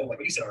 And then there's the whole, like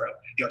what you said,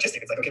 the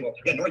artistic. It's like, okay, well,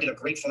 yeah, Nourie did a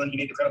great fun. He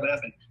made the crowd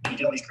laugh, and he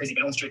did all these crazy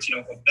balance tricks.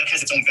 Well, that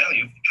has its own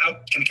value. How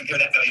can we compare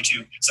that value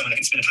to someone that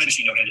can spin a time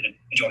machine no-handed and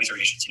do all these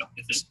variations?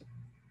 It's just,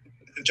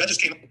 the judges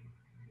came up.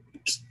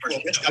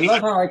 I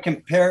love how I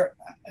compare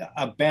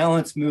a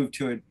balance move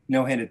to a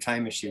no-handed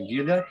time machine.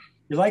 You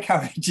like how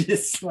I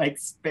just like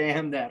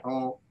spam that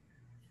whole.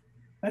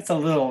 That's a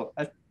little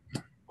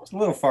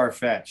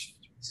far-fetched.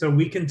 So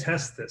we can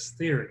test this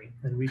theory,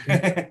 and we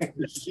can.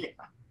 Yeah.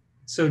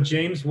 So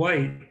James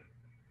White,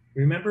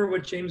 remember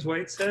what James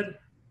White said?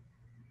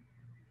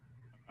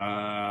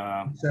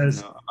 He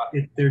says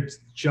they're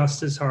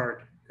just as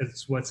hard.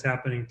 It's what's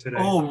happening today.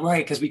 Oh,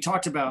 right, because we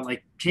talked about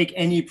like take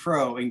any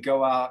pro and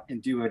go out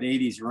and do an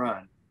 80s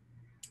run.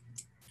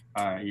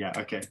 Yeah,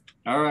 okay.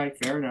 All right,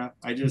 fair enough.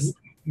 I just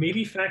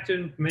maybe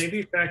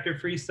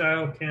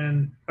factOrFreestyle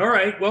can. All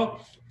right,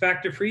 well,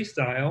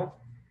 factOrFreestyle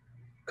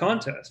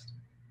contest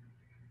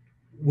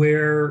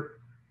where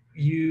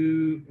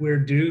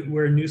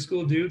new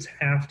school dudes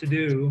have to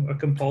do a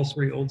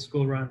compulsory old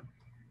school run.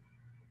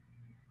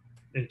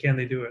 And can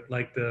they do it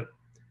like the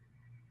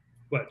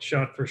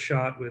shot for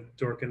shot with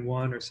Dorkin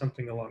 1 or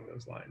something along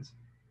those lines?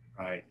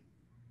 Right.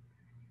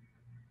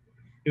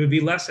 It would be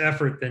less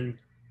effort than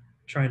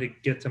trying to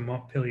get to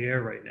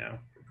Montpellier right now,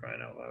 for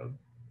crying out loud.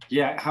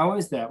 Yeah, how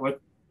is that?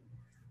 What?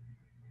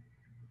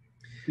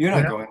 You're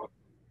not going.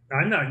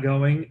 I'm not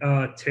going.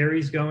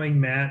 Terry's going.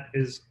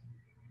 Matt's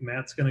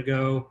going to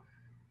go.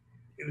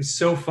 It was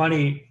so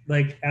funny.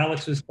 Like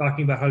Alex was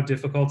talking about how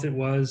difficult it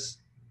was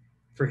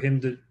for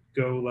him to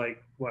go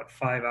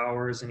 5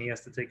 hours, and he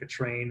has to take a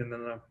train, and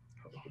then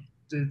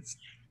it's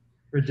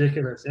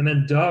ridiculous. And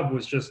then Dub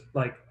was just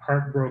like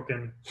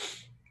heartbroken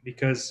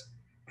because.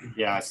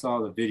 Yeah, I saw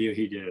the video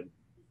he did.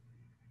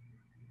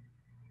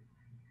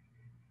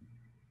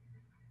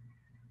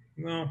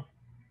 Well,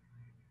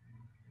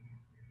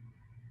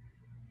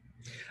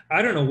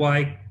 I don't know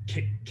why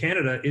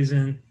Canada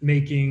isn't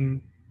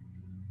making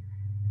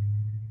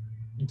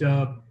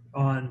Dub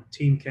on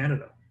Team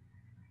Canada.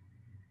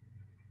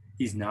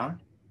 He's not?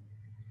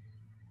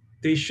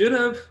 They should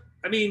have.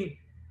 I mean,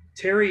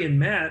 Terry and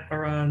Matt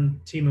are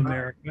on Team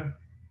America.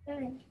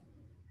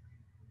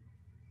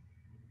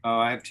 Oh,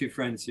 I have two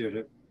friends here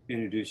to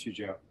introduce you,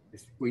 Joe.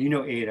 Well, you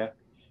know Ada.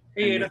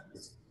 Hey, Ada.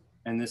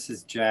 And this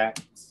is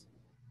Jax.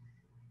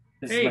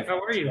 Hey, how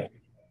are you?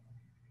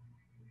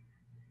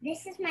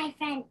 This is my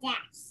friend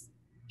Jax.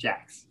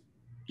 Jax.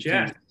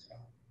 Jax.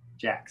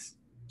 Jax.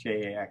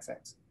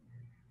 Jaxx.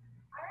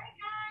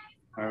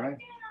 All right.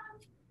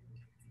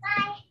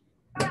 Bye.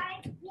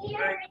 Bye.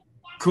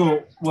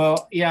 Cool.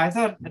 Well, yeah, I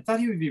thought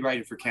he would be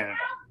riding for Canada.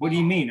 What do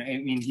you mean? I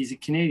mean, he's a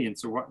Canadian,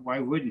 so why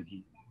wouldn't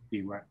he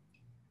be right?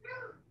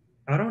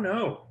 I don't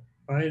know.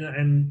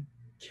 And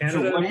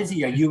Canada. So what is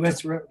he? A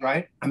U.S.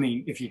 rider? I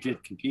mean, if you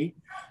did compete,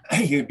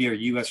 he would be a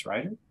U.S.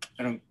 rider.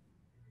 I don't.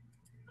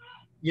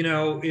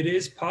 It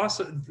is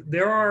possible.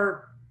 There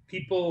are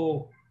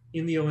people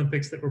in the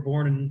Olympics that were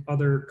born in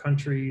other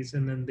countries,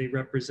 and then they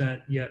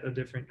represent yet a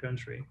different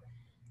country.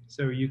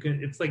 So you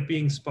can. It's like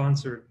being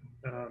sponsored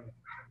by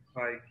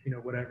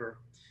whatever.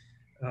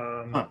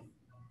 I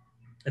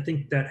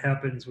think that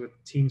happens with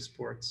team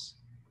sports.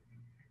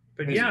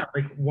 But yeah,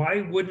 like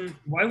why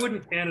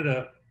wouldn't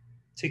Canada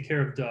take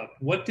care of Dub?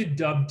 What did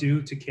Dub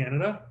do to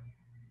Canada?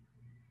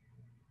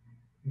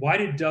 Why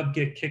did Dub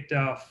get kicked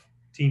off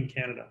Team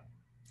Canada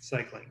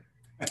cycling?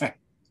 I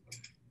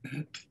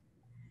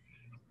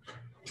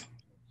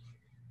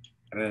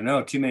don't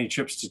know. Too many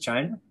trips to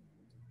China?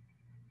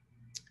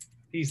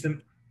 They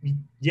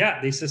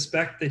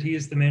suspect that he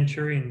is the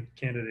Manchurian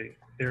candidate.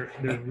 They're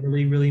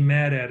really, really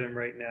mad at him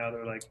right now.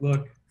 They're like,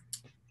 look.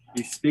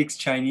 He speaks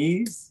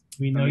Chinese?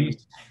 We know you.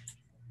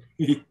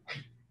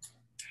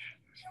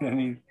 I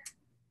mean,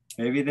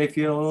 maybe they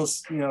feel a little,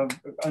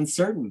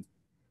 uncertain.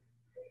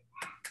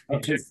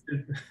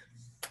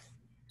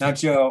 Now,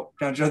 Joe,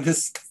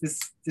 this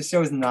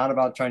show is not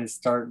about trying to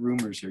start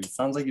rumors here. It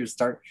sounds like you're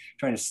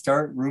trying to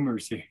start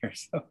rumors here.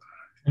 So.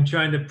 I'm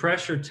trying to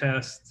pressure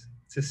test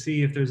to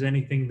see if there's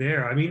anything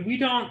there. I mean, we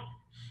don't,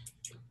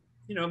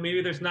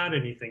 maybe there's not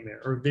anything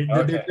there, or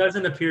there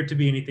doesn't appear to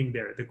be anything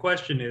there. The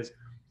question is,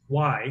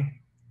 why?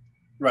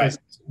 Right.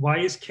 Why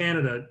is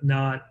Canada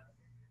not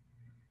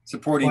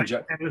supporting?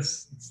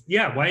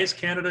 Why is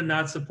Canada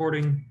not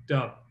supporting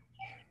Dub?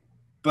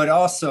 But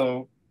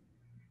also,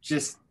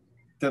 just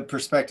the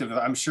perspective of,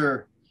 I'm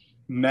sure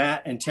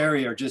Matt and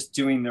Terry are just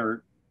doing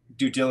their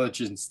due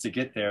diligence to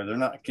get there. They're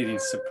not getting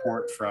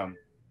support from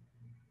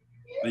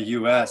the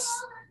U.S.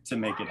 to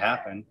make it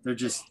happen. They're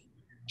just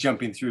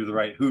jumping through the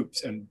right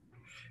hoops.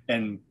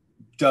 And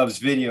Dub's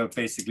video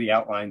basically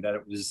outlined that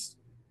it was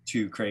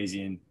too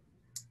crazy and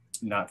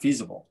not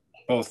feasible,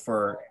 both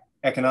for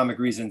economic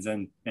reasons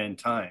and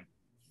time.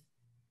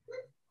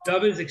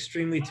 Dub is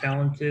extremely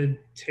talented.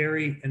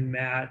 Terry and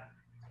Matt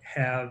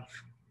have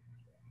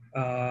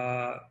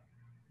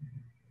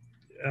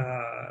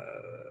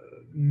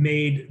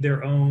made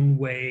their own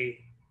way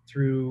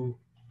through.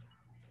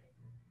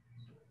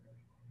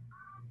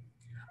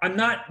 I'm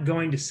not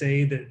going to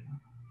say that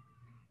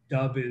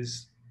Dub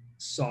is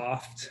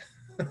soft.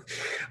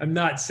 I'm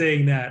not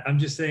saying that. I'm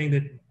just saying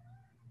that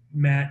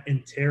Matt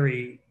and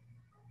Terry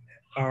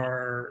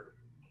are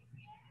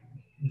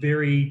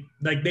very,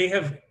 like, they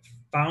have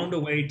found a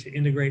way to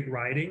integrate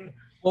writing.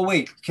 Well,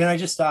 wait, can I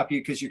just stop you?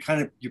 Because you're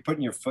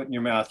putting your foot in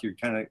your mouth. You're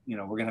kind of,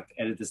 we're going to have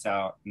to edit this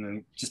out. And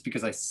then just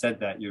because I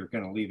said that, you're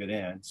going to leave it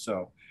in.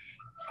 So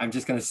I'm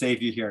just going to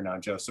save you here now,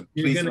 Joe. So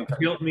please. You're going to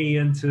guilt me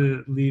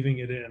into leaving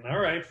it in. All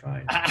right,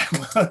 fine.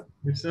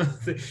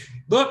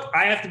 Look,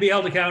 I have to be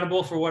held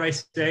accountable for what I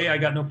say. I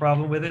got no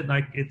problem with it.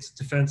 And it's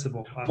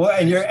defensible. Well,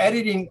 and you're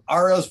editing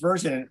RL's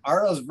version. And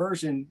RL's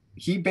version,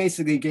 he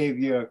basically gave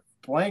you a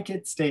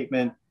blanket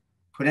statement,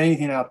 put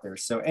anything out there.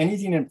 So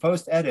anything in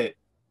post-edit,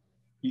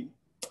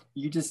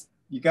 you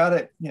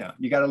gotta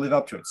live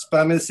up to it. But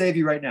I'm gonna save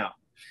you right now.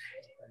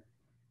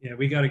 Yeah,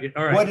 we gotta get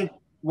all right.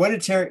 What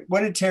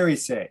did Terry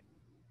say?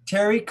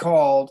 Terry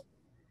called.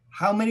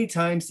 How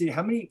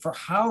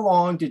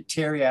long did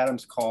Terry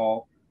Adams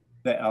call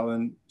the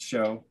Ellen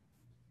show?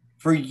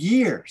 For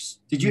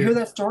years. Did you hear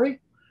that story?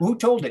 Who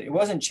told it? It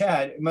wasn't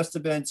Chad. It must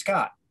have been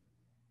Scott.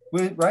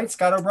 Right?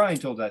 Scott O'Brien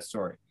told that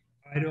story.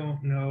 I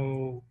don't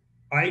know.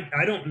 I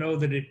don't know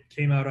that it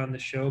came out on the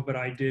show, but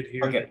I did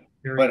hear that.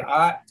 But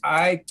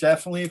I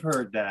definitely have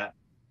heard that.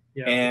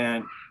 Yeah.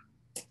 And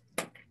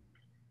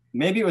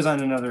maybe it was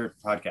on another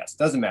podcast.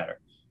 Doesn't matter.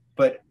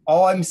 But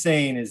all I'm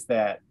saying is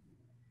that,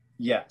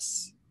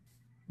 yes,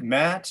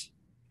 Matt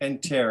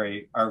and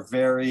Terry are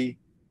very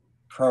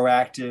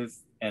proactive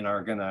and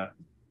are going to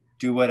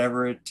do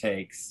whatever it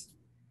takes.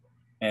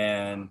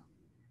 And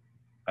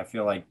I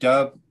feel like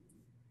Dub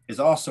is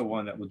also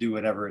one that will do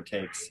whatever it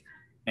takes.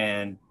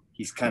 And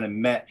he's kind of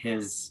met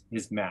his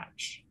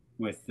match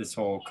with this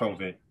whole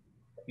COVID.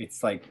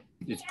 It's like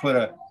it's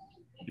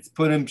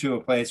put him to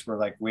a place where,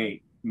 like,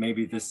 wait,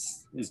 maybe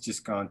this is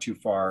just gone too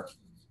far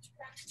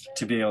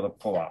to be able to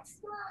pull off.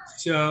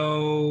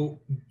 So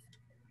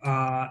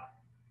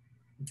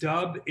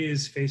Dub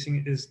is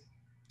facing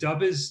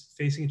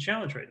a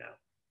challenge right now.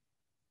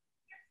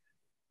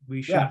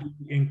 We should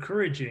be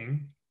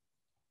encouraging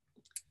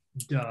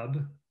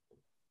Dub,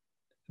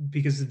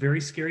 because it's a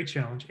very scary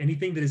challenge.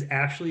 Anything that is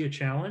actually a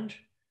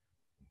challenge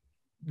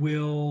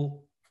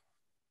will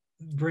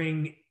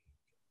bring,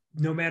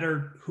 no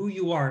matter who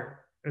you are,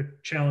 a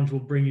challenge will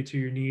bring you to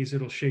your knees.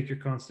 It'll shake your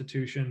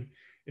constitution.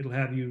 It'll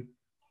have you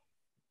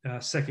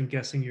second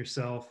guessing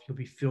yourself. You'll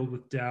be filled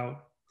with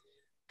doubt.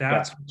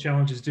 That's what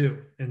challenges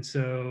do. And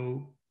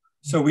so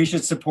we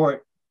should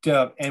support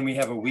Dub, and we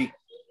have a week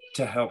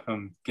to help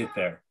him get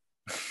there.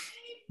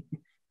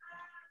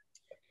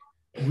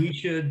 We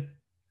should.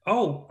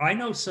 Oh, I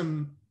know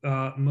some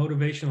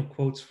motivational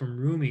quotes from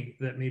Rumi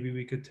that maybe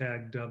we could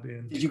tag Dub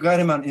in. Did you got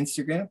him on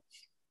Instagram?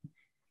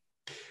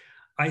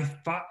 I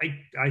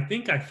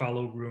think I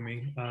follow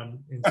Rumi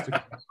on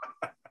Instagram.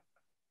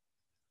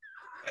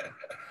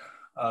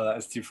 Oh,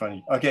 that's too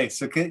funny. Okay,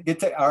 so get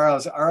to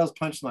RL's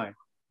punchline.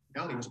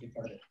 Reality was a big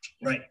part of it.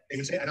 Right. They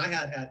would say, and I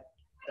had at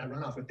that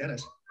runoff with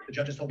Dennis, the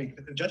judges told me,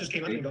 the judges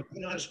came up and go, "You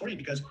know how to score you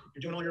because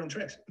you're doing all your own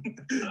tricks."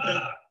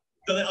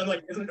 So I'm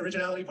like, isn't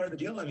originality part of the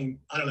deal? I mean,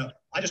 I don't know.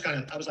 I was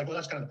like, well,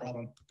 that's kind of the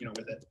problem,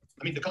 with it.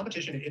 I mean, the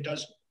competition, it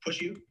does push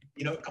you,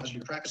 it causes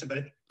you to practice it, but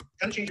it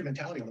kind of changes your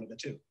mentality a little bit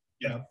too,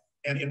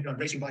 And in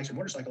racing bikes and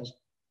motorcycles,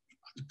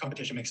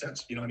 competition makes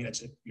sense. I mean,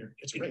 it's a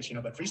race,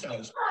 but freestyle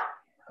is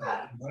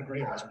not a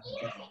great race.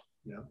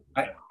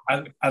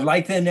 I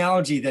like the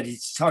analogy that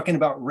he's talking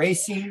about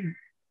racing,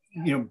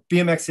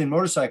 BMX and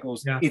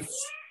motorcycles. Yeah.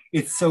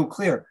 It's so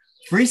clear.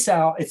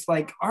 Freestyle, it's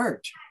like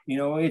art.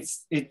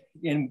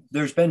 And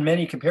there's been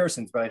many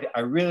comparisons, but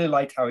I really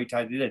liked how he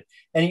tied it in.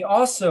 And he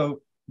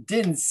also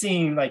didn't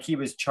seem like he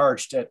was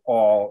charged at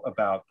all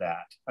about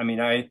that. I mean,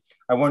 I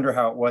wonder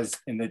how it was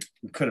we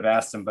could have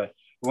asked him, but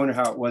I wonder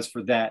how it was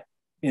for that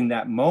in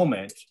that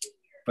moment.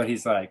 But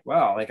he's like,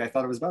 wow, I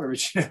thought it was about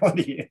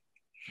originality.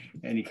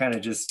 And he kind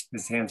of just,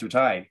 his hands were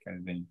tied kind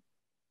of thing.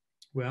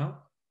 Well,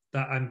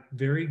 I'm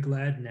very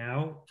glad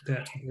now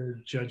that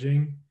the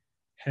judging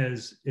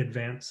has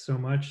advanced so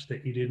much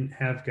that you didn't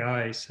have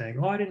guys saying,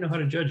 "Oh, I didn't know how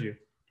to judge you."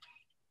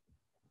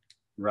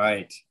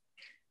 Right.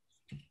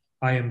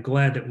 I am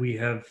glad that we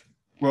have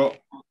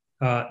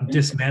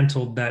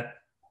dismantled that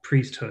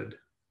priesthood.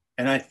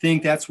 And I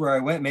think that's where I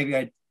went. Maybe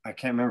I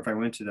can't remember if I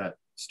went to that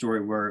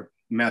story where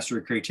Master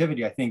of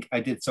Creativity. I think I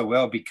did so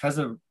well because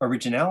of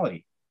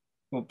originality.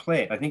 Well,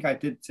 play it. I think I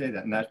did say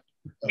that. And that.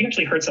 We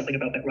actually heard something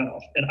about that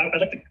runoff, and I'd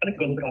like to go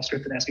a little bit off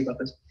script and ask you about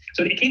this.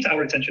 So it came to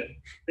our attention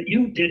that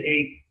you did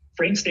a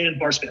frame stand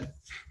bar spin.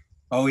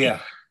 Oh yeah.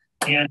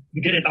 And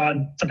you did it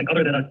on something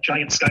other than a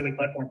giant skyway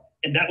platform,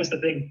 and that was the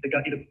thing that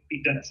got you to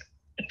beat Dennis.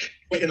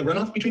 Wait, in the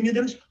runoff between me and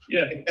Dennis?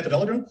 Yeah. At the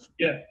velodrome?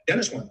 Yeah.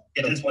 Dennis won.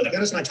 Yeah,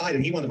 Dennis and I tied,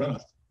 and he won the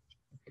runoff.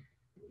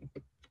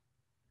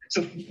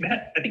 So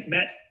Matt, I think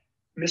Matt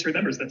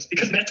misremembers this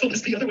because Matt told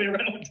us the other way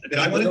around.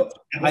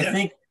 I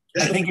think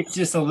it's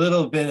just a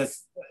little bit of,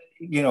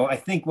 you know, I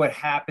think what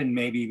happened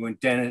maybe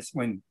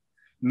when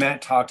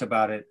Matt talked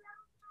about it,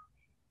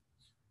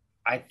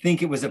 I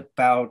think it was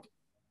about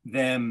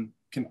them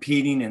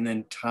competing and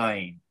then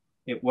tying.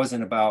 It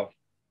wasn't about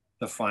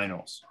the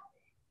finals.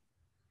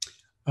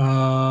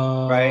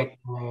 Right?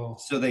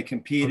 So they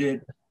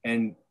competed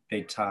and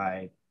they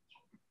tied.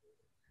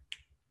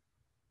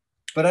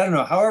 But I don't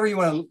know, however you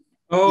want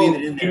to leave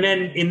it in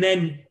there. And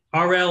then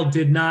RL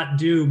did not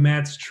do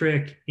Matt's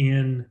trick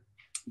in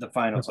the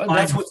finals.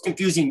 That's what's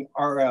confusing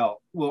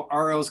RL. Well,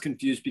 RL's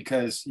confused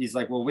because he's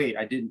like, well, wait,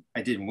 I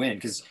didn't win.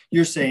 Because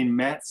you're saying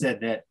Matt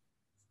said that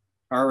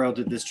RL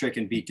did this trick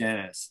and beat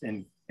Dennis,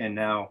 and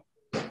now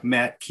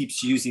Matt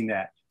keeps using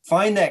that.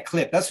 Find that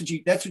clip. That's what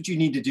you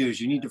need to do,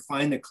 is you need to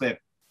find the clip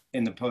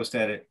in the post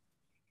edit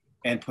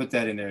and put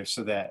that in there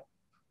so that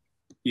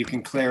you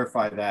can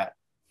clarify that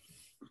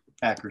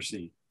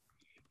accuracy.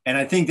 And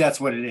I think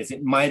that's what it is.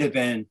 It might have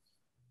been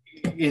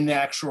in the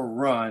actual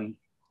run,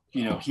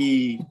 you know,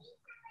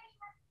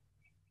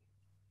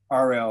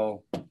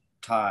 RL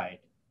tied,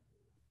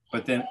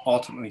 but then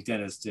ultimately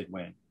Dennis did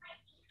win.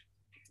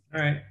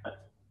 All right.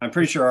 I'm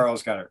pretty sure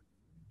RL's got it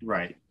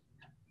right.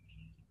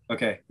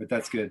 Okay, but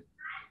that's good.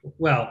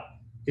 Well,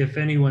 if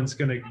anyone's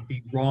going to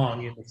be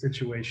wrong in the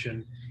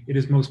situation, it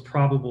is most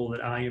probable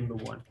that I am the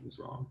one who's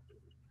wrong.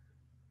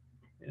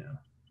 Yeah.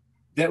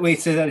 That way,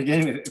 say that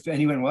again. If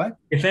anyone what?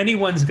 If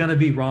anyone's going to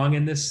be wrong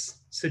in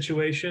this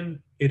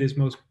situation, it is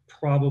most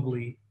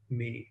probably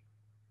me.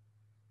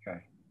 Okay.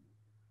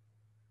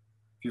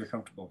 If you're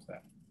comfortable with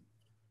that.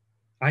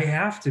 I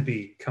have to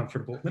be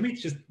comfortable. Let me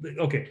just,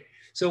 okay.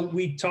 So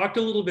we talked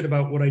a little bit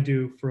about what I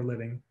do for a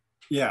living.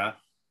 Yeah.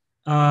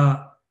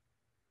 On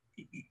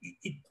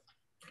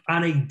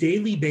a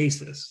daily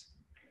basis,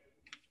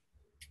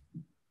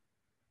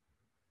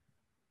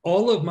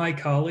 all of my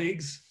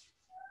colleagues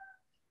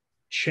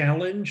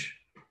challenge,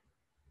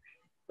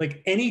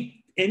 like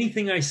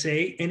anything I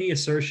say, any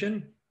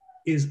assertion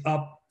is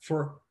up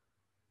for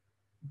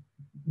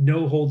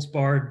no holds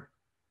barred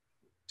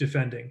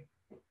defending.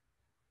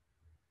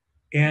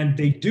 And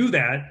they do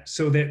that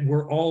so that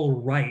we're all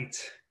right.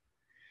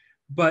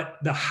 But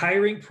the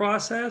hiring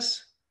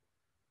process,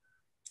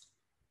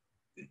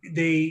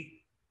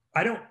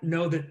 I don't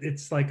know that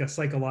it's like a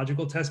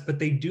psychological test, but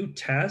they do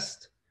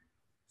test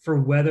for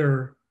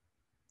whether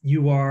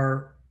you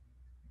are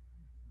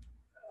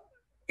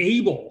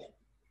able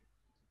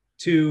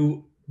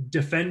to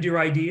defend your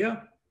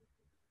idea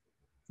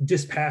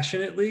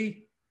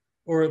dispassionately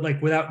or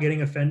like without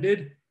getting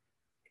offended.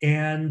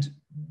 And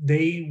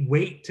they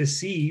wait to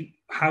see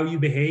how you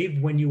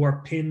behave when you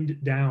are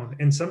pinned down.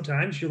 And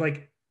sometimes you're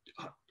like,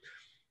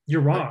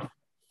 you're wrong.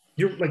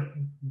 You're like,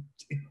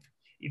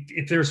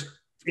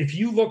 if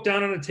you look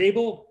down on a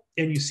table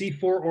and you see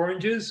 4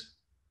 oranges,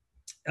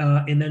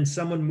 and then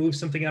someone moves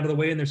something out of the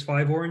way and there's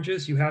 5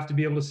 oranges, you have to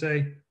be able to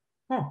say,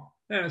 oh,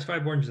 yeah, there's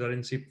 5 oranges I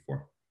didn't see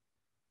before.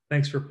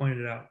 Thanks for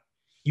pointing it out.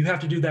 You have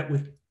to do that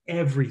with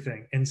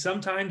everything. And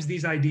sometimes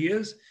these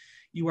ideas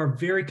you are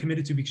very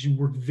committed to because you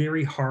work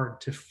very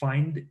hard to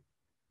find,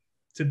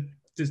 to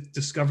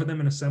discover them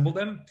and assemble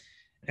them.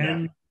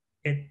 And,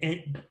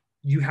 and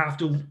you have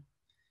to,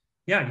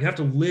 you have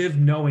to live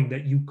knowing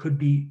that you could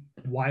be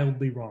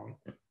wildly wrong.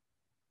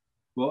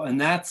 Well, and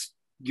that's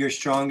your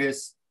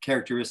strongest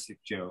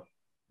characteristic, Joe.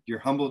 Your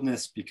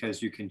humbleness,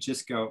 because you can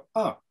just go,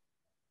 oh,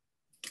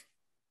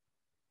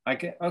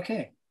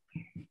 okay.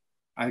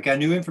 I got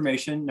new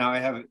information. Now I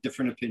have a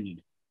different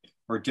opinion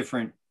or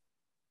different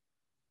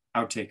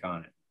outtake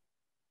on it.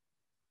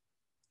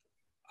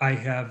 I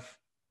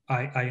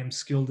am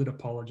skilled at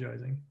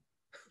apologizing.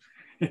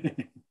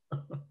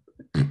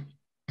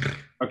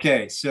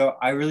 Okay, so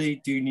I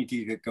really do need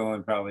to get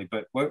going probably,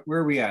 but where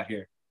are we at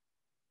here?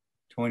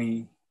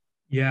 20?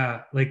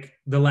 Yeah, like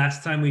the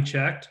last time we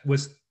checked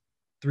was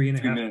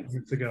 3.5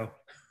 minutes ago.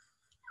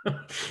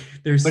 But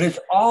it's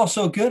all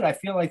so good. I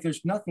feel like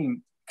there's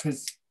nothing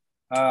because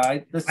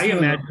I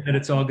imagine that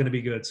it's all going to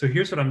be good. So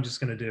here's what I'm just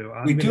going to do.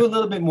 Do a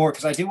little bit more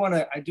because I do want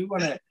to.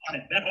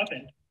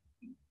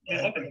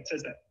 Matt Hoffman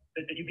says that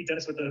you beat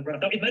Dennis with the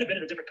run. It might have been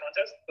in a different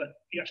contest, but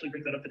he actually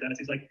brings that up to Dennis.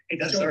 He's like, "Hey,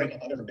 Dennis, sorry,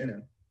 I've never been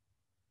in."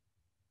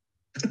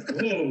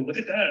 Whoa, look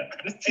at that!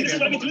 This is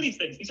why we do these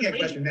things. You can't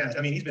question Matt.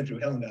 I mean, he's been through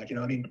hell and back. You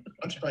know, I mean,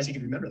 I'm surprised he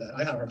could remember that.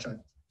 I have a hard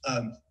time.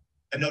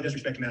 And no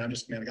disrespect to Matt, I'm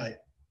just a guy.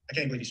 I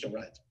can't believe he still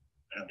rides.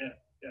 Yeah.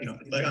 You know,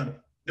 like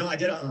no, I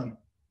did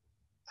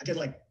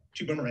like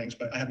 2 boomerangs,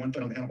 but I had 1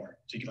 foot on the handlebar,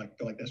 so you could like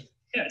go like this.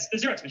 Yeah, it's the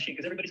Xerox machine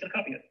because everybody's gonna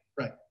copy it.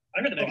 Right.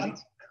 I read the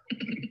magazines.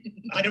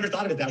 I never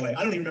thought of it that way.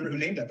 I don't even remember who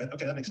named that, but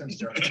okay, that makes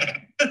sense.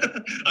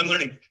 I'm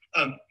learning.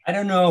 I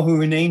don't know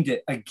who named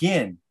it.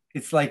 Again,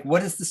 it's like,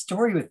 what is the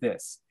story with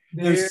this?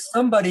 There's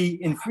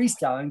somebody in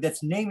freestyling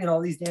that's naming all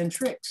these damn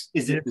tricks.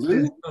 Is it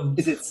Lou?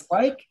 Is it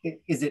Spike?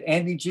 Is it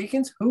Andy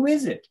Jenkins? Who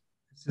is it?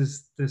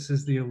 This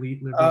is the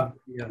elite living.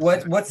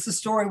 What's the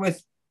story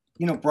with,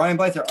 Brian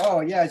Blyther?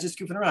 Oh yeah, it's just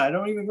goofing around. I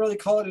don't even really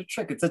call it a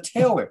trick. It's a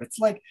tail whip. It's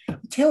like a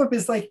tail whip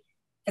is like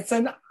it's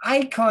an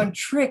icon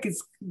trick.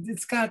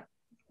 It's got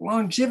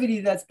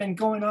longevity that's been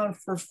going on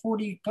for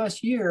 40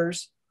 plus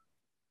years.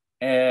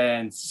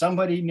 And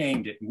somebody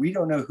named it. We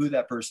don't know who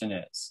that person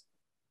is.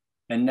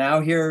 And now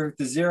here,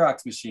 the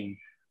Xerox machine.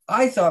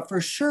 I thought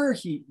for sure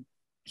he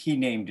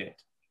named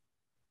it.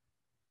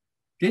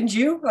 Didn't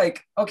you?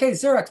 Like, okay,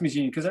 Xerox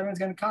machine, because everyone's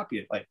going to copy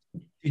it. Like,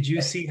 did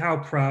you see how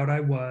proud I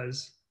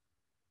was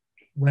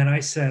when I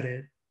said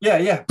it? Yeah,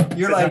 yeah.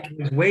 You're like, I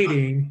was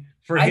waiting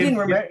for I him didn't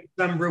to remember get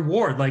some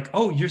reward. Like,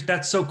 oh,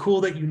 that's so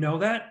cool that you know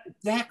that.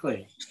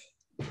 Exactly.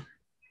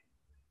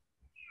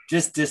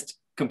 Just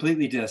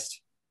completely dissed.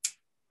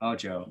 Oh,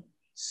 Joe.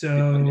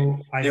 So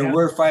there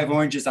were 5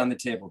 oranges on the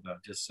table, though.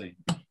 Just so you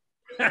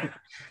know.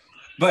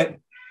 but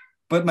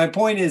my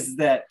point is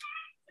that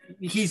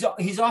he's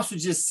also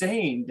just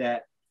saying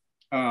that,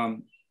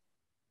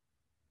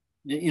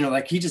 you know,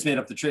 like he just made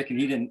up the trick and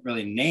he didn't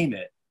really name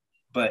it.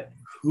 But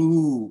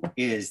who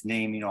is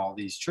naming all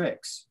these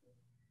tricks?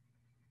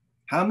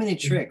 How many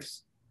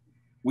tricks?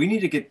 We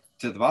need to get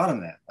to the bottom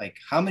of that. Like,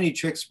 how many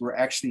tricks were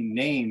actually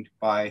named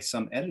by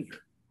some editor?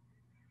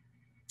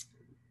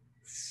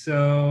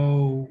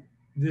 So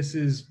this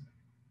is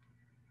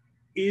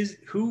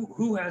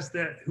who has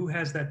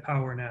that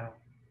power now?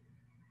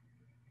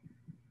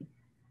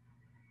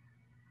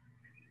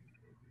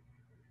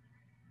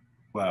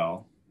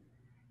 Well,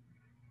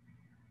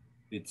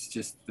 it's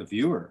just the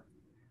viewer.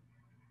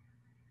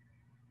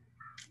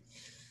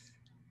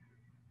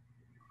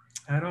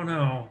 I don't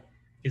know.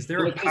 Is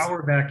there a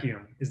power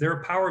vacuum? Is there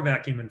a power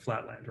vacuum in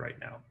Flatland right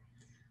now?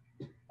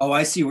 Oh,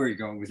 I see where you're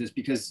going with this,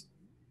 because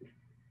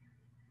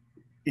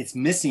it's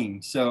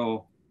missing.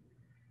 So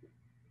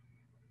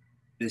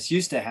this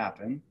used to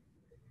happen.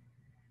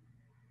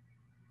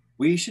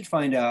 We should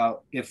find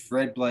out if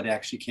Red Blood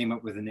actually came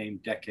up with the name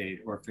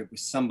Decade, or if it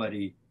was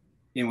somebody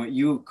in what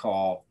you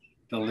call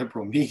the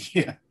liberal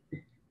media.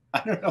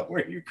 I don't know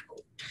where you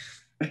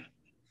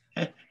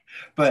go.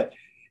 But,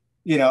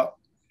 you know,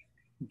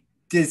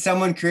 did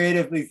someone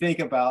creatively think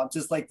about,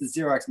 just like the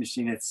Xerox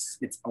machine, it's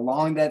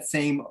along that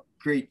same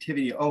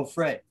creativity. Oh,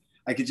 Fred,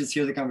 I could just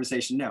hear the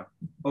conversation now.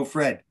 Oh,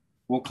 Fred,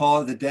 we'll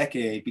call it the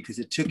Decade because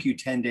it took you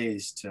 10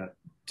 days to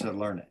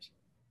learn it.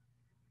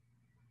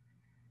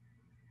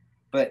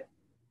 But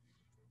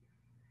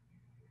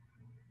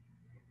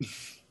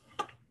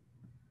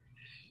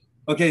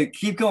okay,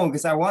 keep going,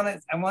 because I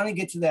want to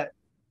get to that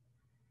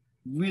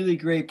really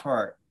great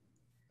part.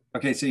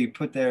 Okay, so you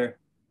put there.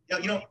 Yeah,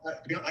 you know,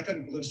 I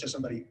couldn't lose to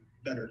somebody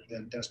better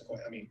than Dennis McCoy.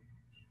 I mean,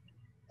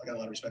 I got a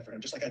lot of respect for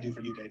him, just like I do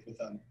for you, Dave, with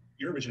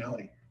your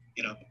originality,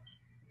 you know.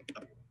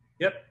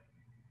 Yep.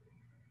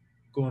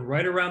 Going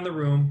right around the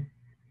room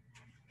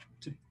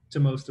to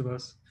most of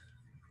us.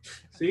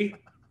 See?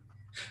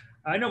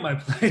 I know my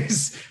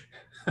place.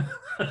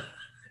 You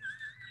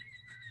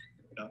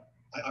know,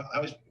 I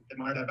always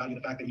admired that about you,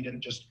 the fact that you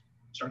didn't just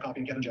start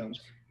copying Kevin Jones.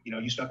 You know,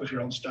 you stuck with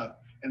your own stuff.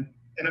 And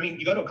I mean,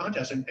 you go to a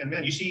contest and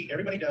man, you see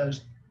everybody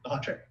does the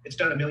hot trick. It's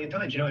done a million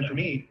times, you know, and for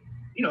me,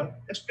 you know,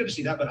 it's good to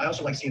see that, but I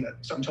also like seeing that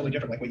something totally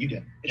different, like what you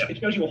did. It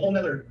shows you a whole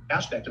nother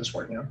aspect of the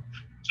sport, you know?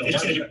 So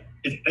thank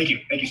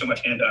you so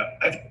much. And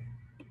I have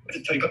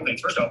to tell you a couple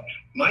things. First off,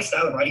 my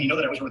style of riding, you know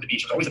that I was over the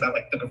beach, was always about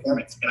like the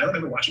performance. And I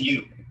remember watching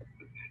you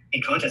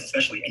in contests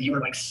especially, and you were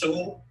like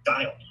so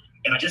dialed.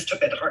 And I just took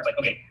that to heart. Like,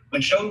 okay,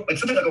 like sometimes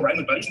I go riding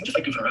with buddies and I'm just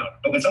like goofing around.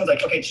 But when someone's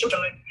like, okay, it's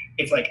showtime,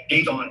 it's like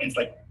game's on, and it's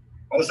like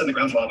all of a sudden the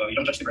ground's lava, you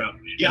don't touch the ground.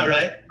 Yeah,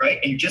 right. Right?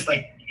 And you just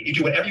like, you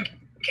do whatever you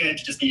can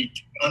to just be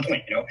on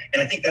point, you know?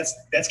 And I think that's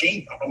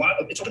gained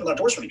it's opened a lot of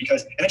doors for me,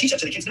 because, and I teach that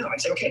to the kids now. I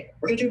say, okay,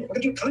 we're gonna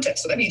do a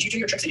contest. So that means you do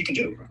your tricks that you can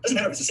do. Doesn't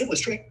matter if it's the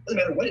simplest trick, doesn't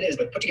matter what it is,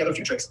 but put together a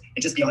few tricks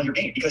and just be on your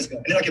game. Because,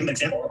 and then I'll give them an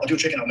example. I'll do a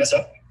trick and I'll mess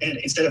up. And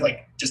instead of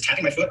like just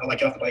tapping my foot, I'll like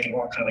get off the bike and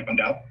walk kind of like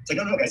bummed out. It's like,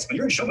 no, guys, when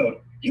you're in show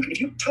mode,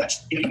 if you touch,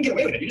 you know, you can get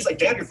away with it. You just like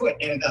dab your foot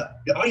and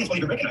the audience won't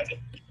even recognize it.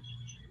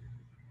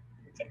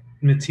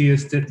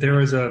 Matthias there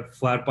was a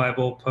Flat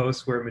Bible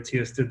post where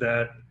Matthias did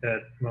that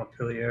at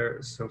Montpellier. It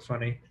was so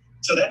funny.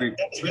 So that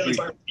was really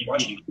fun to be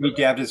watching you. He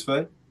dabbed his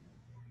foot?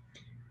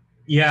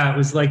 Yeah, it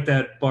was like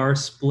that bar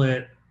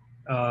split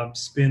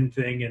spin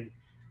thing, and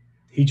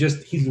he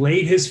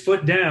laid his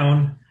foot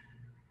down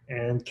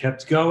and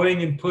kept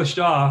going and pushed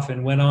off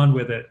and went on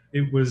with it.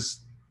 It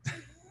was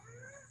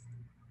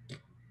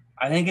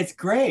I think it's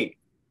great.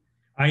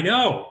 I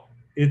know.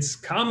 It's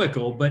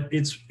comical, but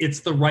it's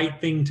the right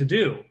thing to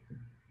do.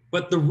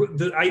 But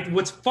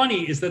what's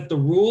funny is that the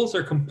rules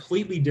are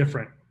completely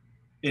different.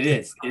 It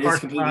is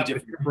completely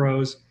different.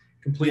 Bros,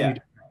 completely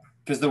different.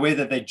 Because the way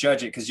that they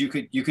judge it, because you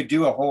could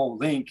do a whole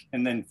link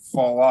and then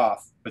fall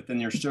off, but then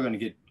you're still going to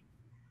get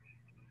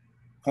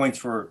points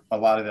for a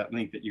lot of that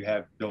link that you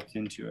have built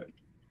into it.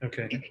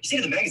 Okay. You see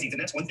it in the magazines,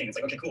 and that's one thing. It's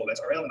like, okay, cool, that's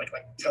RL, and like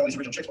he's got all these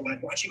original tricks. But when I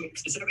watch you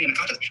specifically in a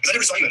contest, because I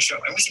never saw you at a show,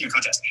 I only seen your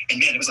contest, and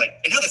man, it was like,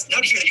 and now to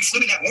hear that you flew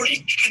in that morning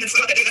and then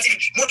flew out that day, that's even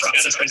more props.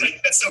 Yeah, that's crazy.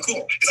 Like, that's so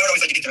cool. Because I would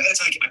always like to get there ahead of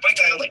time, get my bike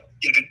dialed, like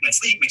get a good night's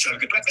sleep, make sure I have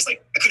a good breakfast.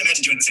 Like I couldn't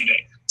imagine doing it the same day.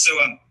 So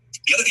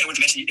the other thing I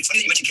wanted to mention, it's funny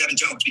that you mentioned Kevin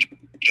Jones,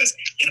 because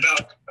in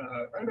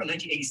around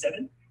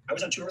 1987, I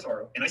was on tour with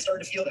Haro, and I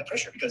started to feel that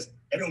pressure because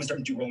everyone was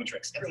starting to do rolling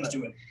tricks. Everyone was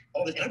doing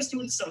all this, and I was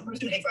doing some. I was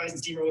doing hang fives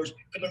and steamrollers,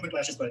 couldn't learn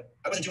whiplashes, but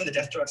I wasn't doing the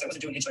death trucks. I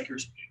wasn't doing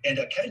hitchhikers. And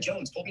Kevin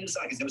Jones pulled me to the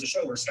side because there was a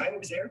show where Skyway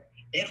was there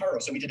and Haro,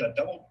 so we did a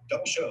double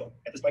show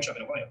at this bike shop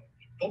in Ohio.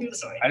 Pulled me to the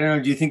side. I don't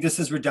know. Do you think this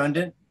is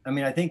redundant? I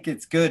mean, I think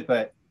it's good,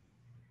 but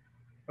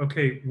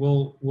Okay,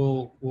 we'll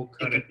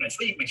cut it. Good night's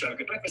sleep, make sure I have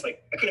a good breakfast.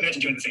 Like I couldn't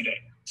imagine doing it the same day.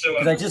 So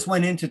because I just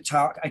went in to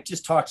talk. I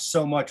just talked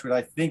so much, what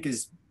I think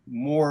is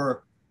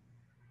more.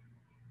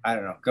 I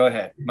don't know. Go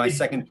ahead. My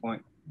second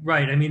point.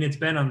 Right. I mean, it's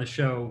been on the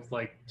show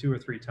like 2 or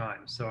 3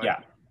 times. So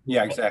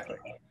Yeah, exactly.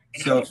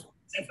 And So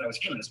since I was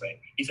feeling this way,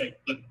 he said,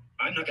 "Look,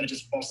 I'm not going to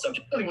just fall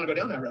subject. I don't even want to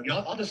go down that road. You know,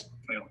 I'll just,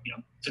 you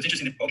know. So it's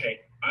interesting. Okay,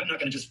 I'm not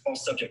going to just fall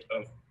subject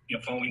of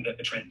following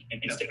the trend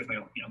and stick with my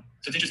own.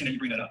 So it's interesting that you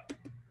bring that up.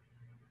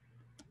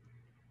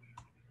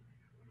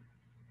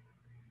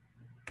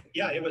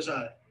 Yeah, it was,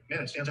 man,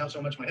 it stands out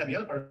so much in my head. The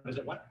other part is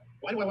that why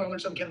do I want to learn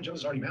something Kevin Jones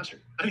has already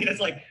mastered? I mean,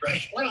 it's like,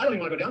 right, I don't even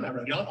want to go down that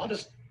road. You know, I'll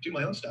just do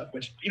my own stuff,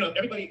 which,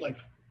 everybody, like,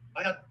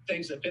 I had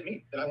things that fit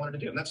me that I wanted to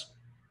do, and that's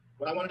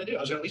what I wanted to do.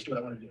 I was going to at least do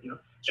what I wanted to do,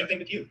 Same thing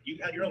with you. You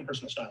had your own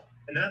personal style,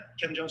 and that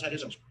Kevin Jones had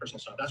his own personal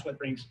style. That's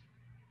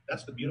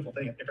that's the beautiful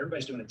thing. If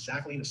everybody's doing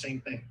exactly the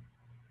same thing,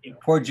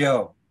 poor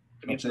Joe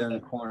to me, up there in the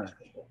corner.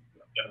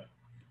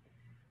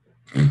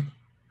 Yeah.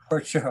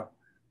 Poor Joe.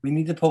 We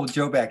need to pull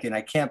Joe back in.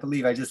 I can't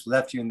believe I just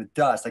left you in the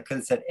dust. I could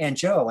have said, and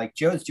Joe, like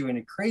Joe's doing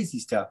the crazy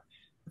stuff.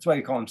 That's why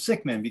you call him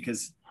Sick Man,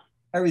 because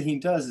everything he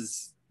does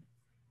is.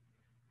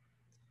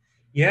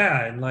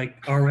 Yeah, and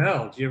like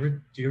RL, do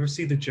you ever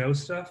see the Joe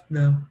stuff?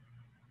 No,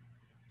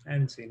 I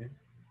haven't seen it.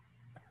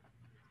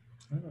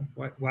 I don't know.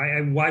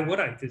 Why would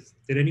I?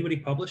 Did anybody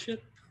publish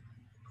it?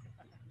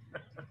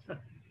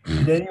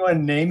 Did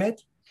anyone name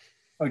it?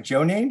 Oh,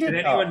 Joe named it?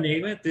 Did anyone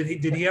name it?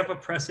 Did he have a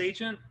press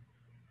agent?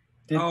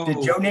 Did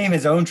Joe name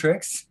his own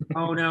tricks?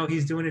 Oh no,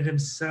 he's doing it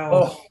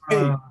himself. Oh,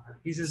 hey.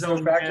 He's his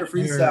own Factor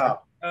Freestyle.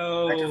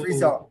 Oh, Factor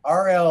Freestyle.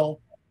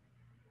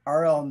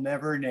 RL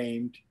never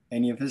named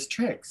any of his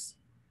tricks.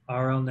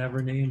 RL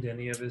never named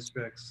any of his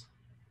tricks.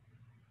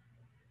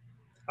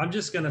 I'm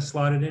just gonna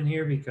slot it in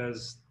here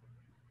because.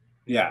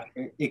 Yeah,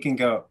 it can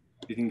go.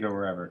 It can go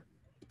wherever,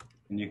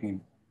 and you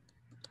can.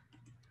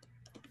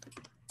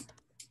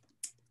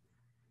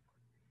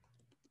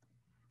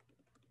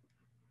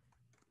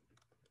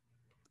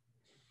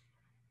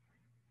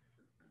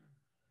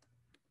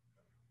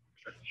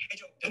 Hey,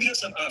 Joe, don't we have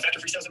some factor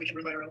freestyles that we can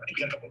run by around? I think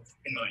we got a couple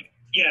in mind.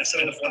 Yeah, so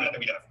in the format that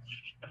we have.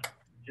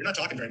 You're not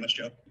talking very much,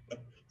 Joe.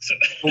 So,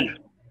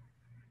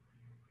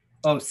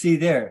 Oh, see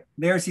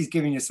there's he's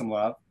giving you some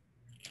love.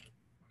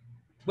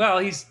 Well,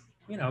 he's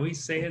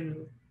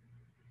saying,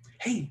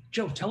 "Hey,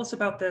 Joe, tell us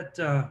about that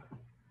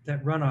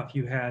that runoff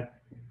you had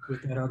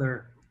with that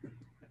other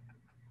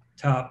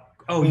top."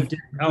 Oh, you did.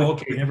 Oh,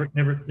 okay.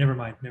 Never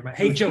mind.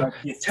 Hey, Joe,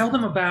 tell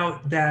them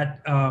about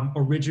that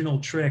original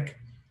trick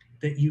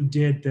that you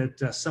did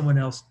that someone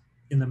else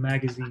in the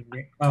magazine.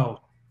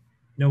 Oh,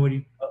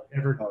 nobody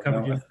ever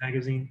covered you in the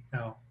magazine?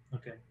 No.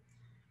 Okay.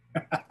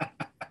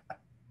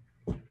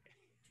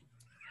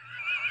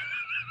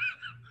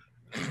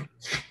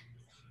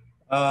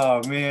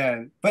 Oh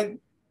man, but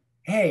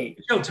hey,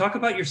 Joe, talk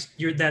about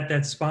your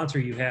that sponsor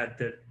you had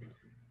that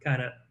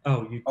kind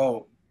of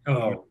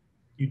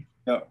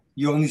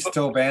you only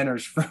stole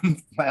banners from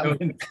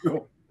Flatland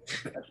Fuel.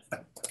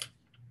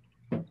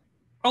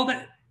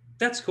 Oh,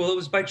 that's cool. It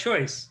was by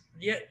choice.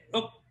 Yeah.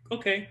 Oh,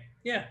 okay.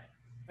 Yeah.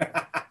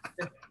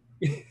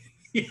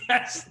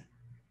 Yes.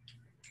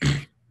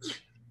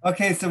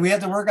 Okay, so we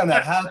have to work on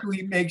that. How can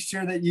we make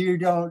sure that you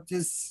don't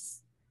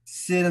just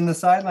sit on the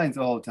sidelines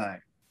the whole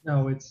time?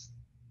 No, it's.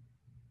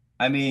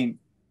 I mean,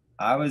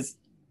 I was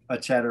a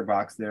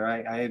chatterbox there.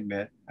 I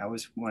admit, I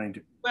was wanting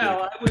to.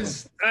 Well, I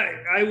was.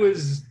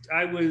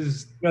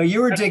 No,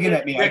 you were digging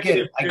at me. I get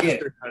it.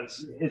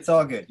 It's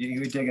all good.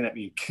 You were digging at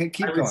me. Keep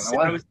going.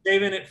 I was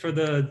saving it for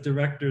the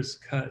director's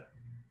cut.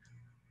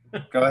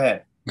 Go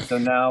ahead. So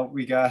now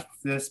we got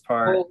this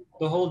part.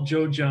 The whole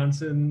Joe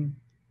Johnson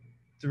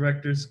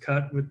director's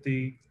cut with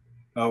the.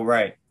 Oh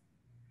right.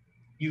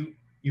 You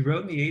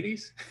wrote in the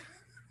 80s?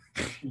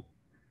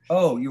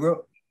 Oh, you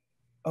wrote.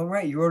 Oh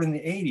right, you wrote in the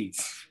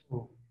 80s.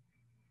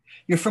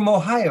 You're from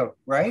Ohio,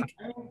 right?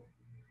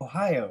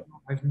 Ohio.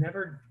 I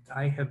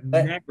have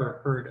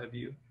never heard of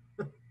you.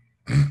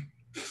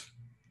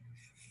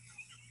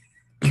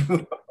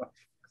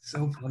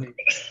 So funny.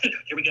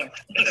 Here we go.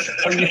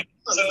 Okay,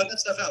 so let that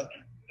stuff out.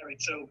 All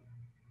right, so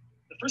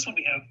the first one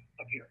we have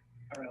up here,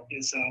 RL,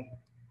 is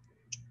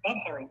Bob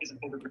Haro is an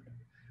overgripper.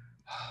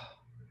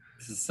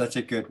 This is such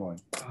a good one.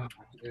 Oh,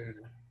 dude.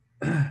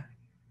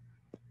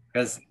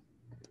 Because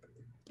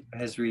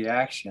his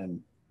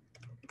reaction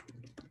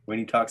when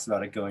he talks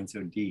about it going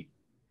so deep.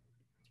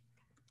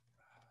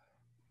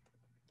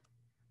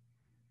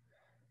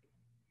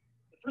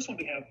 The first one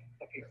we have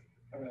up here,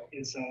 RL,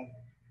 is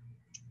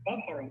Bob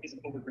Haro is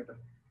an overgripper.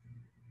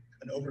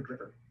 An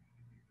overgripper.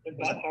 When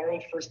Bob Haro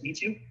first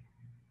meets you,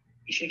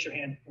 he shakes your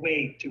hand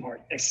way too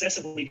hard,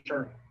 excessively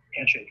firm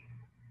handshake,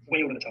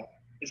 way over the top.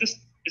 Is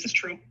this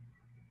true?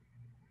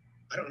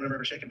 I don't remember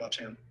ever shaking Bob's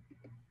hand.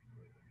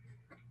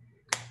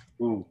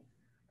 Ooh.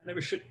 I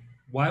never should.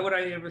 Why would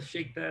I ever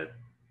shake that?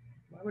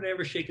 Why would I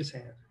ever shake his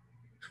hand?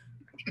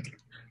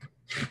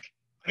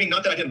 I mean,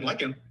 not that I didn't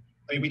like him.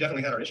 I mean, we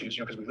definitely had our issues,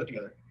 because we lived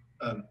together.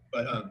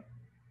 But I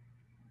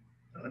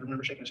don't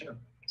remember shaking his hand.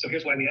 So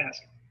here's why we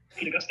ask.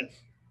 Pete Augustine.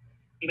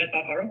 He met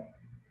Bob Harrow.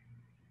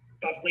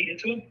 Bob laid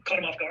into him, caught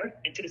him off guard,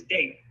 and to this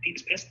day, Pete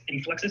is pissed and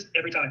he flexes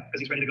every time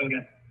because he's ready to go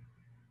again.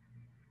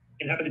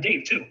 And it happened to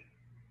Dave too.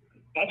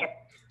 Bob Harrow.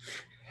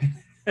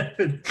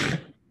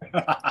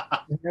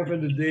 It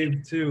happened to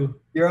Dave too.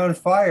 You're on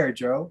fire,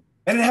 Joe.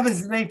 And it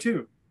happens to Dave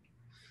too.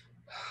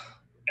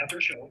 After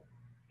a show,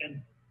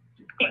 and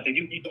go ahead,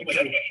 Dave, It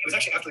was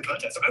actually after the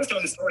contest. So I was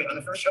telling this story on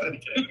the first show that we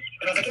did. And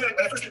I was like,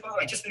 when I first met Bob,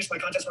 I just finished my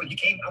contest run. He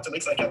came out to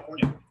Lakeside,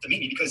 California to meet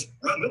me because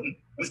Ron Wilton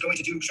was going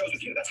to do shows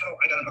with you. That's how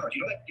I got on hard.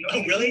 You know that? You know?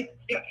 oh, really?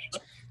 Yeah.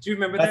 Do you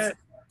remember that?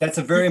 That's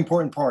a very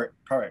important part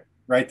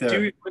right there.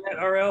 Do you remember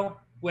that, RL?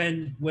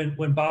 When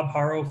Bob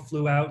Harrow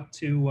flew out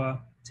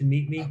to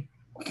meet me?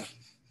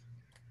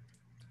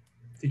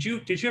 Did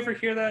you ever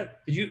hear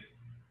that? Did you?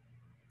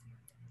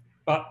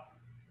 Bob,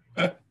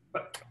 did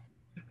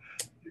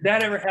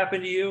that ever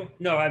happen to you?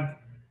 No,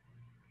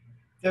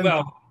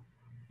 well,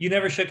 you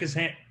never shook his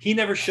hand. He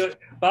never shook.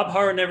 Bob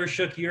Harrow never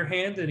shook your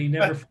hand, and he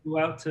never flew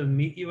out to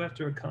meet you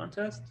after a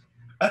contest.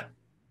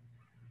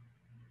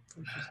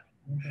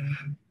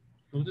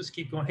 We'll just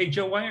keep going. Hey,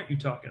 Joe, why aren't you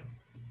talking?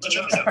 So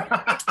check this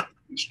out.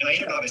 And I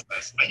hear novice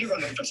class. I knew Ron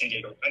Wilton from San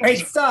Diego.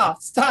 Wait,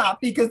 stop,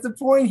 because the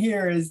point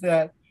here is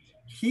that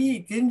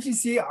didn't you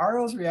see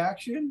Arl's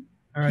reaction?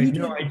 All right,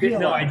 no, I didn't.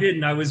 No, I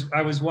didn't. I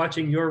was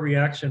watching your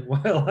reaction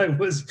while I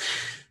was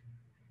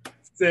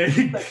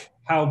saying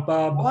how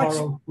Bob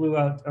Harrow flew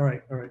out. All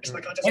right.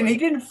 And he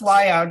didn't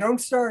fly out.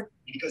 Don't start.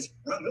 Because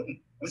Ron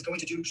Wilton was going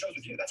to do shows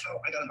with you. That's how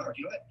I got on hard.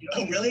 You know that?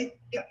 Oh, really?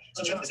 Yeah.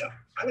 So check this out.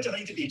 I went to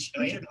Huntington Beach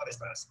and I entered novice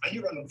class. I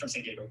knew Ron Wilton from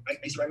San Diego. I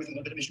used to ride with him a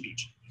little bit at Mission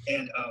Beach.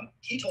 And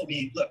he told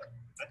me, look,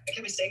 I can't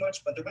really say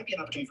much, but there might be an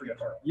opportunity for you at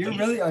Harrow. You're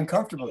really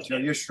uncomfortable, Joe.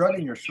 You're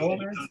shrugging your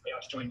shoulders.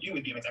 Join you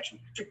with BMX Action.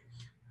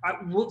 I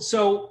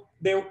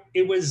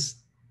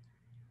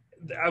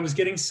was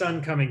getting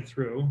sun coming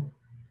through,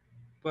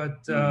 but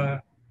I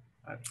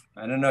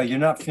don't know. You're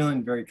not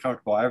feeling very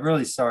comfortable. I'm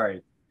really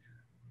sorry.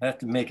 I have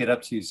to make it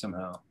up to you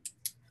somehow.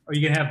 Are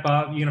you gonna have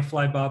Bob? You gonna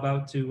fly Bob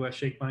out to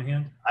shake my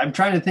hand? I'm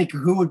trying to think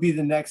who would be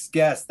the next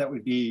guest that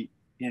would be,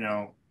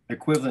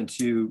 equivalent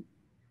to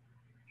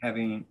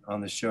having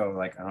on the show,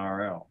 like an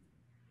RL.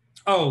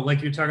 Oh,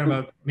 like you're talking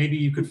about? Maybe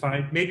you could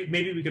find.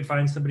 Maybe we could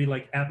find somebody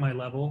like at my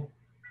level.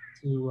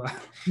 To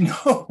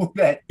no,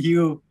 that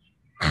you.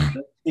 Let's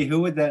see,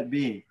 who would that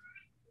be?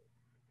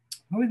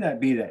 Who would that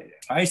be? That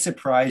I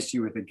surprised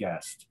you with a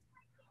guest.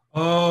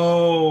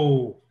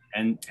 Oh.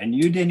 And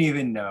you didn't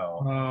even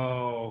know.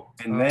 Oh.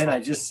 And then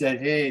I just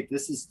said, hey,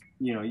 this is,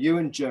 you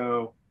and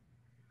Joe.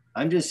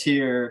 I'm just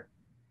here.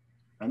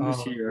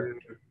 Here.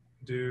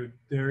 Dude,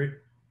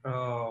 there.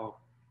 Oh.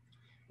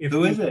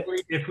 Who is it?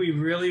 If we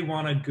really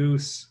want a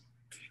goose.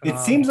 It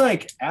seems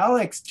like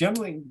Alex,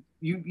 generally,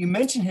 you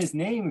mentioned his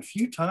name a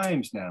few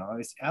times now.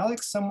 Is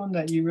Alex someone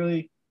that you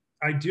really...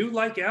 I do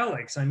like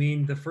Alex. I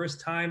mean, the first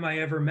time I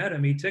ever met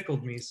him, he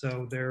tickled me.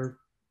 So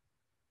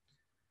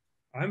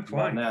I'm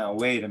fine. Well, now,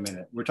 wait a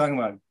minute. We're talking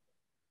about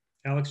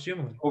Alex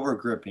Gimlin. Over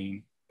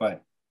gripping,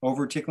 but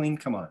over tickling?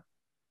 Come on.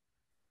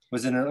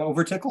 Was it an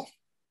over tickle?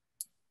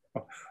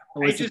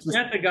 I just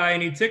met the guy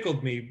and he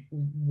tickled me.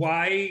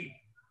 Why?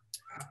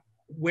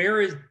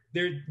 Where is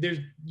there?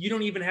 You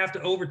don't even have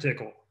to over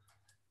tickle.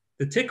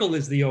 The tickle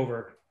is the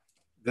over.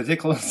 The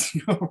tickle is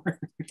the over.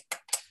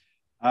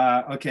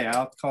 Okay,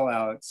 I'll call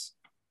Alex,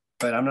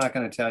 but I'm not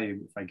going to tell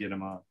you if I get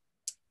him on.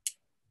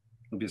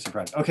 It'll be a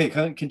surprise. Okay,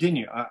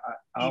 continue.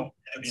 I'll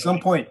at some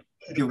point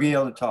you'll be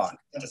able to talk.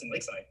 Contest in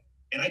Lakeside,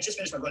 and I just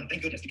finished my run.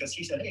 Thank goodness, because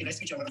he said, "Hey, nice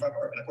to meet you. I'm Bob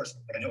Harrow." And of course,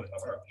 like I know it's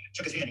Bob Harrow.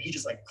 Took his hand, and he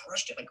just like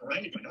crushed it, like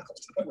grinded my knuckles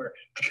to the point where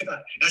I could not.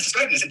 And I was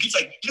describing this, and Pete's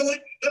like, "You know what?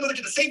 That mother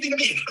did the same thing to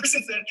me." And ever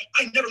since then,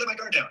 I never let my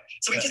guard down.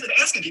 So he's just been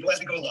asking people as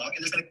we go along,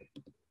 and there's been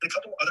a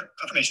couple other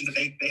confirmations that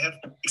they have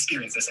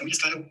experienced this, and we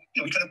just kind of,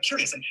 we kind of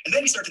curious, and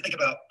then we start to think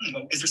about,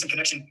 well, is there some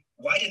connection?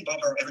 Why didn't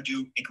Bob Harrow ever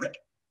do a grip?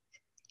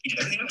 He did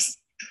everything else.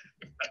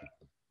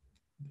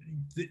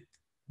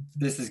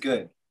 This is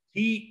good.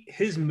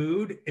 His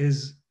mood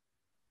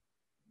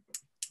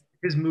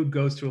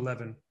goes to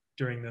 11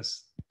 during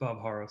this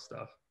Bob Harrow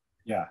stuff.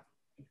 Yeah,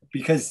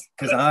 because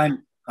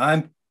I'm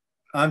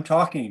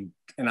talking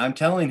and I'm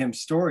telling him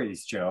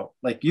stories, Joe.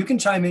 Like, you can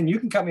chime in, you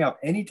can cut me off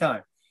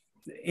anytime.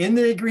 In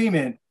the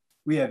agreement,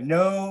 we have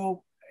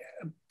no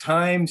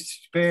time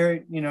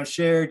spared,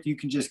 shared. You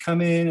can just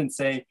come in and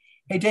say,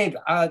 "Hey, Dave,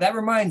 that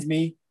reminds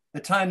me the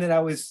time that I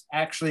was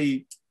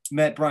actually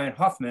met Brian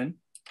Hoffman."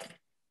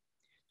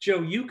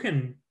 Joe, you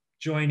can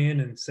join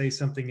in and say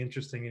something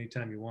interesting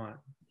anytime you want.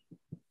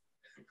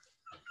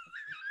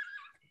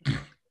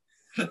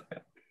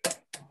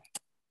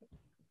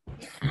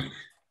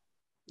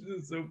 This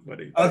is so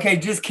funny. Okay,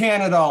 just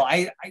can it all.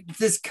 I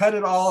just cut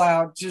it all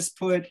out. Just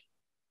put.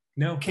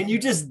 No. Can you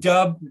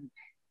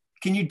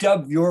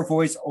dub your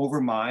voice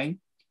over mine?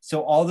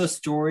 So all the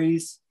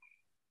stories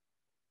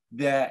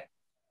that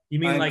You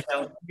mean I'm like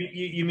telling-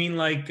 you mean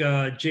like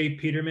Jay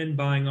Peterman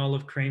buying all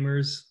of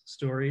Kramer's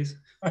stories?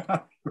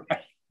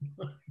 right.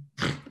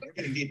 We're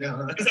getting deep now,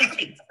 huh?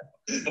 Exactly.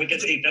 Oh, it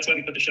gets deep. That's why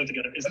we put the show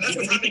together. Is And that's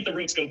we what's think the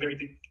roots go very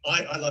deep.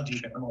 I love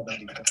deep. I'm all about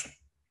deep.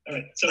 All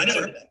right. So I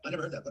never heard that. I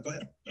never heard that, but go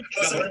ahead.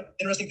 So,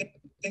 interesting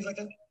things like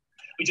that?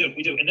 we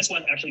do. And this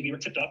one, actually, we were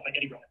tipped off by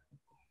Eddie Rowan.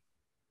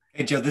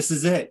 Hey Joe, this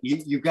is it.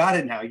 You got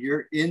it now.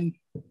 You're in.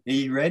 Are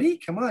you ready?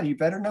 Come on, you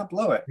better not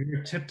blow it.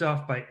 You're tipped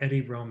off by Eddie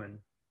Roman.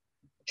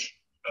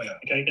 Oh yeah.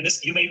 Okay. And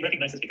this, you may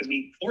recognize this because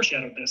we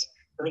foreshadowed this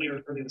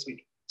earlier this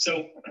week.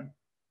 So,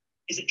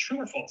 is it true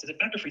or false? Is it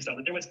fact or freestyle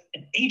that there was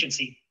an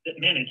agency that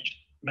managed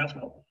Mouth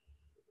Model?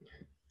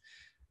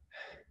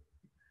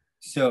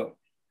 So,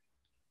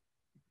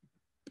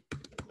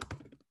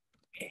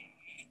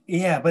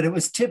 yeah, but it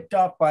was tipped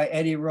off by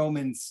Eddie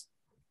Roman's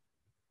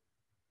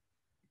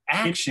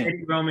action.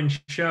 Eddie Roman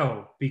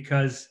show,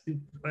 because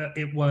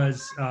it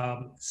was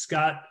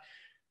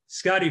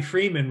Scotty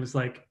Freeman was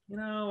like,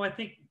 I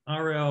think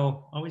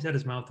RL always had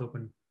his mouth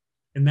open,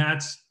 and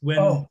that's when.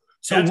 Oh,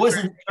 so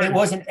it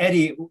wasn't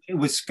Eddie. It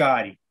was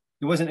Scotty.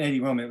 It wasn't Eddie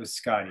Roman. It was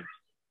Scotty.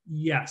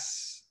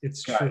 Yes,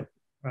 it's Scotty.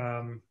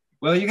 true.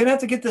 Well, you're gonna have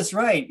to get this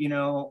right,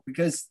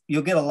 because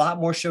you'll get a lot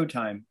more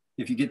showtime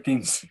if you get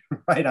things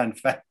right on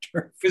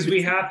Factor. Because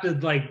we have to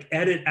like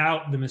edit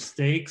out the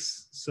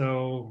mistakes,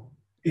 so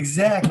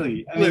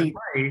exactly. I mean,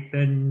 right,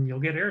 then you'll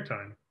get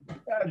airtime.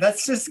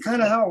 That's just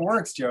kind of how it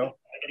works, Joe.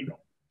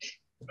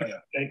 Oh, yeah.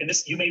 Okay. And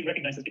this, you may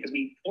recognize this because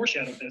we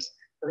foreshadowed this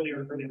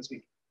earlier this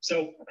week.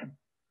 So,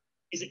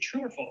 is it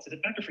true or false? Is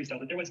it fact or freestyle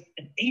that there was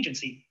an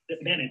agency that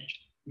managed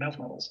mouth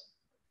models?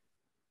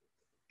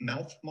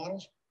 Mouth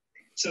models?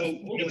 So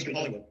we'll illustrate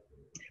Hollywood.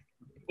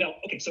 Well,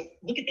 okay. So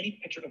look at any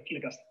picture of Pete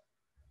Augusta,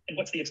 and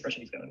what's the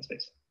expression he's got on his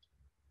face?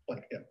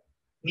 Like, yeah.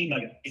 Mean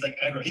nugget. He's like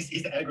aggro. He's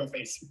the aggro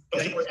face.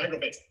 Yeah, Aggro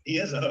face. He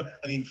is. I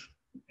mean,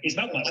 He's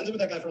mouth I model. lived with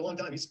that guy for a long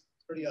time. He's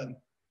pretty.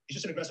 He's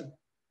just an aggressive,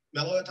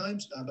 mellow at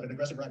times, but an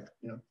aggressive writer.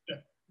 Yeah.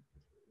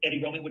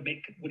 Eddie Roman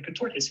would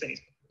contort his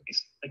face,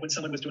 like when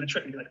someone was doing a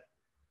trick, and be like,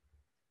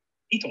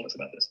 "He told us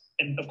about this,"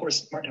 and of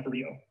course Martin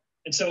Aparicio.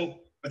 And so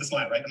With a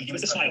smile, right? I mean, he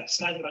with was a smile,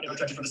 smiling about He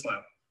everything. protected for the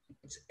smile.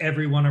 It's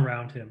everyone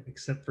around him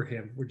except for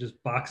him. We're just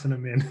boxing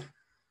him in.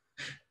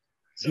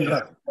 So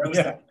Yeah. Where was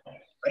Yeah. that?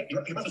 Right?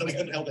 He must So I have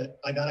couldn't help it.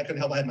 I couldn't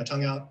help. I had my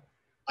tongue out.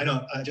 I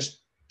know. I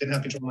just didn't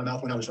have control of my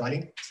mouth when I was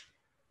writing.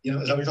 Is that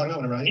what you're talking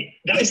about when I'm writing?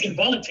 that is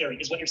involuntary,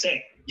 is what you're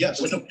saying. Yes.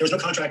 there was no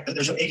contract.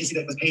 There's no agency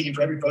that was paying you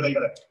for every photo. You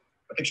got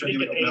a picture of You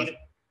you didn't with get your paid.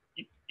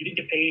 mouth. You didn't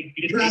get paid. You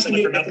You're didn't pay asking someone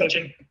me for mouth if-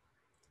 coaching.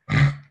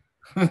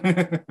 You're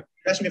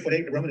asking me if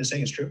what Roman is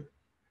saying is true.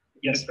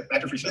 Yes.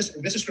 Back to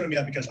freestyle. This is screwing me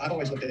up because I've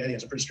always looked at Eddie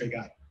as a pretty straight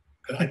guy.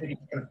 But I think he's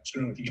kind of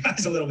screwing with you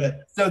guys a little bit.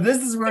 So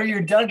this is where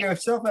you dug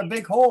yourself a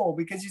big hole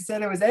because you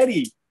said it was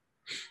Eddie.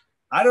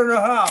 I don't know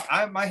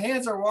how. My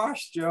hands are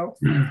washed, Joe.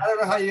 I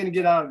don't know how you're going to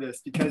get out of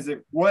this because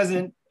it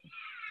wasn't.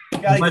 You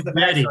It gotta get wasn't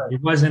the facts Eddie. right.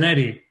 It wasn't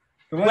Eddie.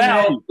 It wasn't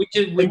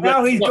Eddie. we And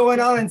now he's look, going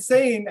on and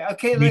saying,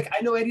 "Okay, look,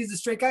 I know Eddie's a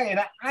straight guy," and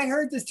I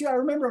heard this too. I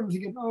remember him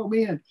thinking, "Oh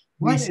man,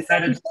 we what is said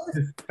that?" it's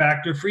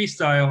factor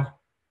freestyle.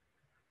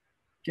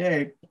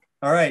 Okay,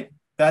 all right,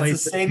 that's a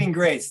Place it. saving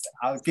grace.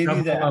 I'll give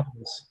you that.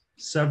 Levels.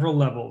 Several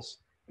levels.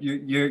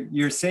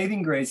 Your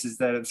saving grace is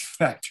that it's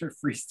factor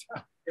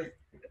freestyle.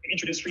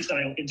 Introduce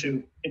freestyle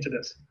into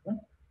this. All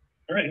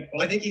right.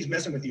 Well, I think he's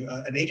messing with you.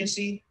 An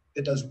agency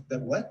that does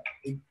that what?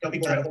 They tell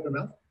people how to hold their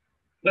mouth?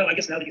 Well, I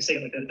guess now that you say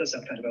it like that, it does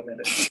sound kind of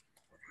outlandish.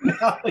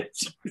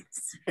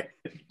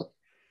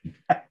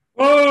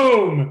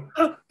 Boom!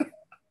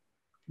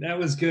 That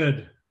was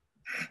good.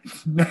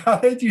 Now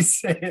that you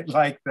say it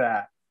like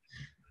that,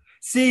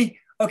 see,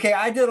 okay,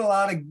 I did a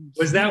lot of.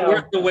 Was that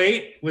worth the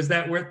wait? Was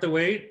that worth the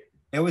wait?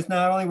 It was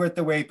not only worth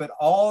the wait, but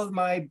all of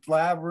my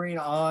blabbering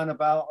on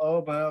about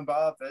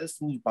Bob this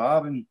and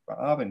Bob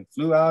and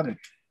flew out, and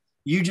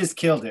you just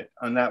killed it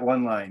on that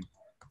one line.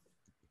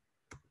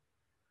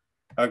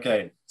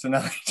 Okay, so now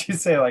that you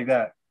say it like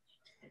that,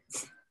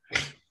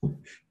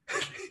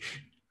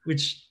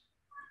 Which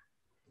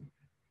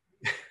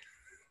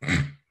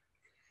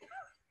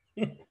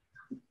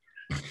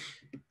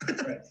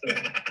Right,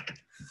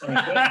 so, all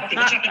right, well, okay,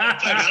 let's jump in.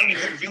 I don't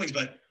even hurt your feelings,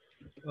 but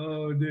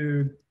oh,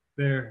 dude,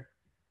 there,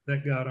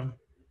 that got him.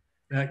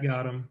 That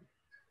got him.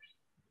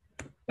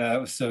 that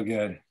was so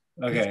good.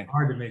 Okay, It's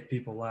hard to make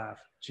people laugh.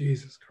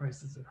 Jesus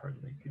Christ, is it hard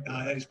to make people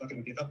laugh? Eddie's fucking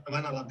with you. Am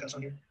I not allowed to cuss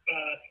on here?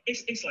 They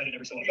slide in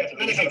every so often.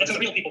 Yeah, That's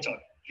real people talk.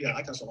 Yeah,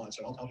 I cuss a lot,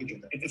 so I'll give you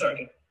that. It's all right.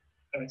 Okay.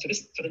 All right. So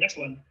the next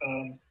one,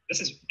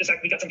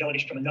 we got some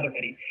validation from another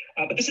Eddie,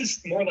 but this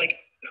is more like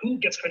who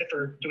gets credit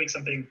for doing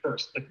something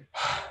first. Like,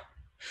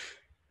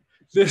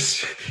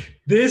 This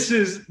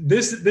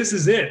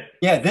is it.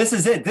 yeah, this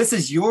is it. This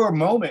is your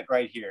moment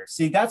right here.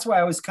 See, that's why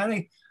I was kind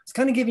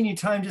of giving you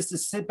time just to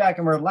sit back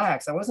and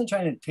relax. I wasn't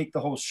trying to take the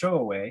whole show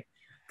away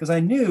because I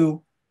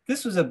knew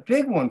this was a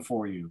big one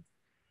for you.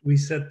 We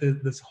set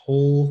this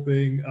whole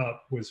thing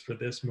up was for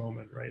this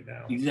moment right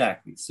now.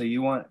 Exactly. So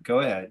you want go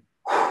ahead.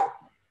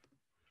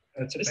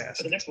 That's fast.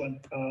 So the next one,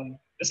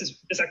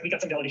 we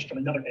got some validation from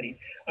another Eddie,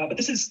 but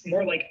this is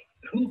more like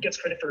who gets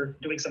credit for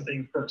doing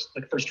something first,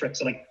 like first trip.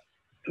 So like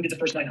who did the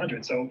first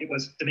 900? So it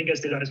was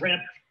Dominguez did it on his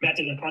ramp, Matt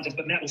did it in the contest,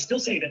 but Matt will still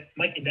say that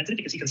Mike invented it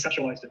because he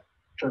conceptualized it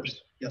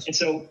first. Yes. And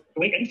so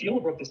the way Eddie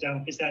Fiola broke this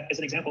down is that as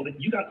an example that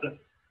you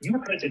were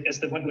credited as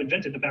the one who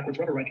invented the backwards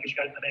rubber ride because you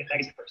got it in the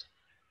magazine first.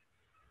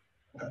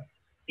 Okay.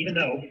 Even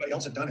though anybody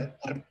else had done it.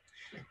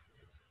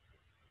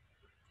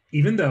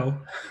 Even though.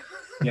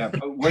 Yeah,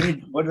 but what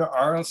did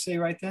RL say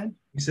right then?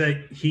 He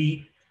said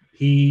he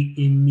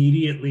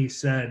immediately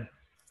said,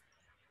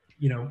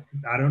 you know,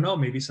 I don't know,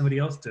 maybe somebody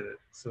else did it.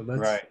 So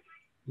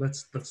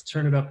let's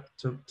turn it up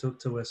to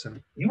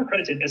listen. You were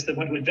credited as the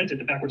one who invented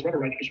the backwards rubber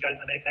ride because you got it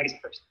in the magazine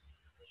first.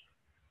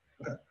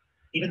 Okay.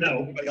 Even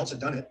though anybody else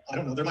had done it. I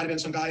don't know. There might have been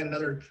some guy in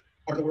another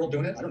part of the world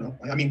doing it. I don't know.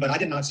 I mean, but I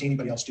did not see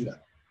anybody else do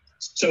that.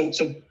 So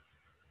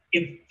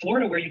in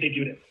Florida where you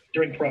debuted it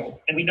during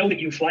pro, and we know that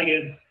you fly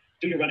in,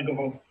 do your run and go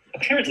home.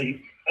 Apparently,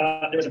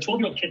 there was a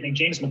 12-year-old kid named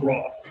James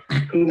McGraw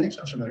who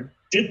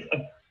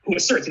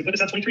asserts, he put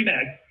this on 23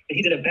 Mag, that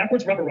he did a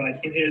backwards rubber ride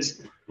in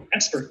his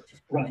expert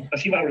run a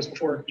few hours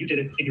before you did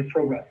it in your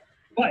pro run.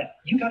 But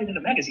you got it in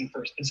the magazine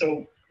first. And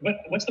so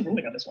what's the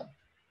ruling on this one?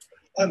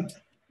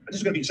 This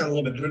is going to sound a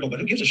little bit brittle, but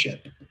who gives a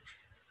shit?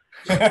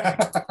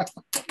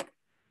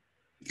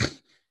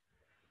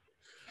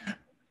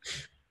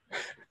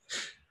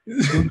 Who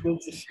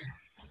gives a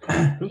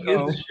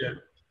shit?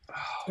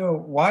 So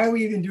why are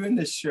we even doing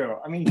this show?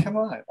 I mean, come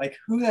on. Like,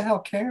 who the hell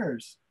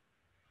cares?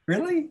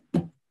 Really?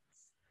 No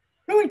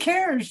one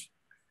cares.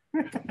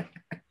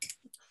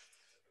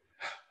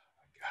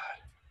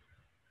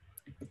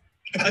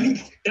 I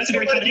mean, that's a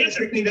very common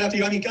answer. I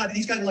mean, God,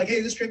 these guys are like,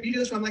 hey, this trip, you do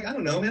this one. I'm like, I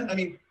don't know, man. I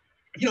mean,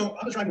 you know,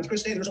 I was riding with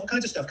Chris Day. There was all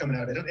kinds of stuff coming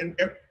out of it. And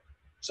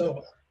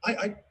so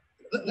I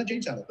let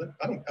James have it.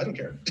 I don't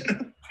care.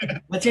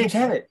 Let James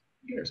have it.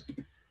 Who cares?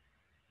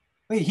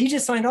 Wait, he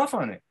just signed off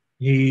on it.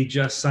 He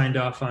just signed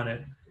off on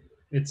it.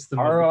 It's the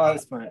RL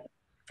Osborn.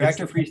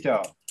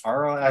 factOrFreestyle.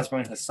 RL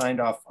Osborn has signed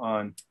off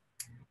on.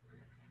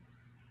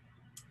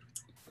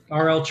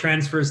 RL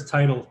transfers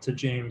title to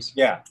James.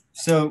 Yeah.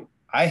 So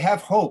I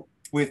have hope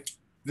with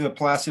the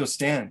Palacio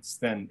stance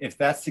then. If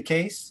that's the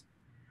case,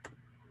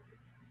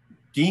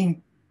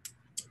 Dean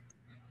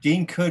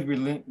could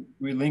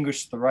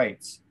relinquish the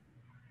rights.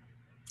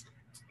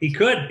 He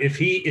could if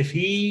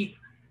he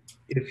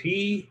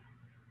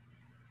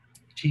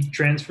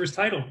transfers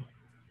title.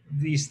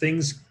 These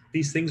things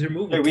are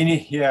moving.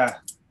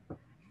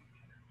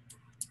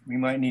 We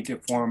might need to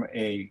form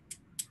a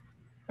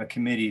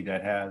committee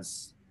that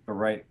has the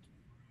right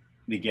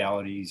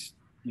legalities,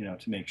 you know,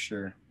 to make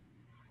sure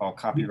all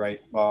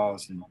copyright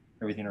laws and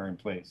everything are in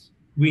place.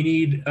 We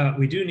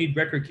do need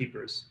record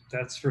keepers.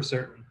 That's for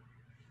certain.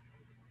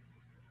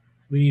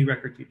 We need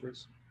record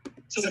keepers.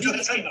 So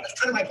that's kind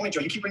of my point,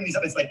 Joe. You keep bringing these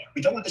up. It's like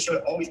we don't want the show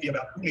to always be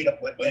about who made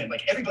up what when.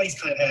 Like everybody's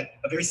kind of had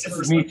a very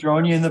similar. Me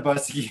throwing you in the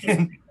bus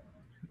again.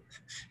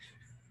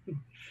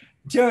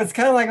 Joe, it's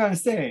kind of like I'm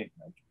saying.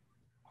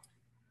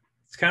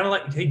 It's kind of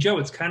like, hey, Joe,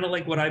 it's kind of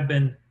like what I've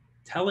been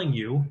telling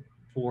you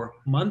for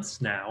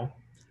months now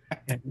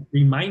and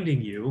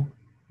reminding you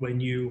when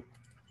you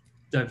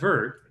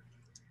divert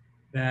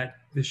that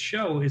the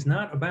show is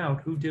not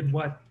about who did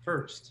what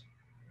first.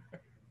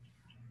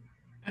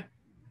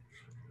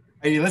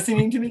 Are you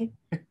listening to me?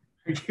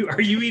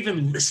 Are you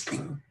even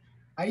listening?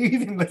 Are you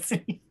even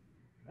listening?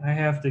 I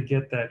have to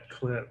get that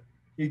clip.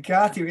 You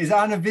got to. It's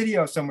on a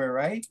video somewhere,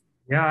 right?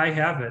 Yeah, I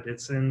have it.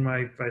 It's in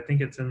I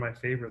think it's in my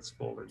favorites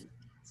folder.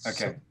 It's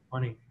okay. So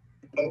funny.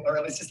 Or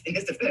it's just in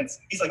his defense.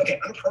 He's like, okay,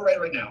 I'm a pro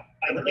rider right now.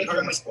 I work really hard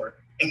on my sport.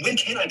 And when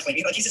can I claim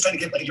it? Like he's just trying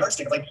to get like a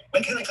yardstick. Like,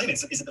 when can I claim it?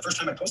 Is it the first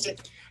time I post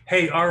it?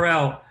 Hey,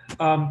 RL,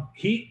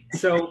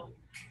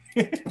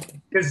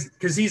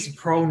 because he's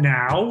pro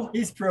now.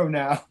 He's pro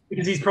now.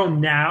 Because he's pro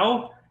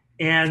now,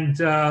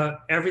 and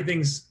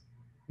everything's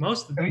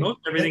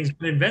everything's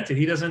been invented.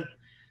 He doesn't.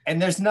 And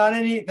there's not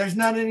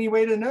any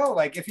way to know.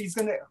 Like if he's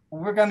gonna,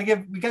 we got to give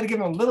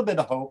him a little bit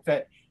of hope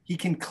that he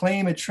can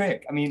claim a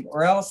trick. I mean,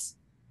 or else,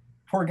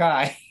 poor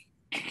guy.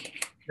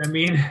 I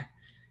mean,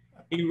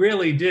 he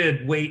really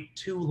did wait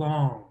too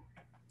long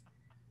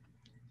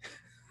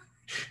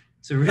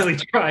to really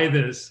try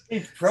this.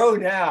 He's pro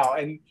now,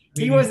 and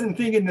he wasn't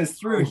thinking this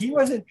through.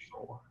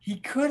 He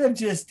could have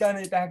just done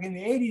it back in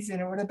the 80s and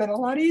it would have been a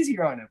lot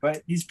easier on him,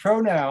 but he's pro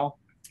now.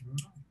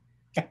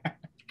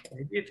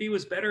 Maybe if he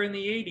was better in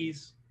the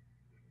 80s.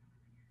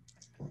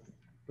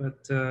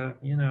 But,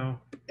 you know.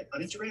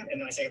 On Instagram, and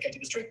then I say, okay, do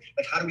this trick.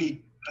 Like, how do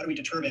we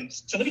determine?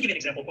 So let me give you an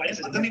example. Why is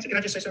it? Can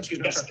I just say something? Excuse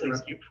me.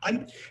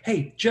 Yes,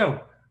 hey,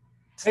 Joe,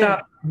 stop.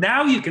 Hey.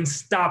 Now you can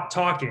stop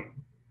talking.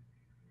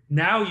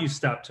 Now you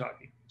stop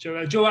talking.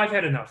 Joe, I've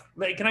had enough.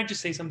 Can I just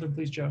say something,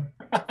 please, Joe?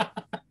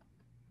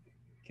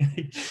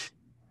 Can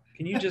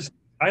you just?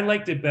 I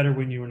liked it better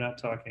when you were not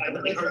talking. I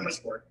work really hard on my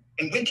sport.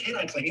 And when can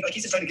I claim it? Like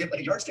he's just trying to get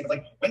like a yardstick.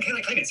 Like when can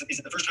I claim it? Is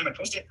it the first time I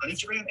post it on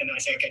Instagram and then I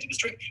say, okay, do this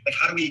trick? Like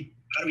how do we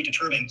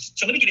determine?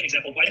 So let me give you an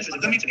example. Why is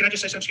it? Can I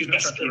just say something?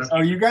 Excuse me.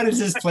 Oh, you got to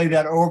just play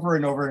that over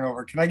and over and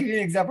over. Can I give you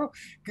an example?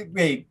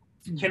 Wait,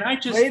 Can I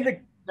just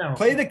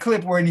play the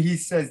clip where he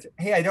says,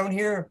 "Hey, I don't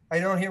hear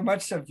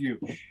much of you,"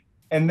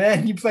 and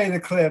then you play the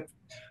clip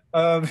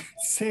of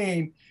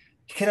saying,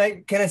 "Can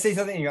I say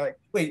something?" And you're like,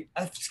 "Wait,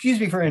 excuse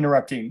me for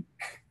interrupting."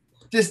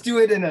 Just do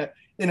it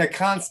in a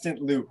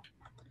constant loop,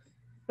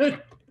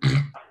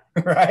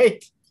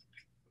 right?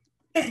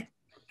 Hey,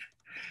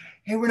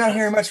 we're not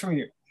hearing much from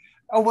you.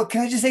 Oh, what?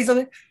 Can I just say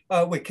something?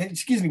 Wait,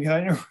 excuse me, can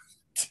I interrupt?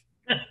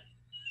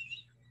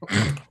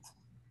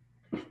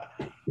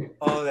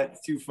 Oh,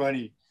 that's too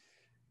funny.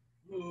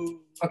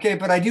 Okay,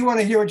 but I do want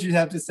to hear what you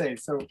have to say.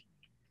 So,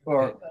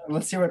 or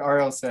let's hear what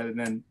RL said, and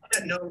then.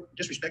 No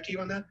disrespect to you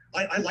on that.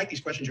 I like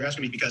these questions you're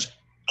asking me because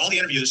all the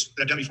interviews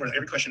that I've done before,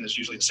 every question is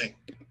usually the same.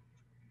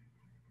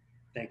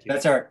 Thank you.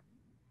 That's our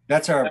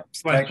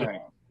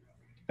tagline.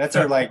 That's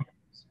our like.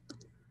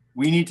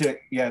 We need to.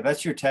 Yeah,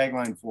 that's your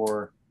tagline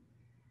for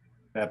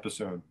the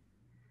episode.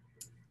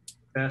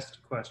 Best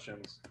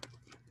questions.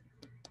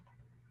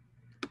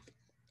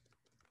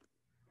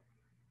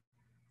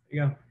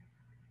 There you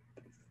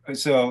go.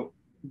 So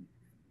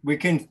we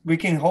can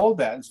hold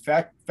that. It's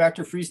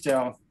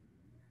factOrFreestyle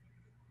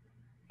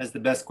has the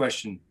best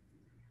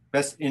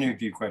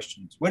interview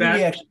questions. What did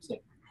we actually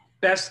say?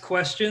 Best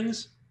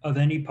questions of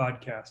any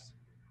podcast.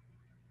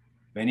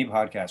 Any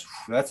podcast.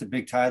 That's a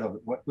big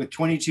title. With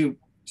 22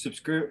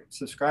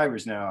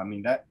 subscribers now, I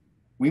mean that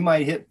we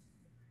might hit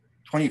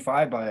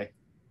 25 by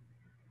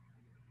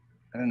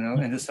I don't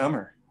know in the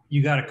summer.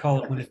 You got to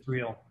call it when it's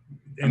real.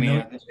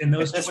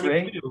 Those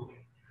 22.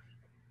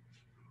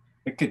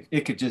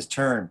 It could just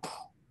turn.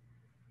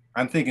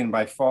 I'm thinking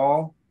by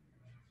fall,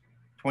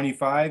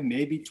 25,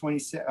 maybe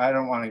 26. I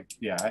don't want to.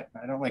 Yeah,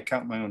 I don't like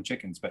counting my own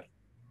chickens. But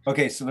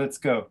okay, so let's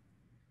go.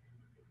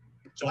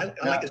 So I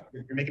like this.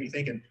 You're making me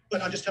thinking.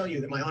 But I'm just telling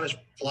you that my honest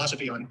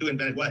philosophy on who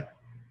invented what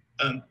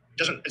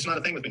it's not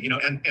a thing with me, you know.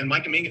 And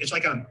Mike Dominguez, it's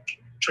like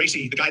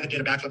Tracy, the guy that did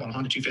a backflip on a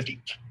Honda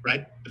 250,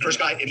 right? The first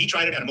guy, and he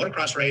tried it at a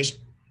motocross race,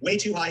 way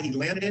too high. He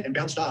landed it and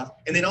bounced off.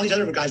 And then all these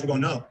other guys were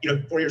going, no. You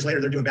know, 4 years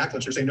later, they're doing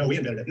backflips. They're saying, no, we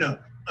invented it. No.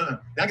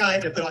 That guy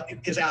had to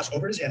put his ass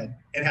over his head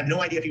and had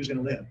no idea if he was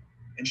going to live,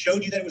 and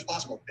showed you that it was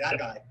possible. That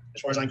guy,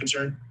 as far as I'm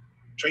concerned,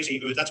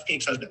 Tracy, that's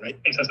Pink's husband, right?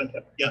 Pink's husband.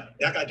 Yeah,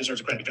 that guy deserves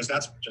a credit because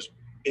that's just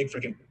big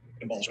freaking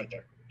balls right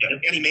there. Yeah,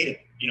 and he made it.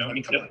 You know, I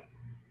mean, come on.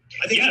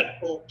 I think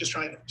people just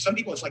trying. Some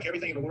people, it's like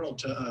everything in the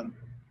world.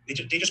 They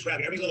just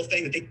grab every little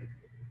thing that they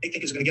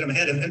think is going to get them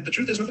ahead, and the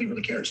truth is nobody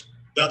really cares.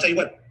 But I'll tell you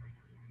what.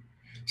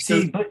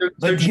 See, but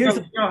here's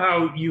you know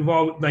how you've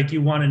all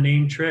you want to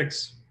name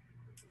tricks.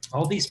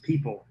 All these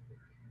people,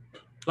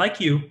 like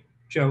you,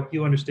 Joe,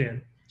 you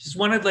understand. Just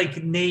want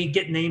to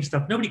get name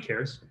stuff. Nobody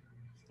cares.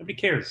 Nobody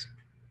cares.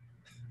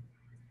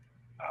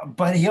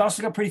 But he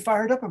also got pretty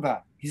fired up about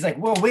it. He's like,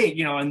 well, wait,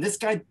 you know, and this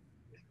guy.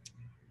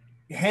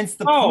 Hence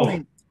the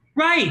point.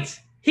 Right.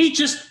 He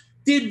just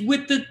did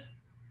with the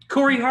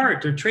Corey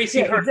Hart or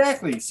Tracy Hart.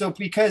 Exactly. So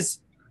because,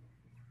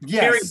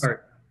 yes,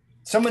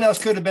 someone else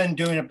could have been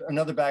doing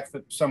another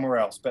backflip somewhere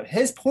else. But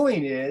his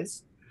point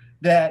is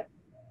that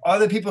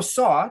other people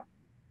saw it.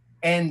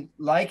 And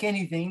like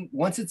anything,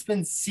 once it's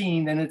been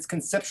seen and it's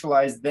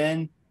conceptualized,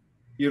 then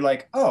you're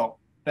like, oh,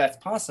 that's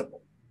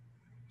possible.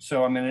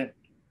 So I'm going to,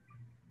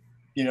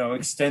 you know,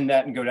 extend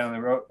that and go down the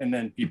road. And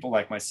then people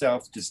like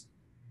myself just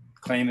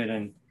claim it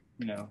and,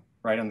 you know,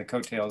 right on the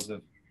coattails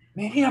of.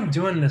 Maybe I'm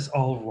doing this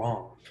all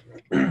wrong.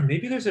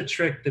 Maybe there's a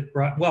trick that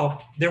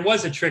there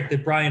was a trick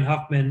that Brian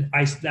Huffman,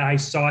 I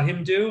saw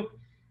him do.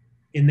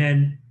 And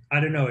then, I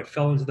don't know, it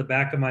fell into the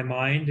back of my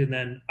mind. And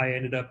then I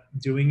ended up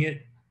doing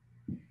it.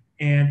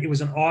 And it was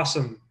an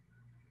awesome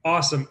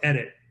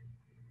edit.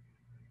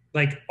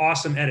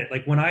 Awesome edit.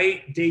 Like when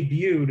I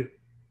debuted,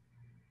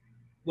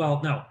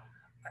 the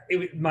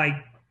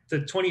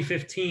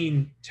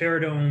 2015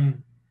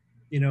 Terradome,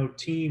 you know,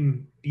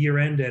 team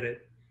year-end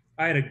edit,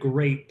 I had a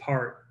great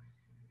part.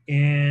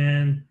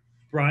 And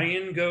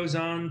Brian goes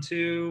on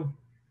to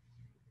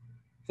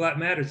Flat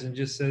Matters and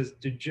just says,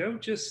 did Joe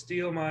just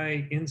steal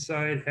my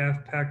inside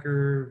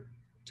half-packer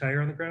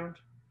tire on the ground?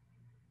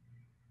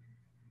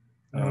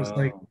 And I was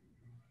like,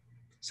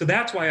 so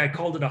that's why I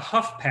called it a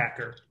huff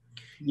packer.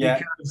 Yeah,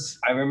 because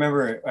I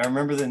remember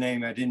the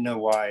name. I didn't know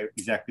why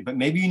exactly, but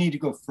maybe you need to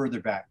go further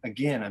back.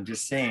 Again, I'm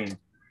just saying,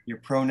 you're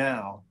pro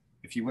now.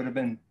 If you would have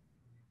been,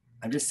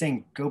 I'm just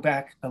saying, go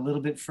back a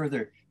little bit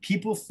further.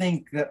 People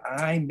think that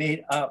I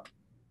made up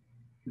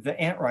the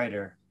Ant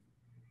Rider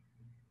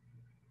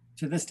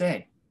to this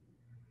day.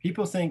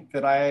 People think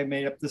that I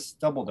made up this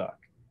double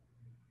duck.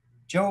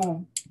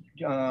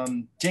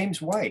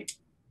 James White,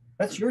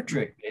 that's your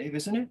trick, Dave,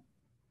 isn't it?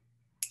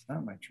 It's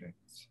not my trick.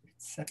 It's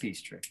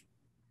Seppi's trick.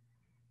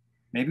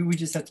 Maybe we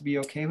just have to be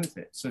okay with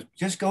it. So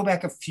just go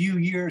back a few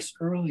years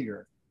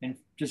earlier and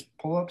just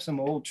pull up some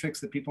old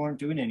tricks that people aren't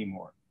doing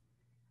anymore.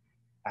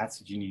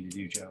 That's what you need to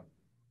do, Joe.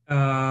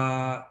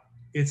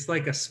 It's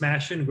like a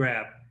smash and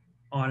grab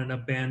on an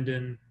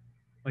abandoned,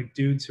 like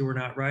dudes who are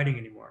not riding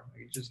anymore.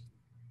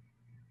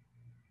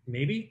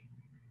 Maybe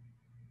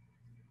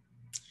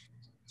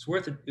it's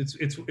worth it.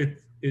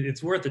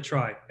 It's worth a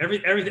try.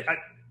 Everything.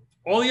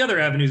 all the other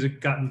avenues have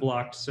gotten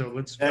blocked. So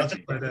let's You try talk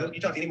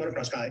to any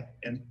motocross guy,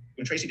 and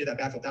when Tracy did that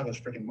backflip, that was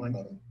freaking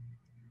mind-boggling.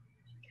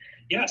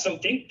 Yeah, so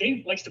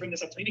Dave likes to bring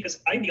this up to me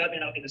because I'm the odd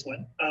man out in this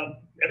one.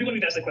 Everyone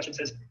we've asked that question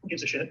says, "Who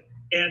gives a shit?"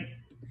 And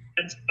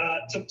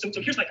so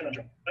here's my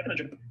conundrum. My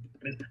conundrum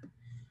is,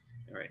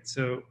 All right,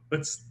 so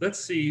let's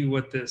see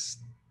what this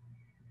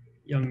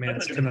young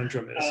man's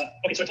conundrum is.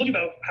 Okay, so I told you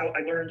about how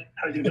I learned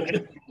how to do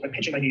no-hand by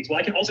pinching my knees. Well,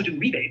 I can also do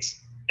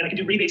rebates, and I can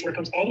do rebates where it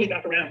comes all the way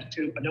back around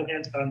to a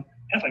no-hand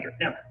half hiker.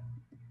 Now,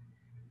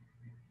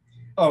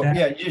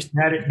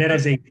 that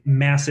is a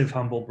massive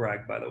humble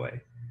brag, by the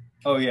way.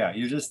 Oh yeah,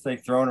 you're just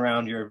like throwing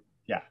around your,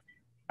 yeah,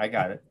 I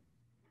got it.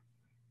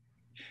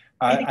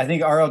 I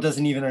think RL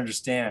doesn't even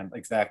understand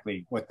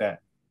exactly what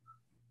that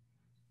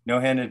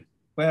no-handed,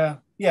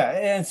 well, yeah,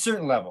 at a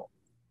certain level.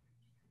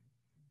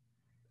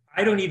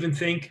 I don't even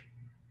think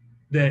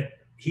that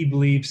he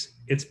believes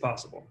it's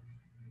possible.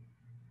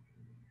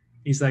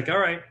 He's like, all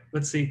right,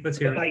 let's hear it.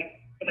 But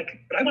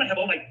I want to have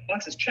all my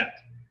boxes checked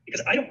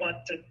because I don't want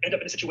to end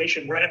up in a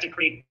situation where I have to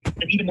create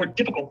an even more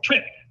difficult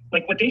trick,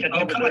 like what Dave had.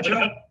 Oh, come on,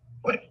 Joe.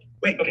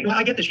 Wait, okay. No,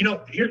 I get this. You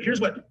know,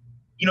 here's what,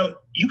 you know,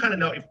 you kind of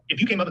know,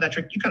 if you came up with that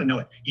trick, you kind of know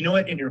it. You know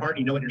it in your heart,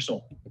 you know it in your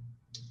soul.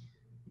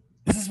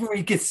 This is where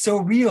it gets so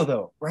real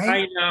though,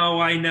 right?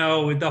 I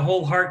know. The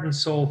whole heart and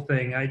soul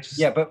thing.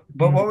 Yeah, but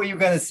what were you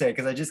going to say?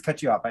 Because I just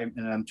cut you off.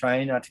 And I'm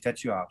trying not to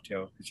cut you off,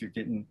 Joe, because you're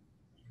getting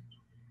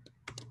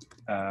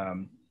a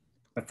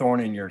thorn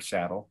in your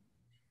saddle.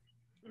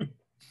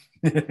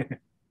 I don't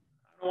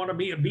want to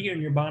be a bee in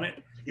your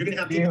bonnet. You're going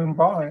to have to in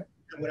bonnet.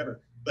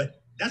 Whatever.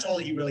 But that's all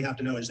that you really have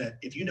to know is that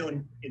if you know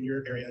in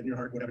your area, in your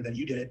heart, whatever, that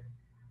you did it,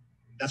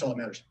 that's all that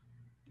matters.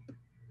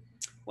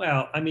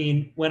 Well, I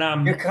mean,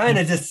 You're kind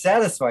of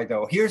dissatisfied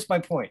though. Here's my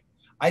point.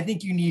 I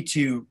think you need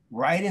to,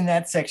 right in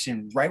that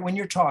section, right when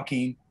you're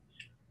talking,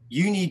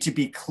 you need to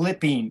be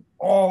clipping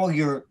all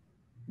your,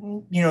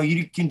 you know,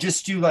 you can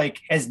just do like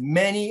as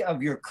many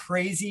of your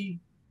crazy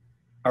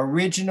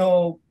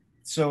original.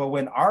 So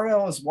when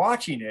RL is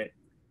watching it,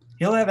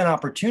 he'll have an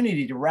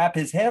opportunity to wrap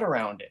his head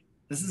around it.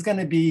 This is going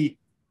to be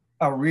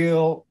a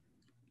real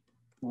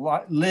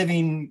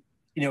living,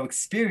 you know,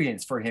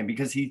 experience for him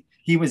because he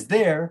was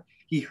there,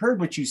 he heard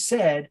what you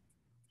said,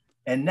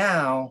 and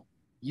now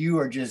you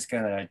are just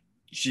gonna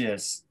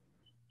just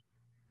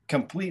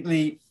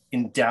completely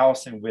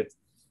endouse him with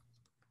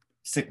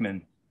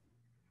sickman-ness.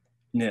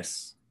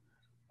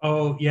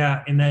 Oh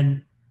yeah, and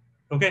then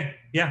okay,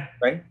 yeah,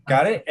 right,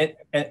 got it.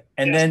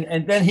 And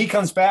then he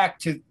comes back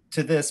to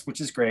this, which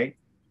is great.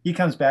 He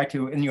comes back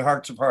to, in your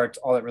hearts of hearts,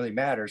 all that really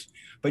matters,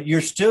 but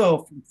you're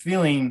still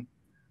feeling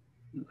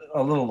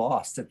a little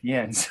lost at the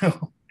end.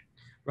 So,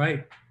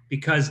 right,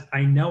 because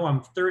I know I'm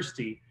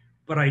thirsty,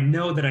 but I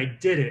know that I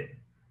did it,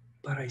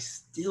 but I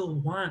still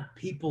want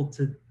people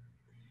to,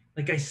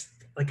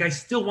 I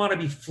still want to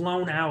be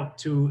flown out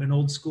to an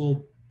old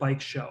school bike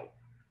show,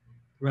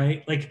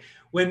 right? Like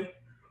when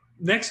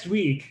next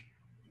week,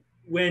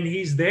 when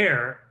he's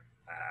there,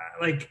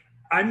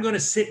 I'm going to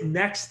sit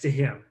next to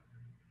him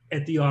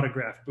at the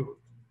autograph booth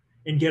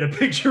and get a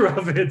picture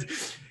of it.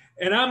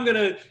 And I'm going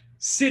to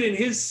sit in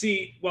his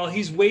seat while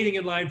he's waiting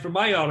in line for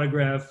my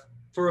autograph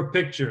for a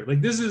picture.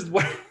 Like this is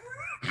what,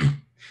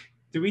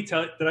 did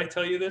I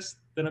tell you this?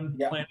 That I'm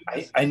planning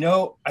this? I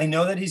know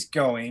that he's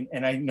going,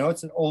 and I know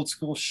it's an old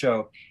school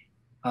show.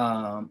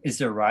 Is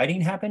there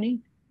riding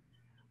happening?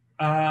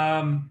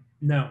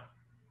 No.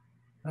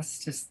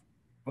 That's just,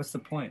 what's the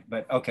point?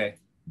 But okay.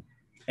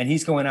 And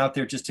he's going out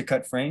there just to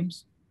cut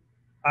frames?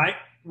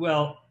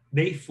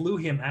 They flew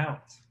him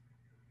out.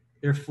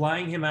 They're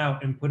flying him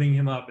out and putting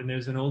him up. And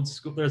there's an old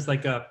school, there's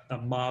like a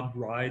mob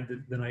ride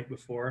the night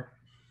before.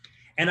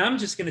 And I'm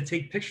just going to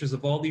take pictures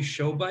of all these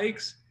show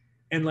bikes.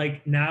 And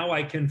like now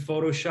I can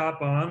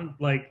Photoshop on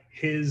like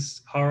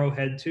his Haro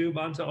head tube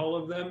onto all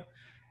of them.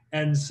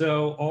 And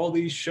so all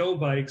these show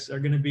bikes are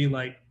going to be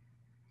like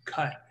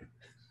cut.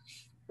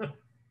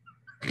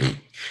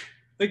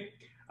 Like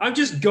I'm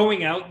just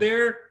going out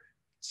there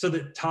so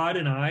that Todd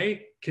and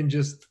I can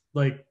just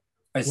like.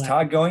 Is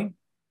Todd going?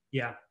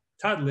 Yeah.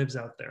 Todd lives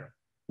out there.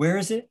 Where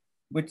is it?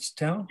 Which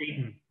town?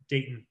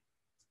 Dayton.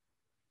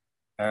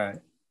 All right.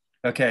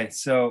 Okay.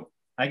 So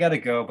I got to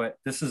go, but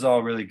this is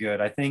all really good.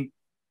 I think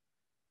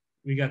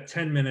we got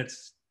 10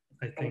 minutes.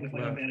 I think. With my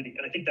humanity,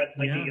 and I think that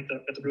might be at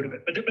the root of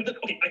it. But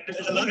okay,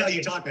 I love how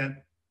you talk,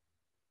 man.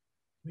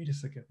 Wait a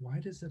second. Why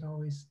is it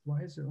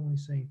only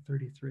saying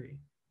 33?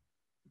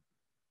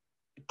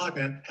 Talk,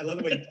 man. I love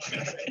the way you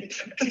talk.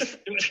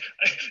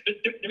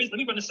 Let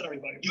me run this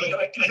scenario by you.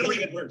 I know you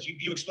get words.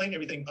 You explain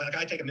everything. Like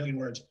I take a million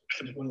words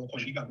to make one little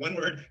point. You got one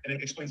word, and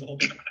it explains the whole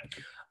thing.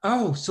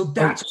 Oh, so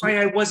that's why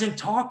I wasn't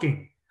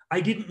talking. I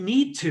didn't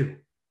need to.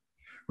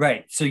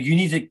 Right. So you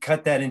need to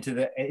cut that into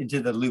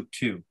the loop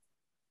too.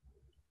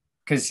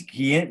 Because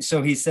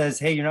he says,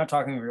 hey, you're not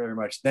talking very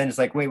much. Then it's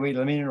like, wait,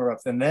 let me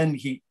interrupt. And then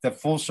the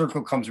full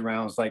circle comes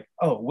around. It's like,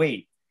 oh,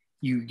 wait,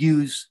 you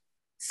use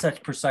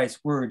such precise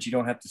words, you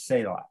don't have to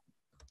say a lot.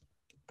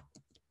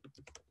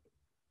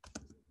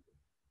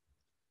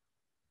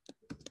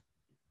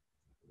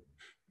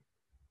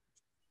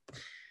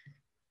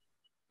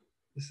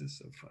 This is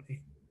so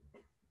funny.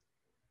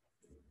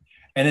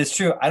 And it's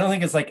true. I don't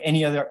think it's like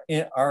any other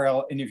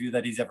RL interview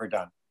that he's ever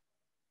done.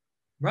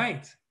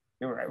 Right.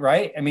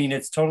 Right? I mean,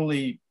 it's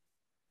totally,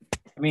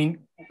 I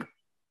mean,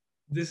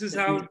 this is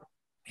how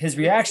his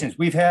reactions.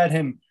 We've had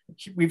him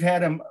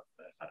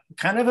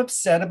kind of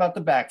upset about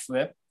the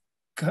backflip,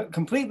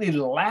 completely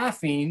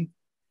laughing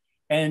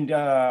and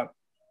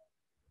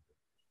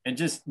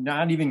just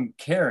not even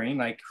caring,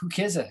 like who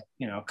cares,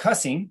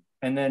 cussing,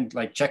 and then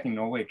like checking,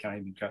 no wait, can I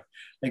even cuss?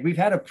 Like we've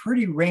had a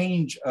pretty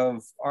range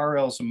of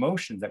RL's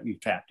emotions that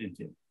we've tapped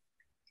into,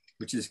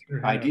 which is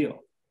ideal.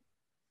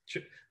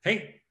 Sure.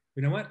 Hey,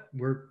 you know what?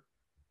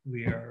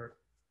 We have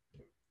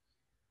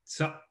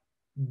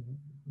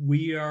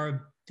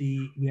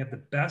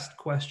the best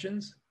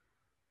questions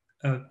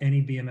of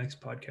any BMX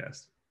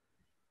podcast.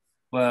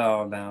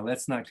 Well, now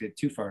let's not get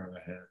too far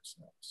ahead of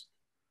ourselves.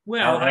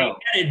 Well, RL. I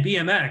added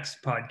BMX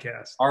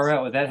podcast.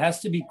 RL, that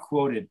has to be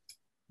quoted.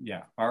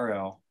 Yeah,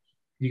 RL.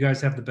 You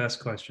guys have the best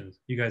questions.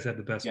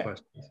 Questions.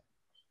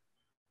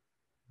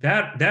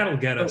 That'll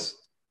get us.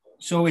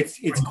 So it's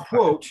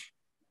quote,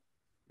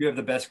 you have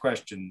the best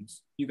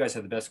questions. You guys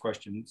have the best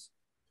questions.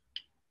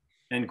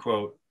 End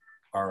quote,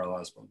 RL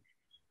Osborn.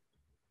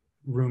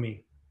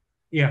 Roomy.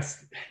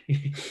 Yes.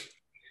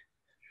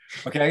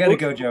 Okay, I gotta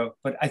go, Joe.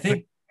 But I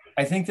think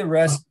the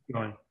rest,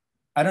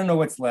 I don't know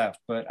what's left,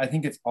 but I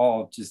think it's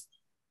all just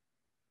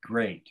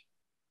great.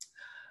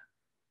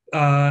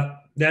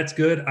 That's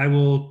good. I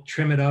will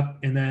trim it up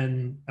and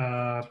then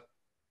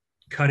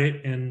cut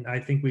it, and I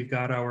think we've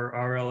got our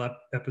RL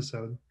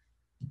episode.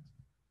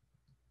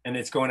 And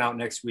it's going out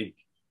next week.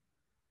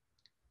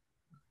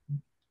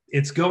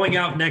 It's going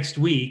out next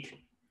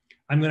week.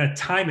 I'm going to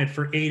time it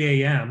for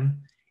 8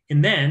 a.m.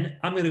 And then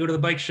I'm going to go to the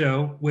bike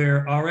show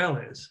where RL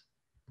is.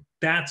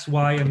 That's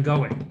why I'm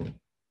going.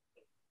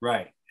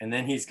 Right. And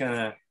then he's going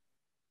to...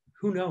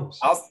 Who knows?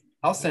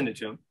 I'll send it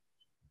to him.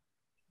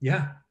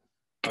 Yeah.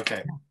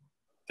 Okay.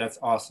 That's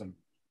awesome.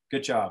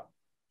 Good job.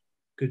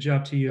 Good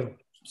job to you. I'm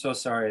so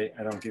sorry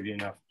I don't give you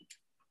enough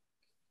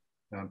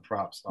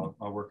props. I'll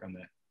work on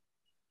that.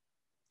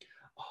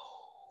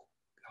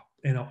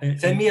 And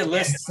send me a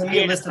list. Send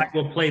me a list. I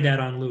will play that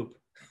on loop.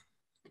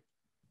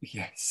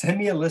 Yeah, send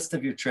me a list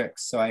of your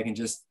tricks so I can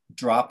just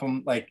drop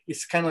them. Like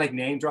it's kind of like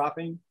name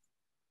dropping.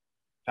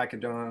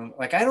 Pacadon.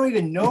 Like I don't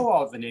even know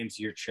all the names of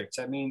your tricks.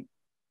 I mean,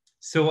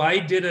 so I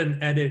did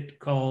an edit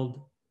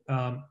called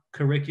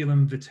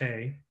Curriculum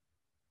Vitae.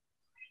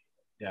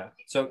 Yeah.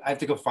 So I have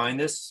to go find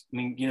this. I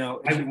mean,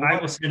 I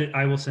will send it.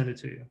 I will send it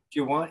to you. If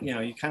you want,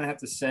 you kind of have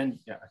to send.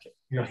 Yeah. Okay.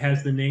 It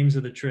has the names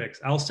of the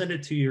tricks. I'll send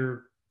it to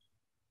your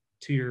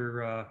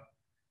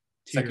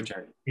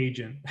secretary, your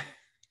agent.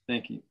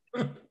 Thank you.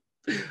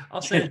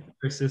 I'll send it to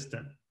your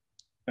assistant.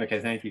 Okay.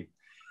 Thank you.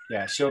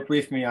 Yeah. She'll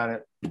brief me on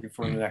it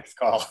before the next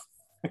call,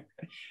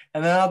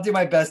 and then I'll do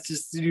my best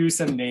just to do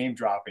some name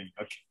dropping.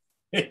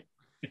 Okay.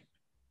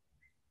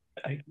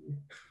 Thank you.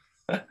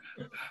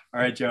 All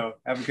right, Joe.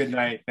 Have a good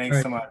night.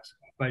 Thanks so much.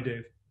 Bye,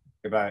 Dave.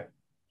 Goodbye.